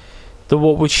the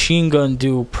What Would Sheen Gun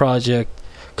Do project,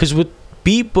 because what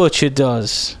Beat Butcher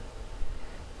does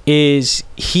is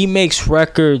he makes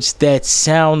records that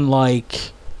sound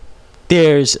like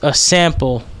there's a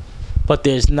sample, but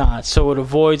there's not. So it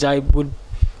avoids, I would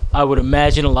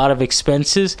imagine, a lot of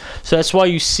expenses. So that's why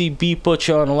you see Beat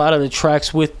Butcher on a lot of the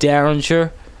tracks with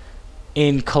Derringer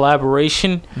in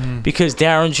collaboration, because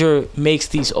Derringer makes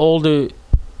these older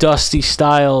dusty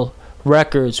style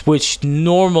records which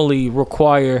normally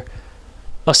require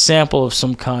a sample of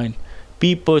some kind.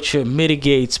 Beat Butcher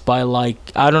mitigates by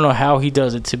I don't know how he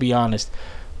does it, to be honest,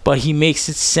 but he makes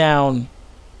it sound,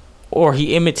 or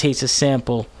he imitates a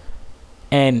sample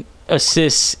and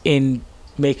assists in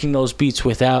making those beats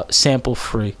without sample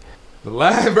free.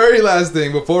 The very last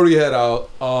thing before we head out,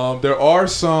 there are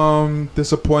some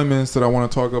disappointments that I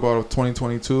want to talk about of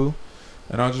 2022,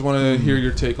 and I just want to hear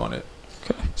your take on it.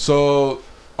 Okay. So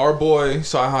our boy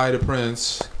Sci-Hi the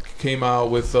Prince came out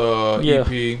with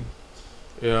EP,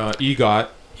 EGOT.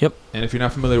 Yep. And if you're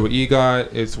not familiar with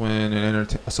EGOT, it's when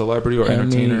a celebrity or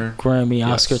entertainer, Grammy,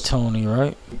 Oscar, Tony,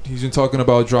 right? He's been talking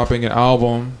about dropping an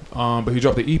album, but he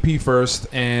dropped the EP first,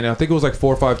 and I think it was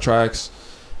 4 or 5 tracks.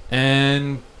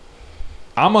 And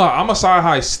I'm a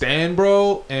Sci-Hi stan,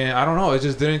 bro, and I don't know, it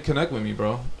just didn't connect with me,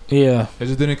 bro. Yeah. It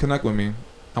just didn't connect with me.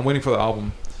 I'm waiting for the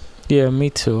album. Yeah, me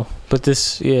too. But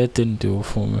it didn't do it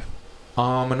for me.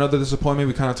 Another disappointment,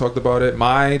 we kind of talked about it.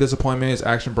 My disappointment is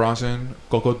Action Bronson,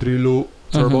 Cocodrilo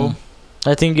Turbo. Mm-hmm.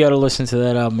 I think you gotta listen to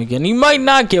that album again. You might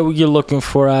not get what you're looking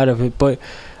for out of it, but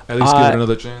at least give it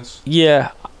another chance.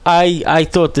 Yeah, I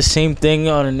thought the same thing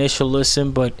on initial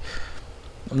listen, but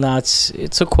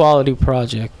it's a quality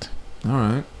project. All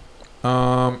right.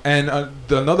 And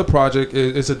another project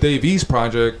is a Dave East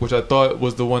project, which I thought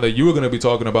was the one that you were going to be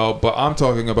talking about, but I'm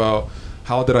talking about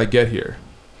How Did I Get Here?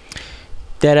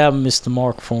 That album missed the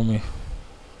mark for me.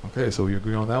 Okay, so we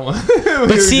agree on that one.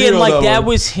 But seeing that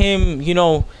was him,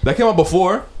 That came out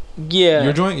before. Yeah.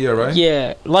 Your joint? Yeah, right?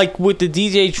 Yeah. Like with the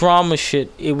DJ Drama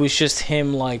shit, it was just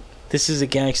him like, this is a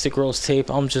Gangsta Girls tape.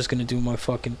 I'm just going to do my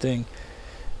fucking thing.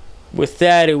 With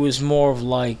that, it was more of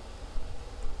like,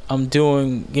 I'm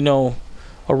doing, you know,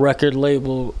 a record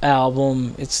label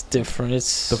album. It's different.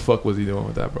 It's the fuck was he doing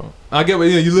with that, bro? I get what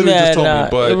you literally just told me,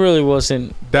 but it really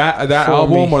wasn't that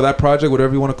album or that project,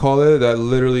 whatever you want to call it, that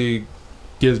literally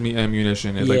gives me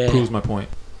ammunition. It like proves my point.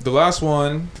 The last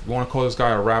one, if you want to call this guy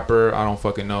a rapper, I don't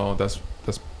fucking know. That's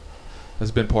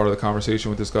been part of the conversation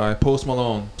with this guy. Post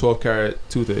Malone, 12 Karat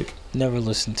Toothache. Never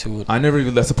listened to it.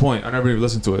 That's the point. I never even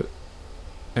listened to it.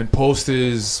 And Post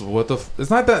is it's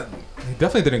not that he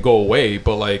definitely didn't go away,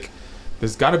 but like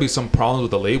there's got to be some problems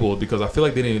with the label because I feel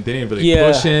like they didn't really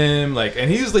push him. Like,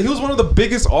 and he was one of the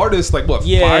biggest artists. Like what? 5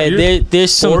 years?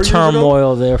 There's some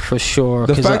turmoil there for sure.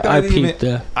 The fact that I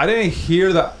didn't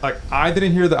hear that, like I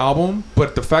didn't hear the album,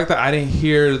 but the fact that I didn't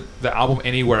hear the album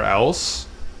anywhere else,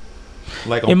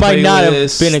 like on it might playlists, not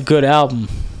have been a good album.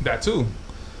 That too.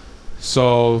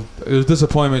 So it was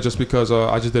disappointment just because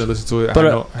I just didn't listen to it.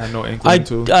 I had no inkling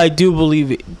to. I do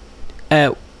believe it,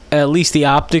 at least the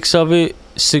optics of it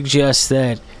suggests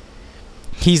that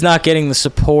he's not getting the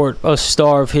support a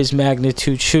star of his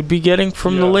magnitude should be getting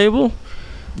from the label.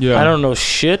 Yeah, I don't know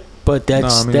shit, but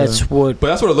that's what. But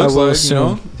that's what it looks like.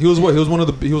 Assume. You know, he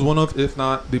was one of if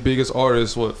not the biggest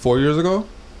artists. 4 years ago?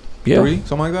 Yeah, 3,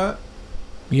 something like that.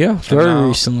 Yeah, very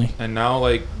recently. And now,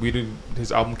 like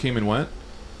his album came and went.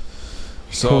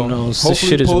 So who knows?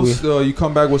 Hopefully, this shit is weird. You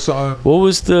come back with something. What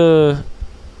was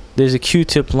there's a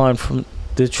Q-Tip line from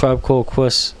the Tribe Called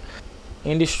Quest.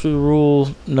 Industry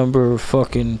rule number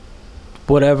fucking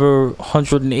whatever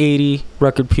 180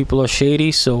 record people are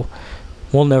shady, so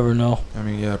we'll never know. I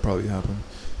mean, yeah, it probably happened.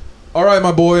 All right,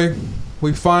 my boy,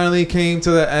 we finally came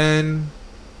to the end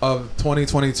of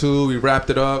 2022. We wrapped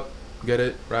it up. Get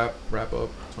it? Wrap up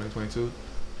 2022.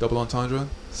 Double entendre.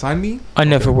 Sign me. I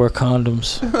never wear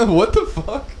condoms. What the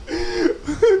fuck?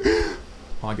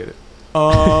 I get it.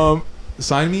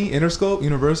 Sign me. Interscope.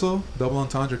 Universal. Double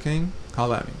entendre king.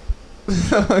 Holla at me.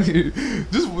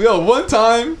 Just one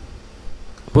time.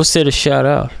 What's there to shout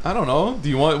out? I don't know. Do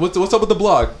you want what's up with the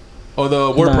blog or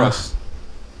the WordPress?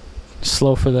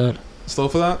 Slow for that.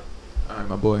 All right,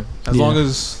 my boy. As long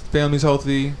as family's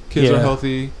healthy, kids are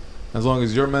healthy, as long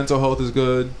as your mental health is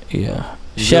good. Yeah.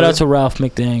 Shout out to Ralph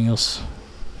McDaniels,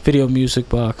 Video Music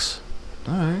Box.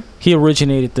 All right. He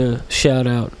originated the shout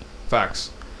out.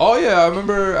 Facts. Oh yeah, I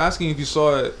remember asking if you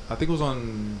saw it. I think it was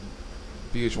on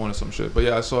VH1 or some shit. But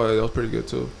yeah, I saw it. That was pretty good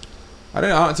too. To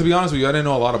be honest with you, I didn't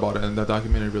know a lot about it, and that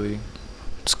documentary really.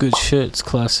 It's good shit. It's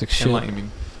classic shit. Enlightened me.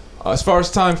 As far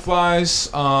as time flies,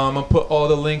 I'm gonna put all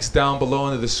the links down below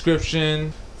in the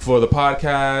description for the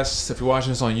podcast. If you're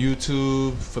watching this on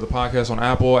YouTube, for the podcast on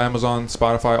Apple, Amazon,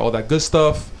 Spotify, all that good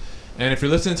stuff. And if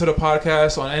you're listening to the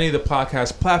podcast on any of the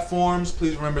podcast platforms,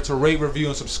 please remember to rate, review,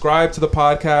 and subscribe to the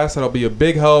podcast. That'll be a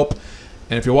big help.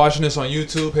 And if you're watching this on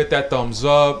YouTube, hit that thumbs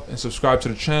up and subscribe to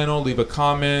the channel. Leave a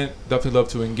comment. Definitely love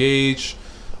to engage.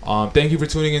 Thank you for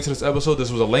tuning into this episode. This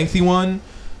was a lengthy one,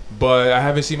 but I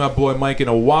haven't seen my boy Mike in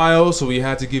a while, so we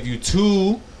had to give you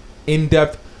 2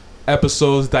 in-depth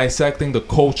episodes dissecting the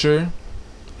culture,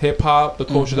 hip-hop, the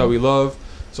culture that we love.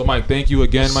 So Mike, thank you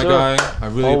again, my guy. I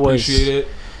really appreciate it.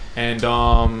 And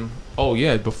oh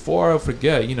yeah, before I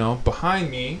forget,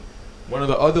 behind me, one of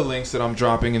the other links that I'm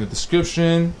dropping in the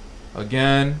description,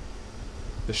 again,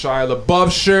 the Shia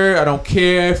LaBeouf shirt. I don't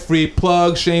care. Free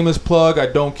plug, shameless plug. I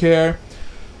don't care.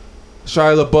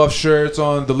 Shia LaBeouf shirts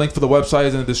on the link for the website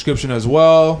is in the description as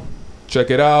well. Check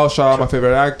it out. Shout out my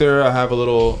favorite actor. I have a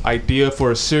little idea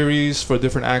for a series for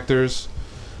different actors,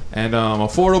 and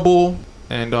affordable.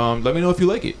 And let me know if you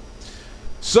like it.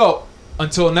 So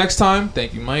until next time,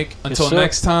 thank you, Mike. Until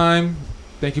next time,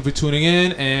 thank you for tuning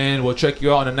in, and we'll check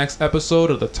you out on the next episode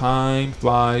of the Time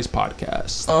Flies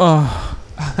podcast. Oh.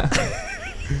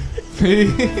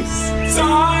 Peace.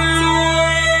 Time